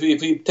 If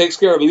he takes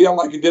care of Leon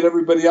like he did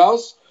everybody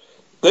else,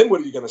 then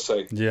what are you going to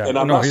say? Yeah, and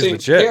I'm not saying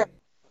legit.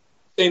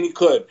 He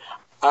could.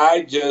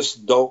 I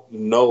just don't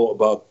know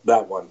about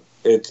that one.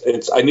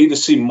 I need to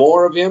see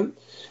more of him,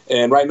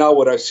 and right now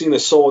what I've seen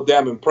is so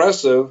damn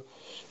impressive.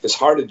 It's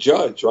hard to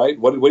judge, right?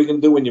 What are you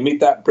going to do when you meet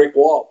that brick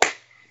wall?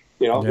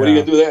 What are you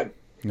going to do then?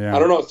 Yeah. I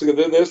don't know. Is he going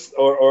to do this,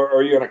 or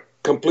are you going to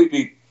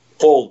completely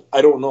fold?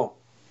 I don't know.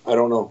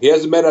 He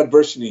hasn't met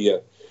adversity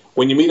yet.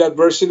 When you meet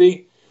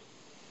adversity,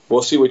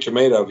 we'll see what you're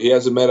made of. He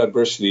hasn't met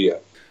adversity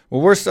yet. Well,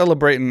 we're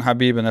celebrating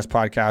Khabib in this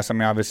podcast.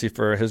 Obviously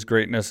for his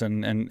greatness,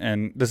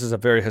 and this is a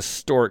very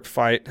historic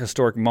fight,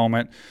 historic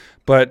moment.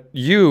 But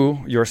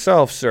you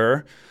yourself,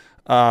 sir,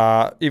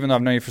 even though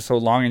I've known you for so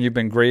long, and you've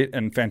been great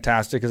and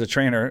fantastic as a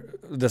trainer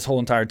this whole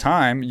entire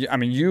time.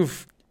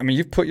 You've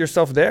put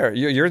yourself there.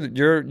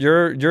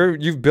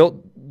 You've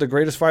built the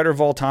greatest fighter of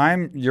all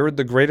time. You're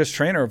the greatest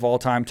trainer of all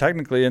time,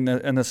 technically in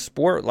the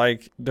sport.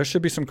 Like, there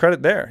should be some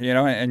credit there,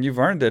 and you've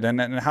earned it.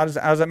 And how does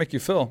that make you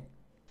feel?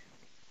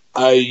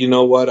 You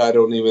know what? I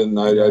don't even.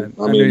 I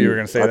knew you were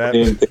going to say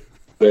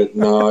that.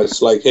 No,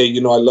 it's like, hey,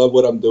 I love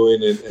what I'm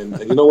doing, and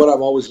you know what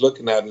I'm always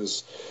looking at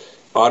is,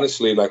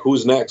 honestly, like,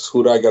 who's next?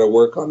 Who do I got to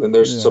work on? And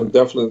there's some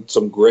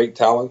great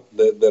talent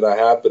that I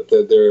have, but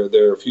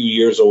they're a few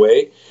years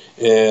away.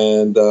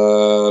 And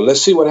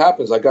let's see what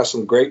happens. I got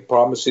some great,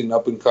 promising,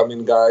 up and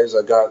coming guys.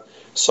 I got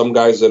some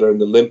guys that are in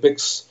the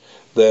Olympics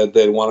that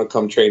want to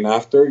come train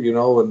after, and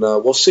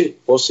we'll see.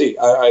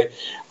 I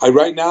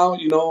right now,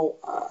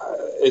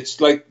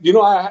 it's like,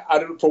 I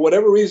don't, for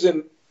whatever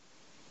reason,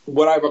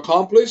 what I've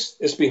accomplished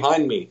is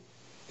behind me.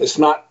 It's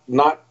not,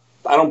 I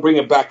don't bring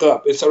it back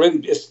up. It's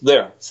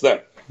there.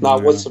 Now,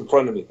 what's in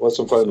front of me? What's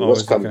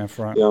coming?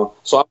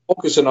 So I'm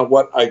focusing on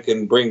what I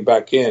can bring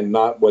back in,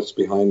 not what's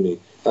behind me.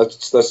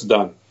 That's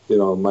done.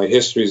 My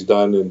history's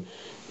done, and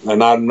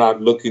I'm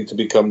not looking to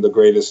become the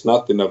greatest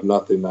nothing of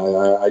nothing.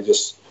 I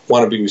just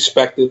want to be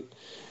respected,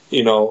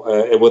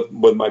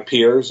 with my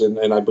peers,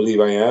 and I believe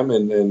I am,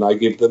 and I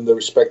give them the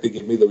respect, they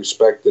give me the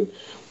respect, and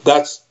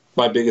that's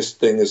my biggest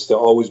thing is to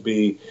always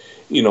be,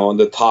 in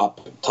the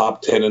top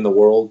 10 in the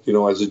world,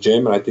 as a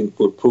gym. And I think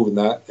we're proving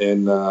that.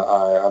 And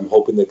I'm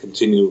hoping to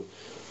continue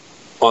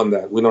on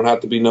that. We don't have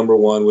to be number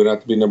one. We don't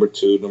have to be number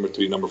 2, number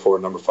 3, number 4,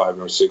 number 5,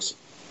 number 6.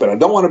 But I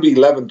don't want to be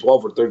 11,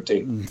 12, or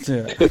 13.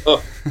 Yeah.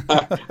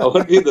 I want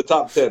to be in the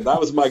top 10. That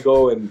was my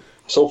goal, and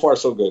so far,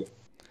 so good.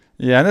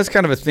 Yeah, and that's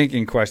kind of a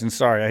thinking question.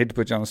 Sorry, I hate to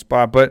put you on the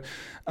spot. But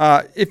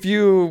if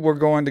you were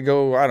going to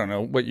go, I don't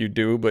know what you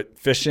do, but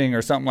fishing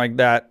or something like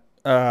that,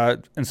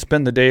 and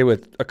spend the day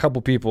with a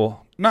couple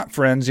people, not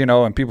friends,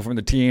 and people from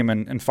the team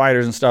and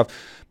fighters and stuff.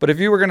 But if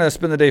you were going to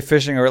spend the day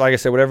fishing, or like I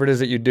said, whatever it is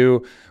that you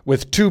do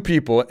with 2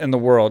 people in the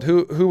world,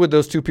 who would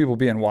those 2 people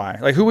be and why?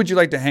 Like, who would you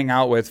like to hang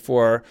out with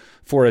for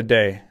a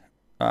day?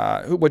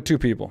 What 2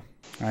 people?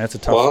 That's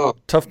a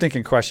tough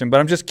thinking question, but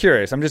I'm just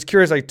curious.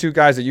 Like 2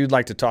 guys that you'd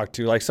like to talk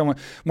to, like one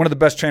of the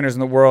best trainers in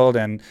the world,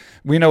 and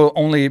we know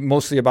only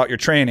mostly about your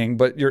training,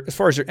 but as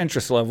far as your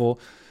interest level,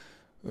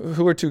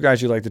 who are 2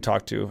 guys you'd like to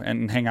talk to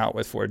and hang out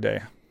with for a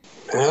day?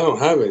 I don't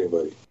have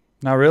anybody.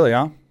 Not really,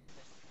 huh?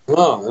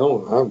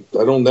 No,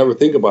 I don't never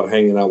think about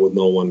hanging out with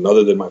no one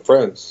other than my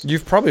friends.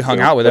 You've probably hung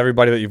out with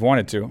everybody that you've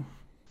wanted to.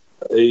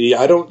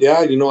 I don't. Yeah,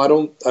 I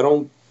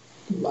don't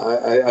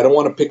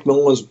want to pick no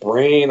one's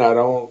brain. I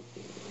don't.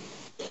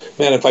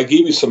 Man, if I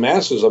give you some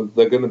answers,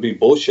 they're going to be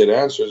bullshit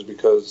answers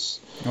because.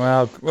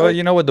 Well,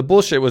 you know what? The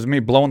bullshit was me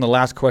blowing the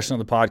last question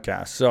of the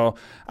podcast. So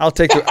I'll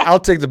take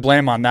the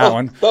blame on that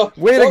one.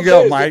 Way to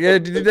go, Mike! You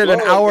did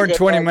an hour and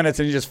 20 minutes,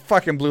 and you just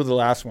fucking blew the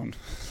last one.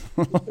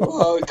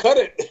 Well, cut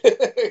it.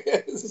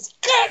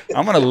 Cut.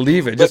 I'm gonna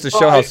leave it just to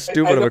show how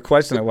stupid of a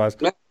question it was.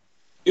 Man,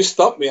 you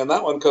stumped me on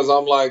that one because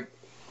I'm like.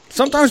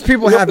 Sometimes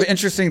people have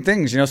interesting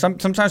things,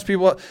 Sometimes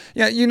people,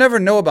 you never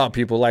know about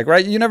people, like,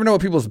 right? You never know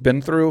what people's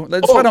been through.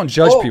 That's why I don't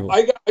judge people.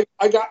 I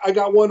got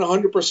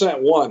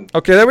 100% one.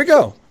 Okay, there we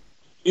go.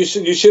 You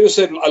should have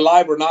said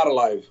alive or not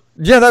alive.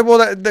 Yeah,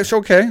 that's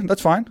okay.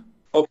 That's fine.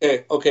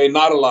 Okay,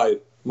 not alive.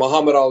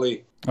 Muhammad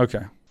Ali.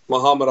 Okay.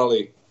 Muhammad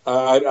Ali.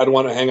 I'd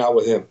want to hang out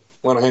with him.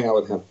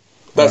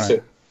 That's right.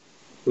 It.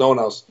 No one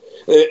else.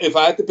 If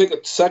I had to pick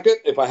a second,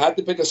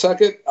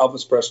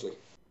 Elvis Presley.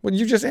 Well,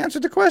 you just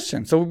answered the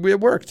question, so it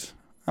worked.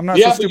 I'm not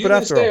so stupid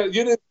after all.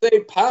 You didn't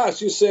say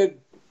pass. You said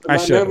I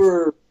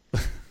never.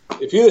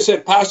 If you had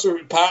said pass or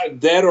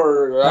dead,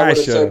 or I would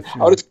have said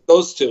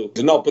those 2.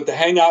 No, but to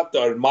hang out,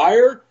 to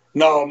admire,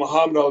 no,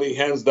 Muhammad Ali,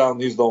 hands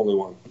down, he's the only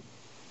one.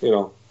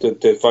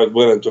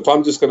 If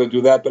I'm just going to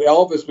do that, but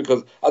Elvis,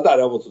 because I thought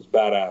Elvis was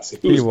badass.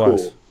 He was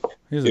cool.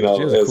 He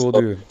was a cool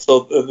dude.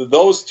 So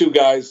those 2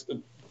 guys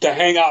to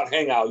hang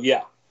out,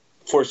 yeah,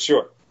 for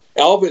sure.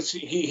 Elvis,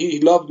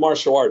 he loved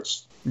martial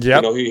arts.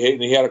 Yeah,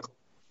 he had a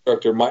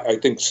instructor, I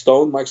think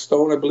Mike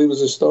Stone, I believe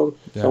was his Stone.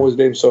 Yeah. That was his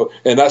name. So,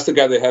 and that's the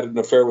guy that had an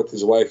affair with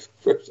his wife.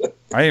 I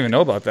didn't even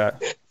know about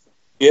that.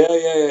 Yeah,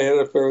 he had an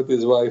affair with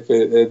his wife,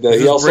 and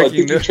he also, I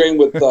think, he trained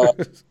with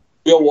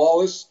Bill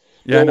Wallace.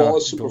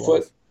 Wallace,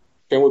 Superfoot.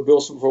 Trained with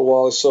Bill Superfoot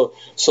Wallace.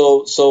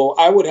 So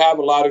I would have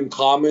a lot in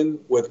common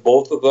with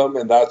both of them,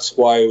 and that's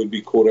why it would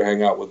be cool to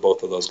hang out with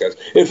both of those guys.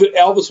 If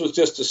Elvis was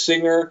just a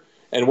singer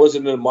and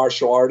wasn't a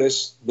martial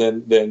artist,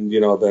 then he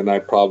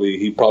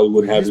probably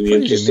wouldn't have any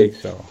interest.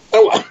 Unique, though.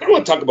 I don't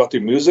want to talk about the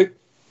music.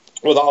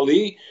 With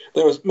Ali,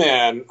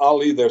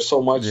 Ali, there's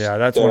so much. Yeah,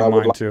 that's one of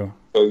mine too.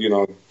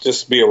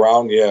 Just be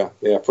around. Yeah.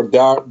 For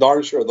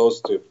darn sure,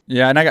 those 2.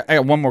 Yeah, and I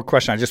got one more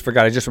question. I just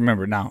forgot. I just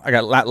remembered now. I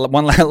got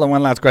one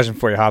last question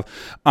for you, Hav.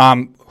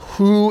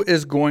 Who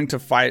is going to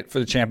fight for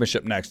the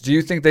championship next? Do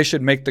you think they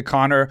should make the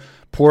Conor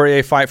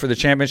Poirier fight for the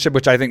championship,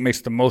 which I think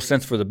makes the most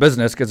sense for the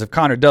business? Because if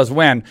Conor does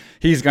win,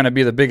 he's going to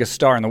be the biggest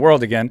star in the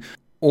world again.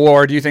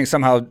 Or do you think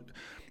somehow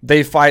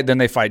they fight, then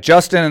they fight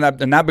Justin,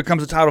 and that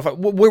becomes a title fight?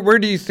 Where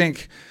do you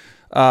think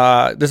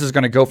this is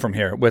going to go from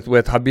here with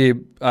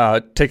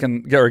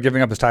Khabib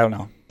giving up his title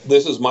now?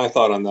 This is my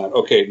thought on that.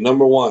 Okay,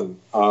 number 1,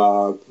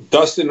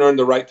 Dustin earned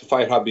the right to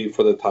fight Khabib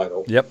for the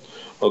title. Yep.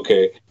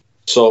 Okay,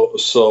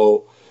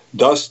 so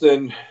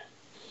Dustin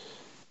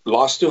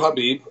lost to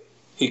Khabib.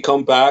 He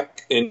come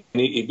back and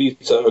he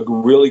beats a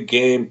really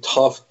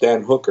tough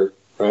Dan Hooker.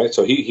 Right,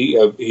 so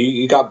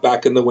he got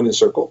back in the winning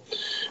circle.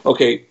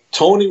 Okay,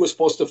 Tony was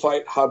supposed to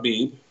fight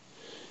Khabib.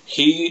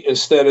 He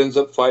instead ends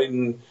up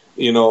fighting,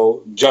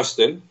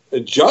 Justin.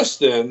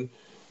 Justin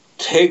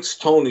takes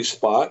Tony's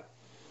spot.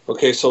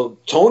 Okay, so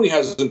Tony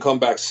hasn't come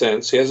back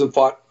since. He hasn't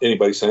fought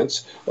anybody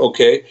since.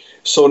 Okay,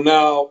 so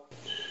now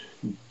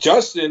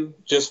Justin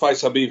just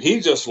fights Khabib. He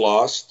just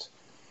lost.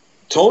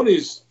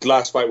 Tony's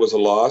last fight was a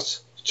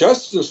loss.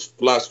 Justin's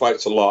last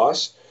fight's a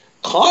loss.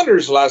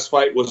 Conor's last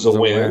fight was a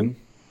win.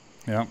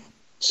 Yeah.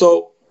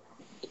 So,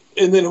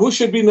 and then who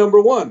should be number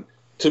 1?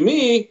 To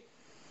me,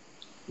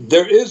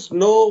 there is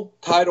no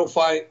title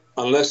fight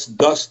unless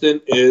Dustin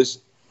is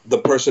the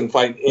person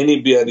fighting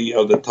anybody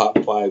of the top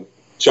 5.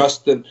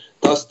 Dustin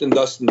has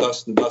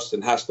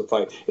to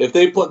fight. If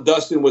they put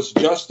Dustin with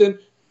Justin,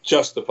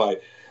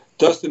 justified.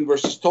 Dustin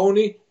versus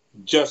Tony,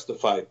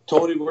 justified.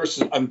 Dustin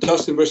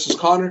versus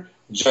Conor,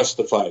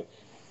 justified.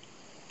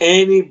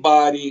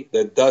 Anybody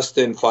that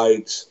Dustin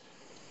fights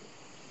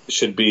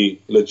should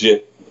be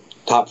legit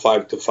top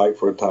 5 to fight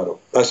for a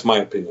title. That's my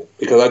opinion,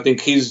 because I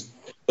think he's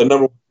the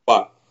number one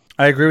spot.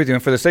 I agree with you.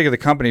 And for the sake of the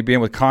company being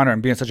with Conor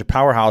and being such a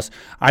powerhouse,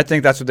 I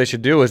think that's what they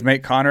should do, is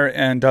make Conor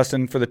and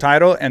Dustin for the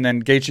title, and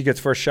then Gaethje gets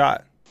first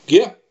shot.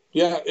 Yeah.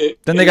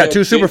 Then they got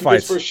 2 super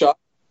fights. First shot.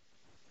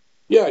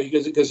 Yeah,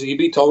 because he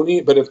beat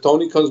Tony. But if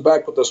Tony comes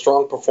back with a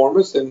strong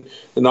performance, then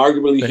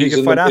arguably he's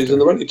in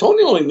the running.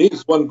 Tony only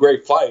needs one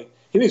great fight.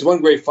 He needs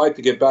one great fight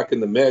to get back in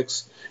the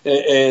mix.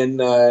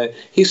 And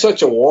he's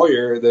such a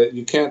warrior that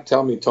you can't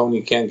tell me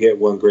Tony can't get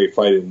one great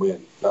fight and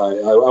win.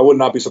 I would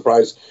not be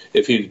surprised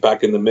if he's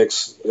back in the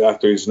mix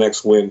after his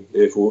next win,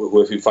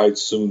 if he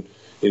fights soon,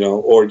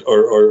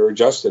 or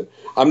Justin.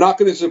 I'm not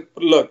going to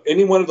look.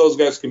 Any one of those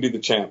guys can be the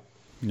champ.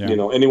 Yeah.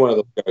 Any one of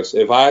those guys.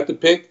 If I had to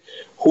pick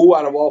who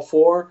out of all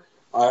 4,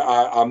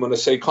 I'm going to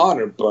say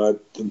Conor,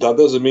 but that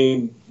doesn't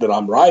mean that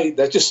I'm right.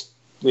 That's just,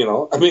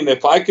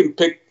 if I can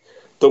pick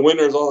the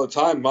winners all the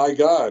time, my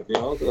God, I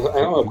don't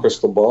have a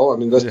crystal ball. I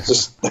mean,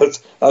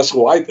 that's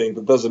who I think.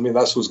 That doesn't mean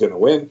that's who's going to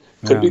win.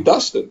 It could be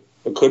Dustin.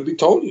 It could be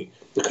Tony.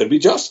 It could be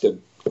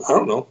Justin. I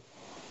don't know.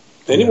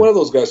 Any one of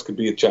those guys could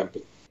be a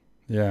champion.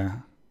 Yeah.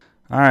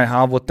 All right,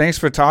 Hal. Well, thanks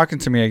for talking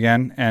to me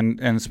again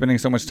and spending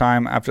so much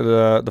time after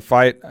the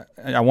fight.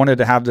 I wanted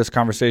to have this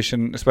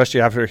conversation,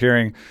 especially after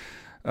hearing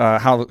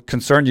how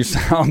concerned you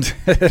sound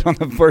on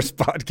the first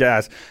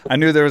podcast. I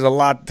knew there was a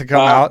lot to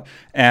come out,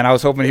 and I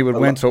was hoping he would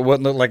win so it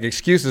wouldn't look like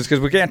excuses, because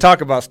we can't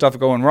talk about stuff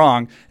going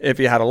wrong if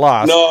he had a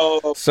loss.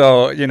 No.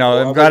 So,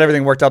 I'm glad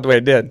everything worked out the way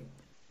it did.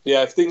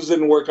 Yeah, if things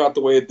didn't work out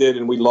the way it did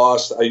and we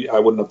lost, I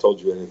wouldn't have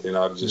told you anything.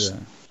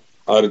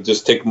 I'd have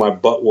just taken my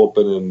butt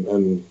whooping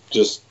and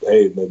just,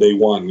 hey, they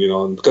won,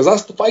 because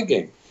that's the fight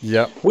game.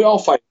 Yeah. We all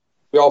fight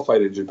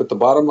injured. But the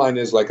bottom line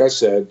is, like I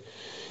said,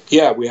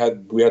 yeah, we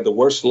had the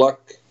worst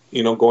luck,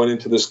 going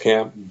into this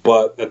camp.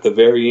 But at the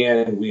very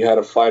end, we had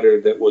a fighter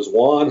that was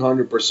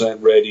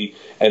 100% ready.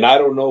 And I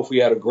don't know if we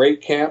had a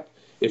great camp,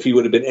 if he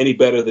would have been any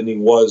better than he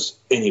was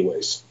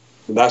anyways.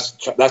 And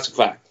that's a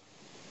fact.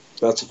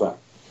 That's a fact.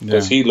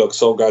 Because he looked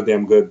so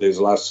goddamn good his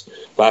last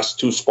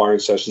 2 sparring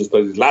sessions.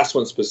 But his last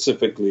one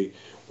specifically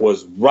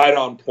was right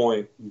on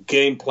point.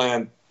 Game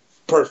plan,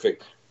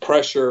 perfect.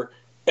 Pressure,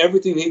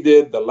 everything he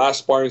did, the last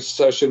sparring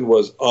session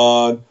was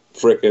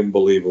unfreaking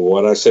believable.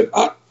 And I said,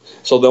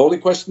 so the only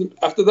question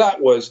after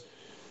that was,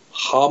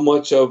 how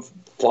much of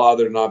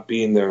father not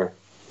being there?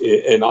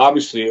 And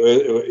obviously,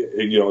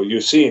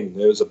 you've seen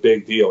it was a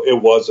big deal. It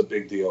was a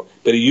big deal.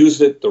 But he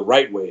used it the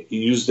right way. He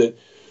used it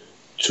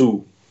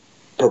to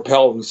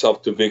propel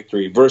himself to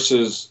victory,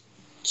 versus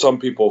some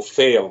people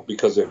fail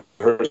because it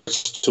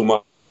hurts too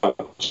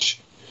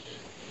much.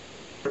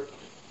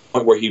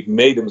 Where he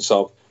made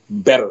himself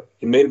better.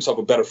 He made himself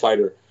a better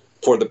fighter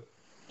for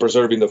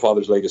preserving the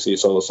father's legacy.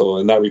 So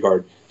in that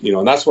regard,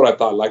 and that's what I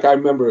thought. Like, I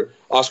remember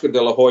Oscar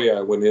De La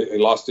Hoya when he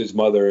lost his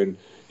mother, and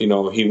he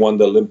won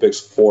the Olympics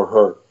for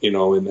her. And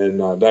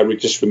that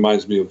just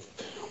reminds me of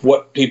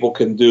what people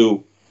can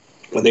do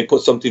when they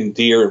put something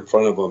dear in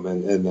front of them,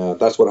 and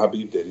that's what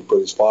Khabib did. He put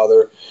his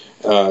father,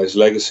 his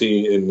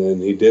legacy, and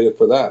then he did it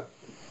for that.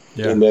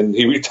 Yeah. And then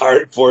he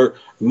retired for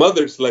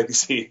mother's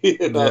legacy.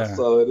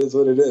 So it is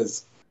what it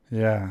is.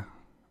 Yeah.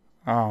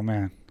 Oh,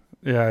 man.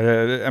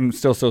 Yeah, I'm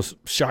still so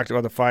shocked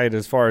about the fight,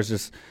 as far as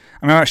just,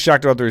 I'm not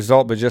shocked about the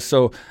result, but just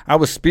so, I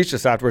was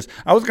speechless afterwards.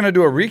 I was going to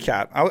do a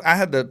recap. I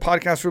had the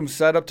podcast room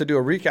set up to do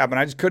a recap, and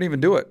I just couldn't even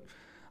do it.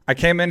 I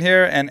came in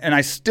here, and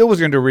I still was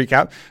going to do a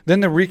recap. Then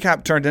the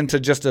recap turned into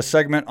just a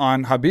segment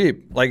on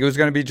Khabib. Like, it was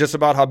going to be just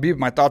about Khabib,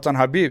 my thoughts on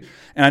Khabib.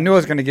 And I knew I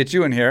was going to get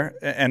you in here,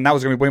 and that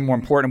was going to be way more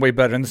important and way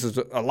better. And this is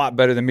a lot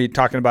better than me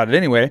talking about it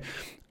anyway.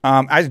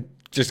 I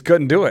just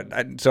couldn't do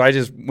it. So I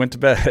just went to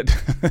bed.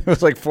 It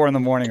was like 4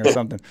 a.m. or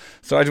something.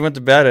 So I just went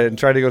to bed and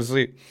tried to go to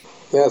sleep.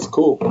 Yeah, it's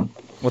cool.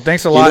 Well,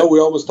 thanks a lot. We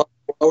almost talked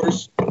 4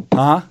 hours.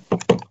 Uh-huh.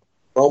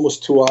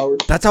 Almost 2 hours.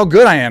 That's how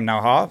good I am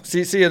now, huh?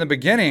 See, in the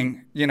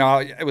beginning,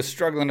 I was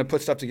struggling to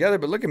put stuff together,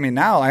 but look at me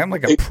now. I am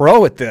like a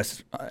pro at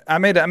this. I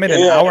made an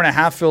hour and a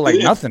half feel like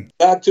nothing.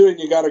 That too, and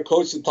you got a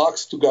coach that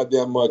talks too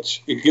goddamn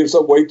much. It gives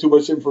up way too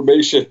much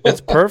information.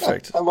 It's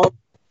perfect.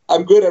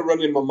 I'm good at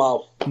running my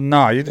mouth.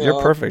 No,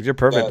 you're perfect. You're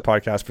perfect at the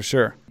podcast for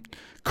sure.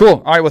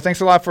 Cool. All right. Well,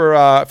 thanks a lot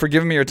for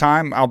giving me your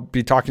time. I'll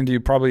be talking to you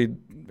probably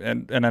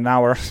in an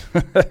hour.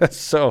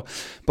 Thanks for the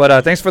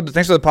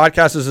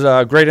podcast. This is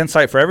a great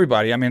insight for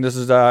everybody. I mean, this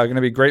is going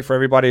to be great for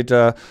everybody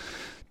to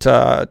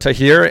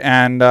hear,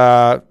 and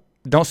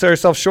don't sell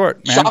yourself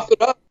short, man.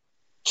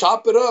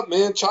 Chop it up,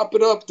 man. Chop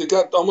it up. They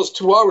got almost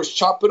 2 hours.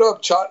 Chop it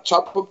up.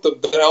 Chop up the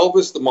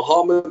Elvis, the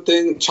Muhammad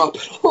thing. Chop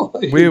it all.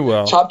 We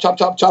will. Chop,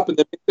 and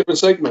then make different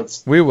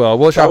segments. We will.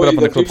 We'll chop it up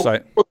on the clip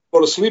site. Go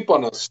to sleep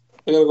on us.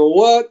 They're going to go,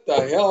 what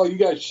the hell? You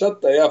guys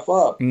shut the F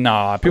up.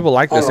 Nah, people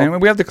like this.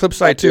 And we have the clip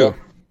site too.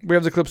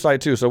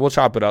 So we'll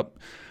chop it up.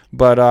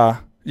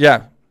 But,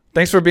 yeah,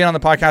 thanks for being on the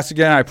podcast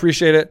again. I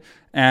appreciate it.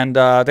 And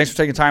thanks for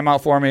taking time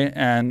out for me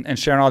and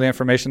sharing all the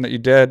information that you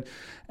did.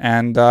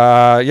 And,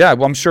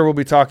 I'm sure we'll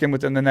be talking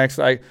within the next,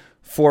 4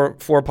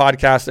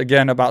 podcasts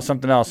again about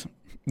something else.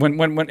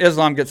 when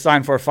Islam gets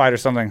signed for a fight or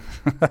something.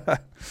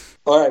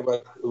 All right,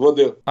 but we'll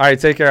do. All right,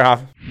 take care,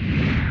 Jav.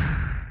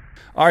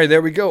 All right,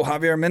 there we go.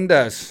 Javier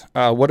Mendez.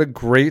 What a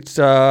great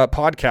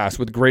podcast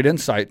with great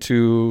insight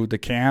to the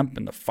camp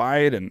and the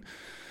fight and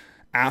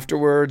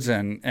afterwards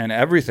and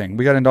everything.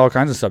 We got into all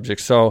kinds of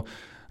subjects. So,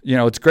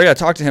 it's great. I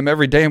talk to him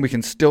every day and we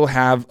can still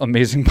have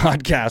amazing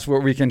podcasts where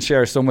we can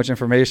share so much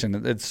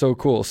information. It's so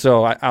cool.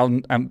 So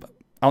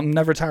I'll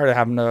never tire of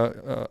having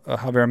a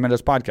Javier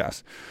Mendez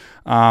podcast.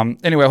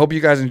 Anyway, I hope you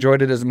guys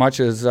enjoyed it as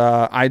much as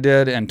I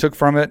did and took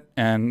from it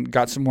and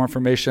got some more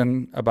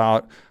information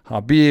about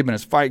Khabib and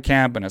his fight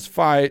camp and his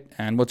fight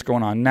and what's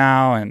going on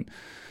now and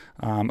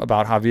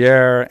about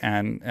Javier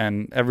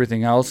and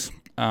everything else.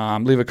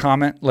 Leave a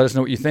comment. Let us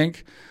know what you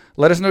think.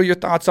 Let us know your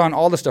thoughts on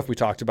all the stuff we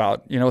talked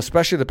about,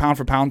 especially the pound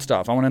for pound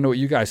stuff. I want to know what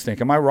you guys think.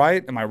 Am I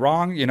right? Am I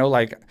wrong?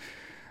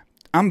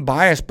 I'm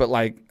biased, but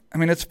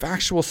it's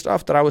factual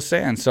stuff that I was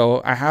saying.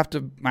 So I have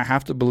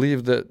to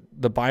believe that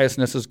the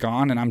biasness is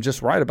gone and I'm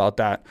just right about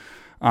that.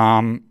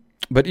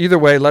 But either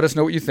way, let us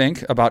know what you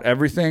think about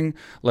everything.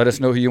 Let us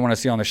know who you want to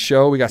see on the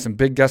show. We got some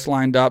big guests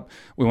lined up.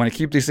 We want to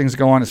keep these things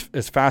going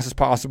as fast as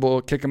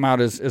possible, kick them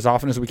out as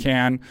often as we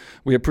can.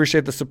 We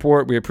appreciate the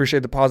support. We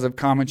appreciate the positive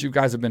comments. You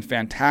guys have been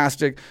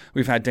fantastic.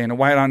 We've had Dana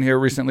White on here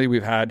recently.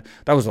 That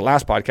was the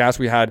last podcast.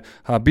 We had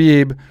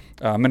Khabib.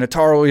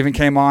 Minotauro even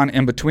came on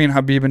in between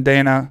Khabib and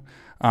Dana.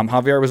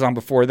 Javier was on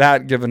before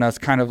that, giving us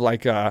kind of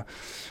like a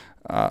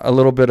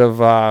little bit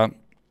of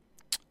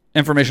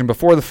information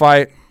before the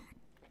fight.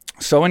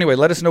 So anyway,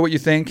 let us know what you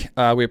think.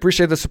 We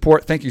appreciate the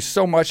support. Thank you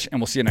so much,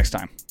 and we'll see you next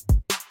time.